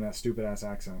talking in that stupid-ass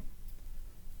accent."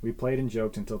 We played and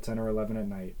joked until 10 or 11 at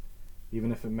night,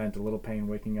 even if it meant a little pain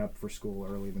waking up for school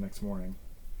early the next morning.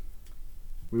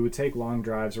 We would take long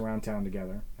drives around town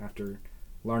together. After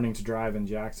learning to drive in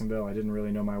Jacksonville, I didn't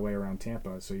really know my way around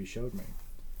Tampa, so you showed me.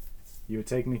 You would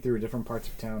take me through different parts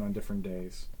of town on different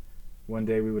days. One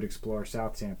day we would explore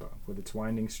South Tampa, with its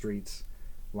winding streets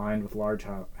lined with large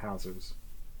houses.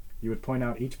 You would point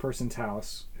out each person's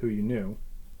house, who you knew,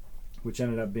 which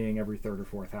ended up being every third or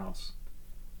fourth house.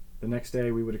 The next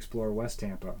day we would explore West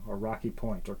Tampa, or Rocky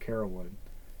Point, or Carrollwood.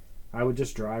 I would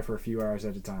just drive for a few hours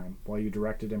at a time, while you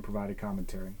directed and provided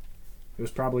commentary. It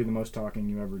was probably the most talking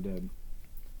you ever did.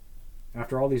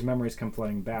 After all these memories come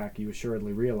flooding back, you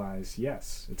assuredly realize,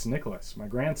 yes, it's Nicholas, my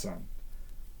grandson.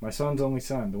 My son's only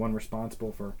son, the one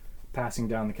responsible for passing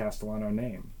down the Castellano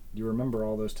name. You remember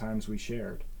all those times we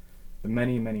shared. The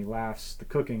many, many laughs, the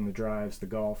cooking, the drives, the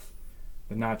golf,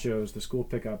 the nachos, the school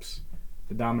pickups,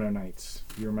 the domino nights.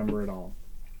 You remember it all.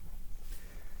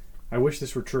 I wish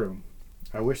this were true.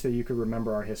 I wish that you could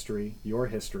remember our history, your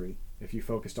history, if you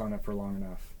focused on it for long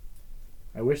enough.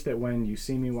 I wish that when you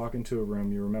see me walk into a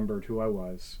room, you remembered who I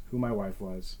was, who my wife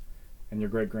was, and your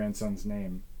great-grandson's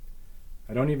name.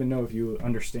 I don't even know if you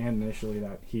understand initially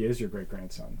that he is your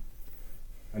great-grandson.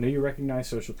 I know you recognize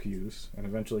social cues, and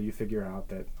eventually you figure out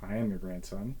that I am your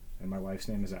grandson, and my wife's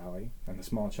name is Allie, and the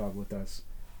small child with us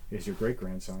is your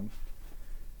great-grandson.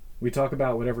 We talk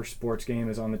about whatever sports game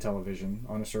is on the television,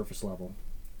 on a surface level.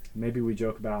 Maybe we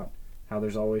joke about how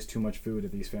there's always too much food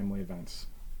at these family events.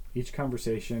 Each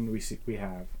conversation we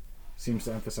have seems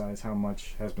to emphasize how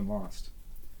much has been lost.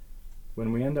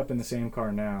 When we end up in the same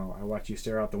car now, I watch you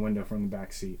stare out the window from the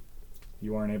back seat.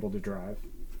 You aren't able to drive.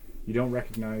 You don't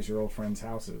recognize your old friends'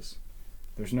 houses.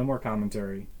 There's no more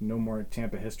commentary, no more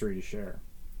Tampa history to share.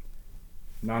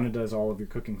 Nana does all of your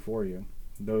cooking for you.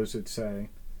 Those who'd say,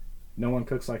 "No one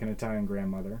cooks like an Italian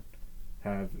grandmother,"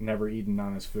 have never eaten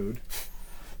Nana's food.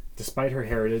 Despite her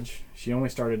heritage, she only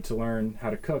started to learn how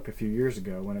to cook a few years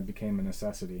ago when it became a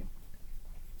necessity.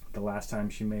 The last time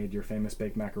she made your famous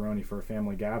baked macaroni for a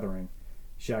family gathering,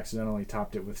 she accidentally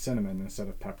topped it with cinnamon instead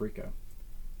of paprika.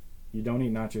 You don't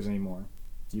eat nachos anymore.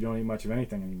 You don't eat much of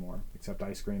anything anymore, except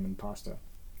ice cream and pasta.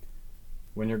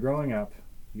 When you're growing up,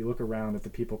 you look around at the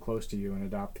people close to you and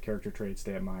adopt the character traits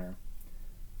they admire.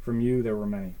 From you, there were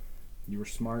many. You were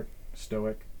smart,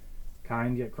 stoic,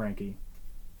 kind yet cranky.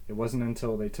 It wasn't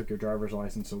until they took your driver's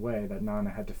license away that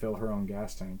Nana had to fill her own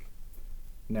gas tank.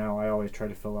 Now I always try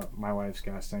to fill up my wife's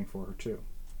gas tank for her too.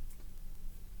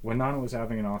 When Nana was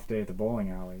having an off day at the bowling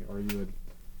alley,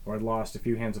 or had lost a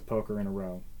few hands of poker in a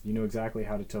row, You knew exactly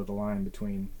how to toe the line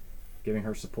between giving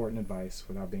her support and advice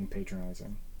without being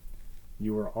patronizing.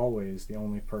 You were always the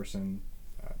only person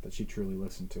that she truly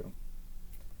listened to.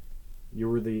 You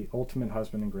were the ultimate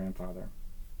husband and grandfather.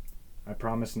 I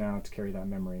promise now to carry that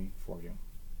memory for you.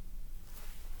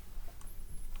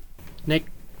 Nick,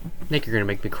 you're gonna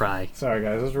make me cry. Sorry,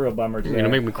 guys. This was a real bummer today. You're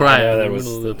gonna make me cry Yeah, in that the was-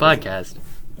 middle of the podcast.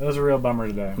 It was a real bummer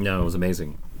today. No, it was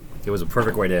amazing. It was a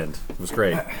perfect way to end. It was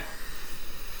great.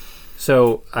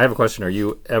 So I have a question. Are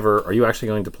you actually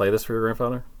going to play this for your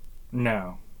grandfather?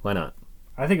 No. Why not?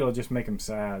 I think it'll just make him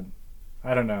sad.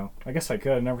 I don't know. I guess I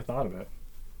could. I never thought of it.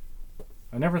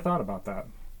 I never thought about that.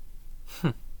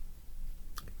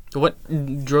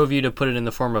 What drove you to put it in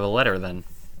the form of a letter then?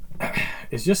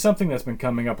 It's just something that's been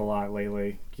coming up a lot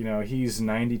lately. You know, he's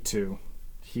 92.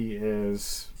 He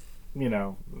is, you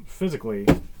know, physically,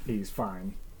 he's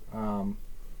fine.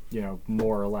 You know,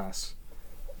 more or less.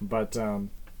 But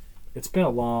it's been a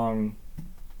long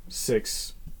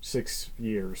 6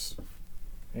 years.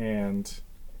 And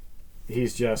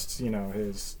he's just, you know,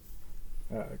 his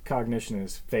cognition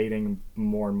is fading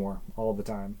more and more all the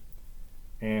time.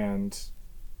 And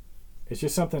it's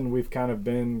just something we've kind of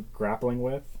been grappling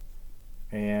with.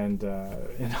 And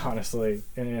in honesty,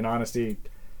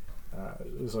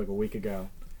 it was like a week ago.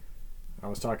 I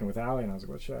was talking with Allie, and I was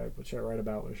like, "What should I write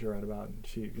about? What should I write about?" And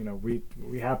she, you know,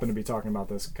 we happen to be talking about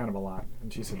this kind of a lot.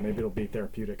 And she said maybe it'll be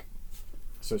therapeutic.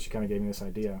 So she kind of gave me this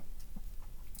idea.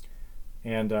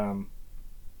 And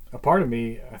a part of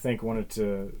me, I think, wanted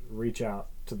to reach out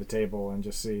to the table and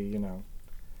just see, you know,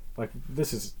 like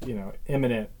this is, you know,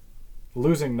 imminent.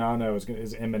 Losing Nano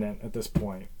is imminent at this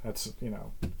point. That's, you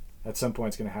know, at some point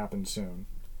it's going to happen soon.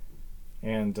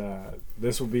 And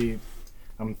this will be,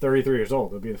 I'm 33 years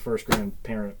old. It'll be the first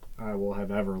grandparent I will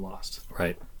have ever lost.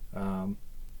 Right. You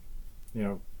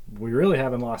know, we really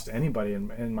haven't lost anybody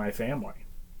in my family,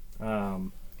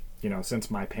 you know,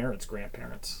 since my parents'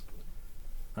 grandparents,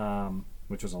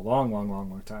 which was a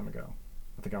long time ago.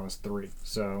 I think I was 3.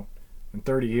 So in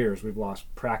 30 years, we've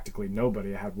lost practically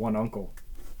nobody. I had one uncle,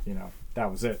 you know, that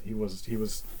was it. He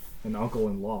was an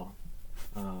uncle-in-law.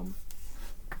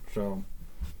 So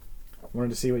I wanted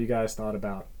to see what you guys thought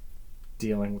about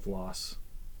dealing with loss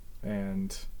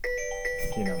and,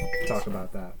 you know, talk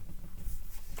about that.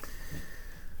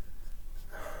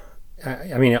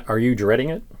 I mean, are you dreading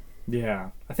it?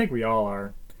 Yeah, I think we all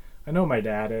are. I know my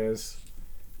dad is.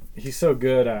 He's so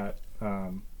good at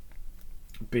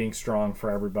being strong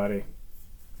for everybody,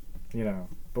 you know,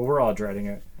 but we're all dreading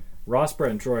it. Ross, Brett,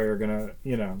 and Troy are going to,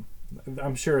 you know,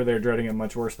 I'm sure they're dreading it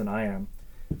much worse than I am.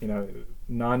 You know,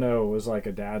 Nano was like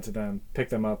a dad to them,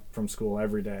 picked them up from school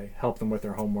every day, helped them with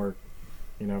their homework.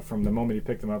 You know, from the moment he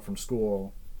picked them up from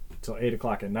school till 8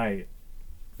 o'clock at night,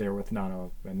 they were with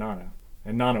Nano and Nana.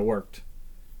 And Nana worked.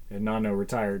 And Nano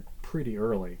retired pretty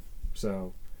early.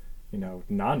 So, you know,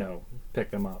 Nano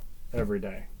picked them up every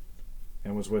day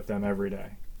and was with them every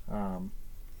day.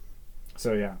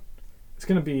 So, yeah. It's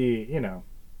going to be, you know,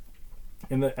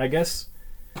 I guess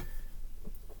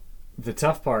the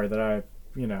tough part that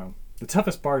the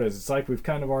toughest part is it's like we've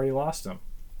kind of already lost them.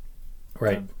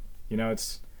 Right. You know,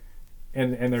 it's,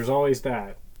 and there's always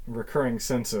that recurring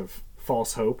sense of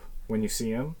false hope when you see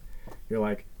him. You're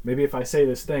like, maybe if I say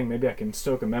this thing, maybe I can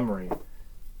stoke a memory,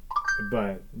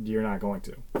 but you're not going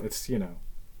to. It's, you know,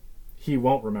 he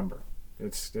won't remember.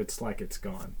 It's like it's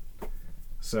gone.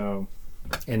 So.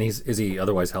 And is he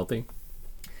otherwise healthy?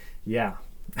 Yeah.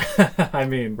 I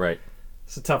mean, right.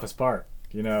 It's the toughest part.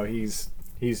 You know, he's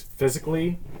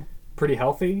physically pretty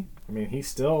healthy. I mean, he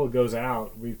still goes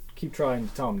out. We keep trying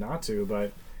to tell him not to,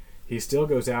 but he still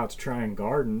goes out to try and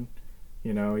garden.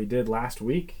 You know, he did last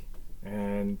week,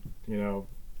 and, you know,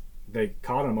 they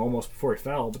caught him almost before he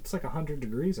fell, but it's like 100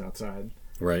 degrees outside.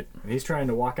 Right. And he's trying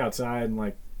to walk outside and,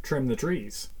 like, trim the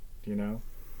trees, you know?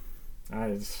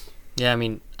 Yeah, I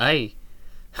mean, I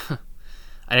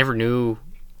never knew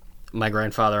my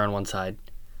grandfather on one side.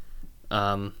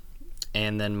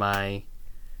 And then my,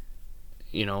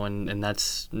 you know, and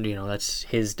that's, you know, that's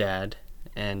his dad.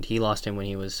 And he lost him when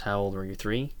he was, how old were you,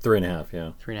 3? 3.5,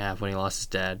 yeah. 3.5 when he lost his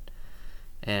dad.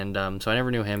 And so I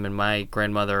never knew him. And my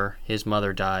grandmother, his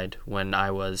mother, died when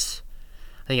I was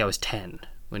 10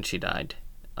 when she died.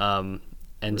 And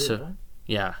really? so,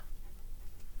 yeah.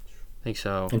 I think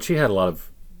so. And she had a lot of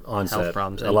health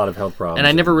problems. A lot of health problems. And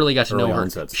I never really got to know her.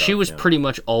 Stuff, she was pretty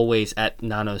much always at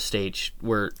Nano's stage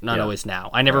where Nano is now.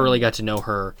 I never really got to know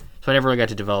her, so I never really got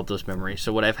to develop those memories.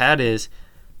 So what I've had is,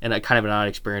 and a kind of an odd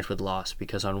experience with loss,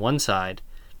 because on one side,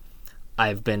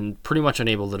 I've been pretty much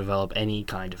unable to develop any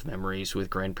kind of memories with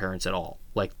grandparents at all.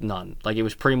 Like, none. Like, it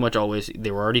was pretty much always, they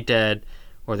were already dead,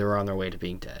 or they were on their way to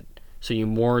being dead. So you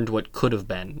mourned what could have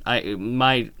been.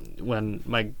 When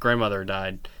my grandmother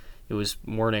died, it was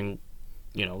mourning,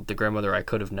 the grandmother I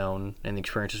could have known and the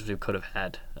experiences we could have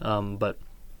had. But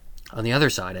on the other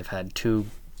side, I've had two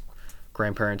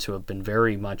grandparents who have been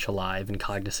very much alive and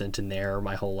cognizant and there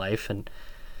my whole life, and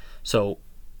so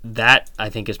that I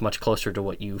think is much closer to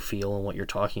what you feel and what you're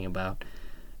talking about.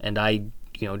 And I,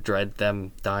 dread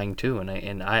them dying too.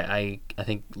 And I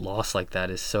think loss like that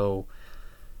is so.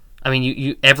 I mean,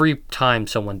 you every time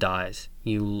someone dies,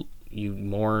 you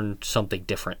mourn something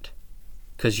different,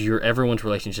 because everyone's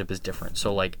relationship is different.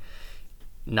 So like,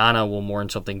 Nana will mourn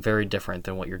something very different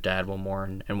than what your dad will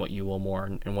mourn, and what you will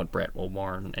mourn, and what Brett will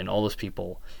mourn, and all those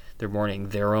people. They're mourning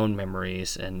their own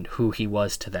memories and who he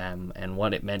was to them, and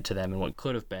what it meant to them, and what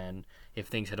could have been if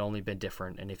things had only been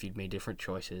different, and if you'd made different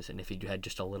choices, and if you had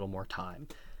just a little more time.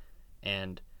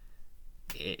 And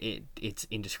it's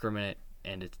indiscriminate,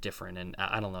 and it's different. And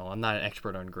I don't know. I'm not an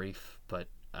expert on grief, but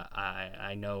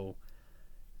I know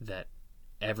that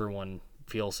everyone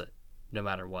feels it, no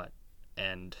matter what.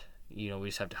 And we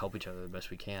just have to help each other the best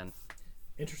we can.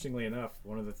 Interestingly enough,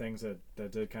 one of the things that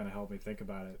did kind of help me think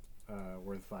about it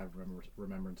were the 5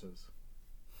 remembrances.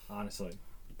 Honestly,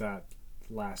 that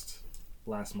last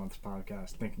month's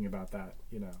podcast, thinking about that,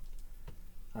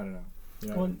 I don't know.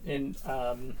 Well, and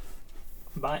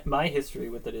my history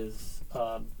with it is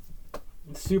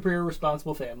super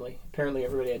irresponsible family. Apparently,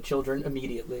 everybody had children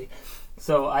immediately,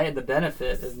 so I had the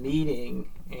benefit of meeting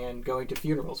and going to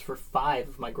funerals for 5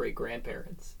 of my great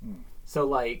grandparents. So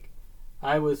like,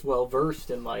 I was well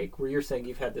versed in like where you're saying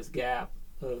you've had this gap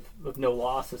of no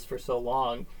losses for so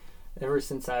long. Ever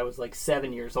since I was like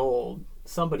 7 years old,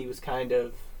 somebody was kind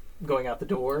of going out the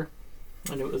door,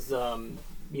 and it was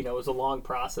it was a long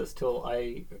process till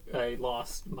I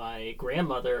lost my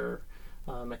grandmother.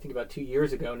 I think about 2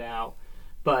 years ago now,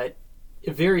 but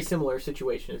a very similar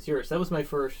situation as yours. That was my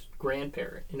first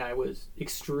grandparent, and I was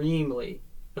extremely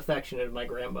affectionate of my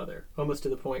grandmother, almost to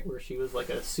the point where she was like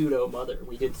a pseudo mother.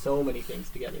 We did so many things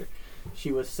together.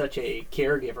 She was such a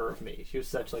caregiver of me. She was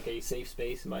such like a safe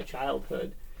space in my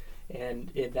childhood, and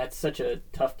that's such a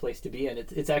tough place to be in.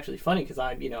 It's actually funny because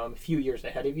I'm a few years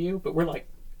ahead of you, but we're like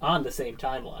on the same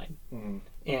timeline.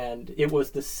 And it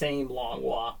was the same long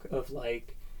walk of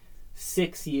like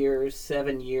 6 years,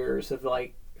 7 years of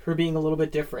like her being a little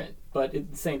bit different, but the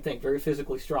same thing, very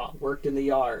physically strong, worked in the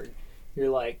yard. You're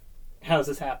like, how's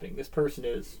this happening? This person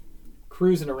is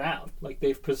cruising around, like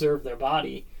they've preserved their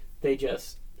body. They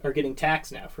just are getting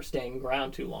taxed now for staying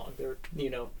around too long. They're,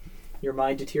 your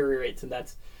mind deteriorates, and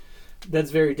that's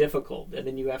very difficult. And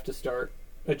then you have to start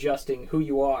adjusting who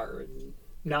you are and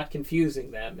not confusing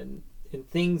them, and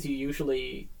things you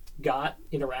usually got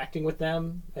interacting with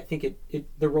them. I think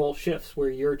the role shifts where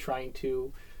you're trying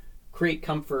to create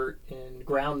comfort and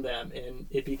ground them, and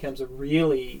it becomes a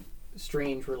really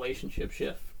strange relationship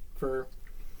shift for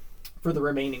the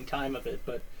remaining time of it.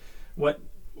 But what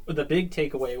the big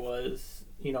takeaway was,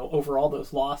 over all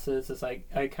those losses, as I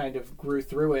kind of grew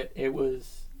through it, it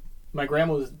was, my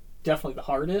grandma was definitely the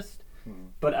hardest,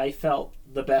 but I felt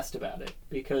the best about it,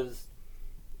 because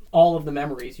all of the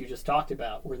memories you just talked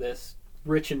about were this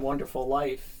rich and wonderful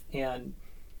life, and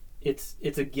it's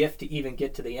a gift to even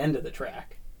get to the end of the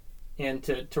track. And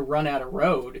to run out of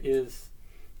road is,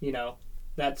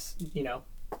 that's,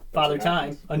 Father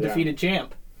Time, undefeated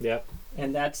champ. Yep.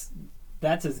 And that's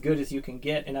as good as you can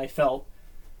get. And I felt,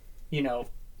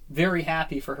 very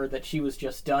happy for her that she was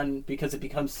just done, because it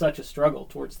becomes such a struggle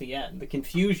towards the end. The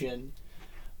confusion,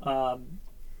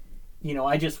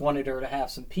 I just wanted her to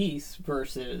have some peace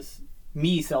versus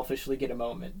me selfishly get a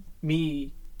moment.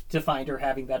 Me to find her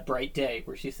having that bright day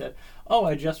where she said, "Oh,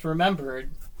 I just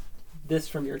remembered this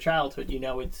from your childhood."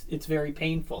 It's very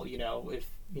painful, if,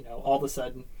 all of a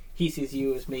sudden he sees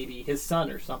you as maybe his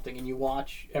son or something, and you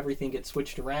watch everything get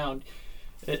switched around.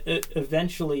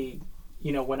 Eventually,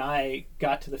 when I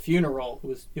got to the funeral,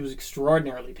 it was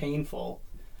extraordinarily painful,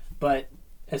 but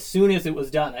as soon as it was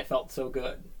done, I felt so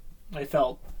good. I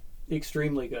felt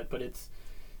extremely good. But it's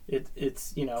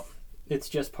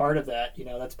just part of that.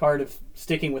 That's part of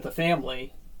sticking with a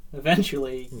family.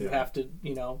 Eventually, you have to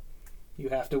you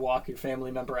have to walk your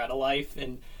family member out of life,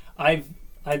 and I've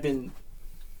been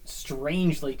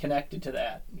strangely connected to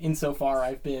that. Insofar,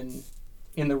 I've been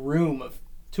in the room of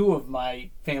 2 of my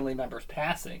family members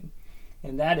passing,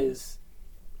 and that is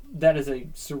a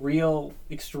surreal,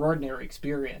 extraordinary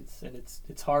experience, and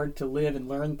it's hard to live and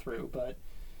learn through. But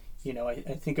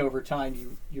I think over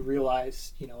time you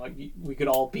realize we could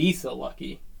all be so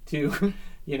lucky to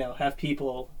have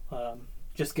people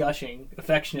just gushing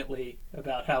affectionately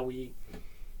about how we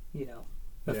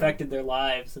affected their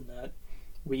lives, and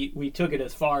we took it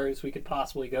as far as we could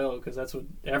possibly go because that's what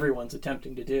everyone's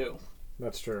attempting to do.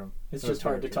 That's true. It's That's just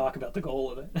hard very to true. talk about the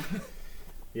goal of it.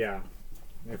 Yeah.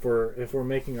 If we're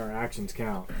making our actions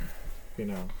count,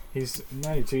 he's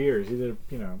 92 years. He did,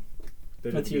 they did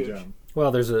That's a good huge. job.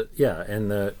 Well,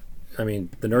 and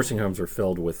the nursing homes are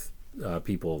filled with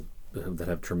people that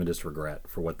have tremendous regret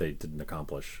for what they didn't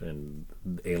accomplish and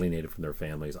alienated from their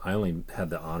families. I only had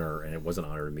the honor, and it was an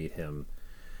honor to meet him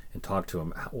and talk to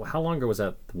him. How long ago was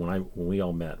that when we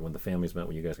all met, when the families met,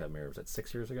 when you guys got married? Was that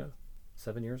 6 years ago?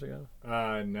 7 years ago?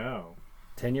 No.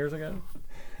 10 years ago?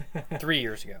 3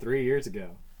 years ago. 3 years ago.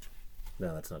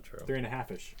 No, that's not true.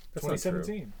 3.5-ish. That's not true.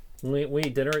 2017. We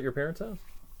eat dinner at your parents' house?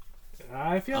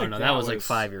 I feel Oh, like no, that was like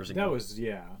 5 years ago. That was,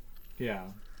 yeah.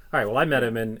 All right, well, I met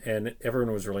him, and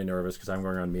everyone was really nervous because I'm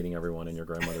going around meeting everyone, and your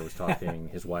grandmother was talking,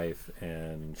 his wife,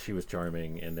 and she was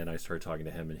charming, and then I started talking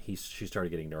to him, and she started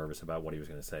getting nervous about what he was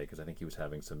going to say because I think he was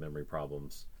having some memory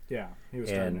problems. Yeah, he was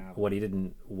And starting out.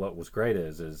 what was great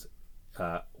is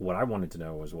what I wanted to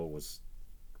know was what was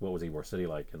Ybor City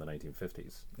like in the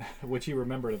 1950s. Which he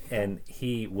remembered at the time. And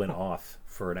he went off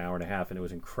for an hour and a half, and it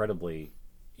was incredibly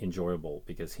enjoyable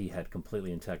because he had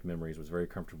completely intact memories, was very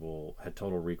comfortable, had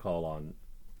total recall on,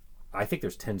 I think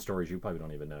there's 10 stories you probably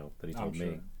don't even know that he told me.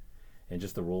 Sure. And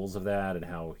just the rules of that and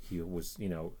how he was,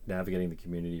 navigating the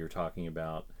community you're talking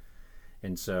about.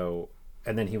 And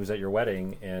then he was at your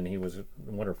wedding, and he was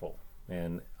wonderful.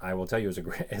 And I will tell you,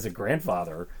 as a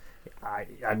grandfather,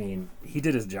 I mean, he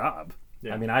did his job.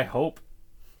 Yeah. I mean, I hope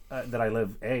that I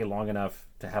live, A, long enough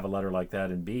to have a letter like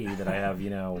that, and B, that I have,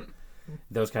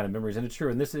 those kind of memories. And it's true.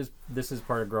 And this is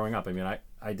part of growing up. I mean,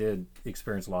 I did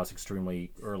experience loss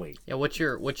extremely early. Yeah, what's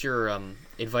your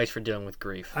advice for dealing with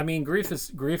grief? I mean, grief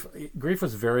was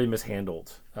very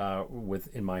mishandled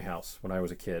in my house when I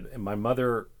was a kid. And my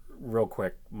mother, real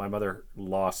quick,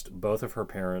 lost both of her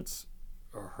parents,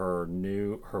 her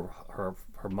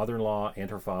mother-in-law and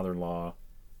her father-in-law,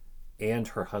 and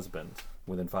her husband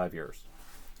within 5 years.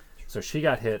 So she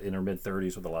got hit in her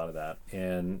mid-30s with a lot of that.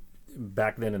 And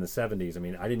back then in the 70s, I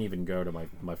mean, I didn't even go to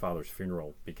my father's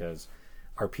funeral because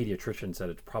our pediatrician said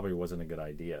it probably wasn't a good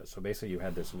idea. So basically you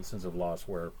had this sense of loss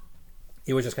where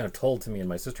it was just kind of told to me and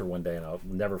my sister one day, and I'll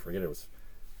never forget, it was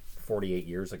 48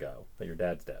 years ago that your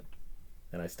dad's dead.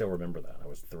 And I still remember that. I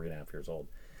was 3.5 years old.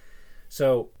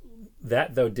 So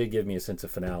that, though, did give me a sense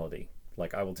of finality.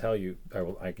 Like I can tell you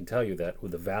that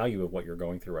with the value of what you're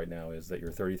going through right now is that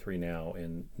you're 33 now,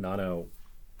 and Nano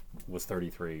was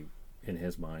 33 in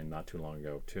his mind not too long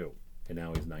ago too, and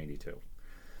now he's 92.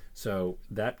 So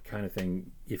that kind of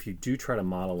thing, if you do try to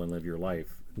model and live your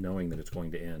life knowing that it's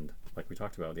going to end, like we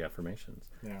talked about with the affirmations,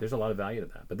 there's a lot of value to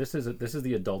that. But this is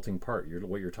the adulting part.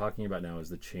 What you're talking about now is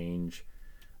the change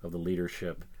of the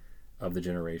leadership of the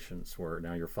generations, where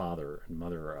now your father and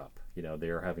mother are up. They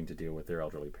are having to deal with their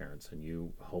elderly parents, and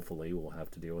you hopefully will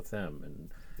have to deal with them. And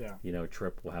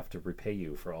Trip will have to repay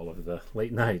you for all of the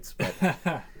late nights. But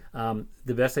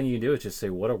the best thing you can do is just say,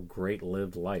 what a great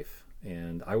lived life.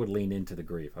 And I would lean into the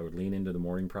grief. I would lean into the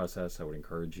mourning process. I would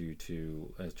encourage you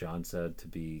to, as John said, to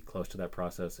be close to that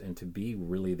process and to be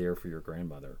really there for your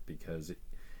grandmother, because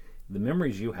the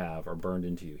memories you have are burned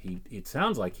into you. It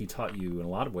sounds like he taught you in a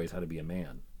lot of ways how to be a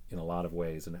man, in a lot of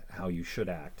ways, and how you should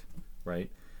act, right?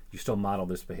 You still model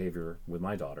this behavior with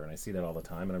my daughter, and I see that all the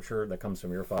time, and I'm sure that comes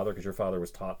from your father, because your father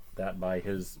was taught that by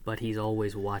his... But he's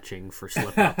always watching for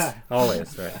slip-ups.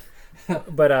 Always, right.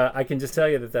 But I can just tell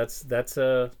you that's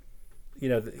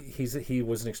he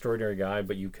was an extraordinary guy,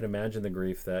 but you can imagine the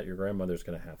grief that your grandmother's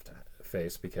going to have to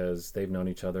face, because they've known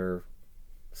each other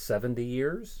 70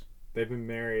 years? They've been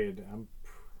married,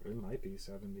 it might be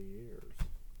 70 years.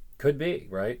 Could be,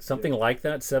 right? Something like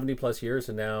that, 70 plus years,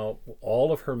 and now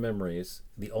all of her memories,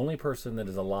 the only person that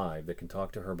is alive that can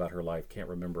talk to her about her life can't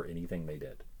remember anything they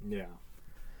did. Yeah.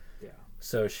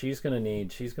 So she's going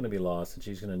to be lost, and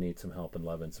she's going to need some help and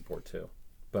love and support too.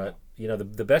 But,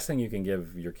 the best thing you can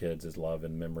give your kids is love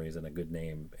and memories and a good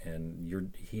name,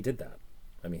 and he did that.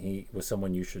 I mean, he was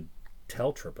someone you should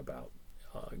tell Trip about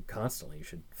constantly. You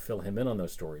should fill him in on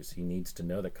those stories. He needs to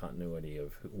know the continuity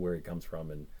of where he comes from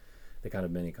and the kind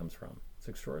of men he comes from. It's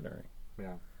extraordinary.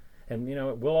 Yeah. And,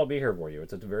 we'll all be here for you.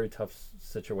 It's a very tough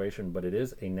situation, but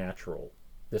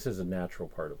this is a natural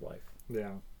part of life.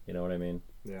 Yeah. You know what I mean?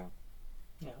 Yeah.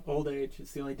 Yeah, old age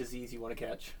is the only disease you want to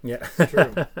catch. Yeah. It's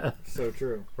true. So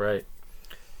true. Right.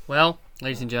 Well,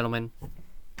 ladies and gentlemen,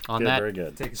 on that very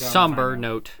good. Take us on somber the final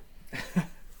note,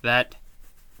 that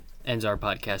ends our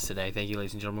podcast today. Thank you,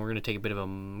 ladies and gentlemen. We're going to take a bit of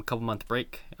a couple-month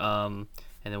break, and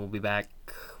then we'll be back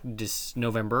this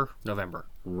November.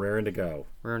 Raring to go.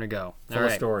 We're going to go. Full All of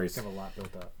right. stories. Have a lot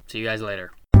built up. See you guys later.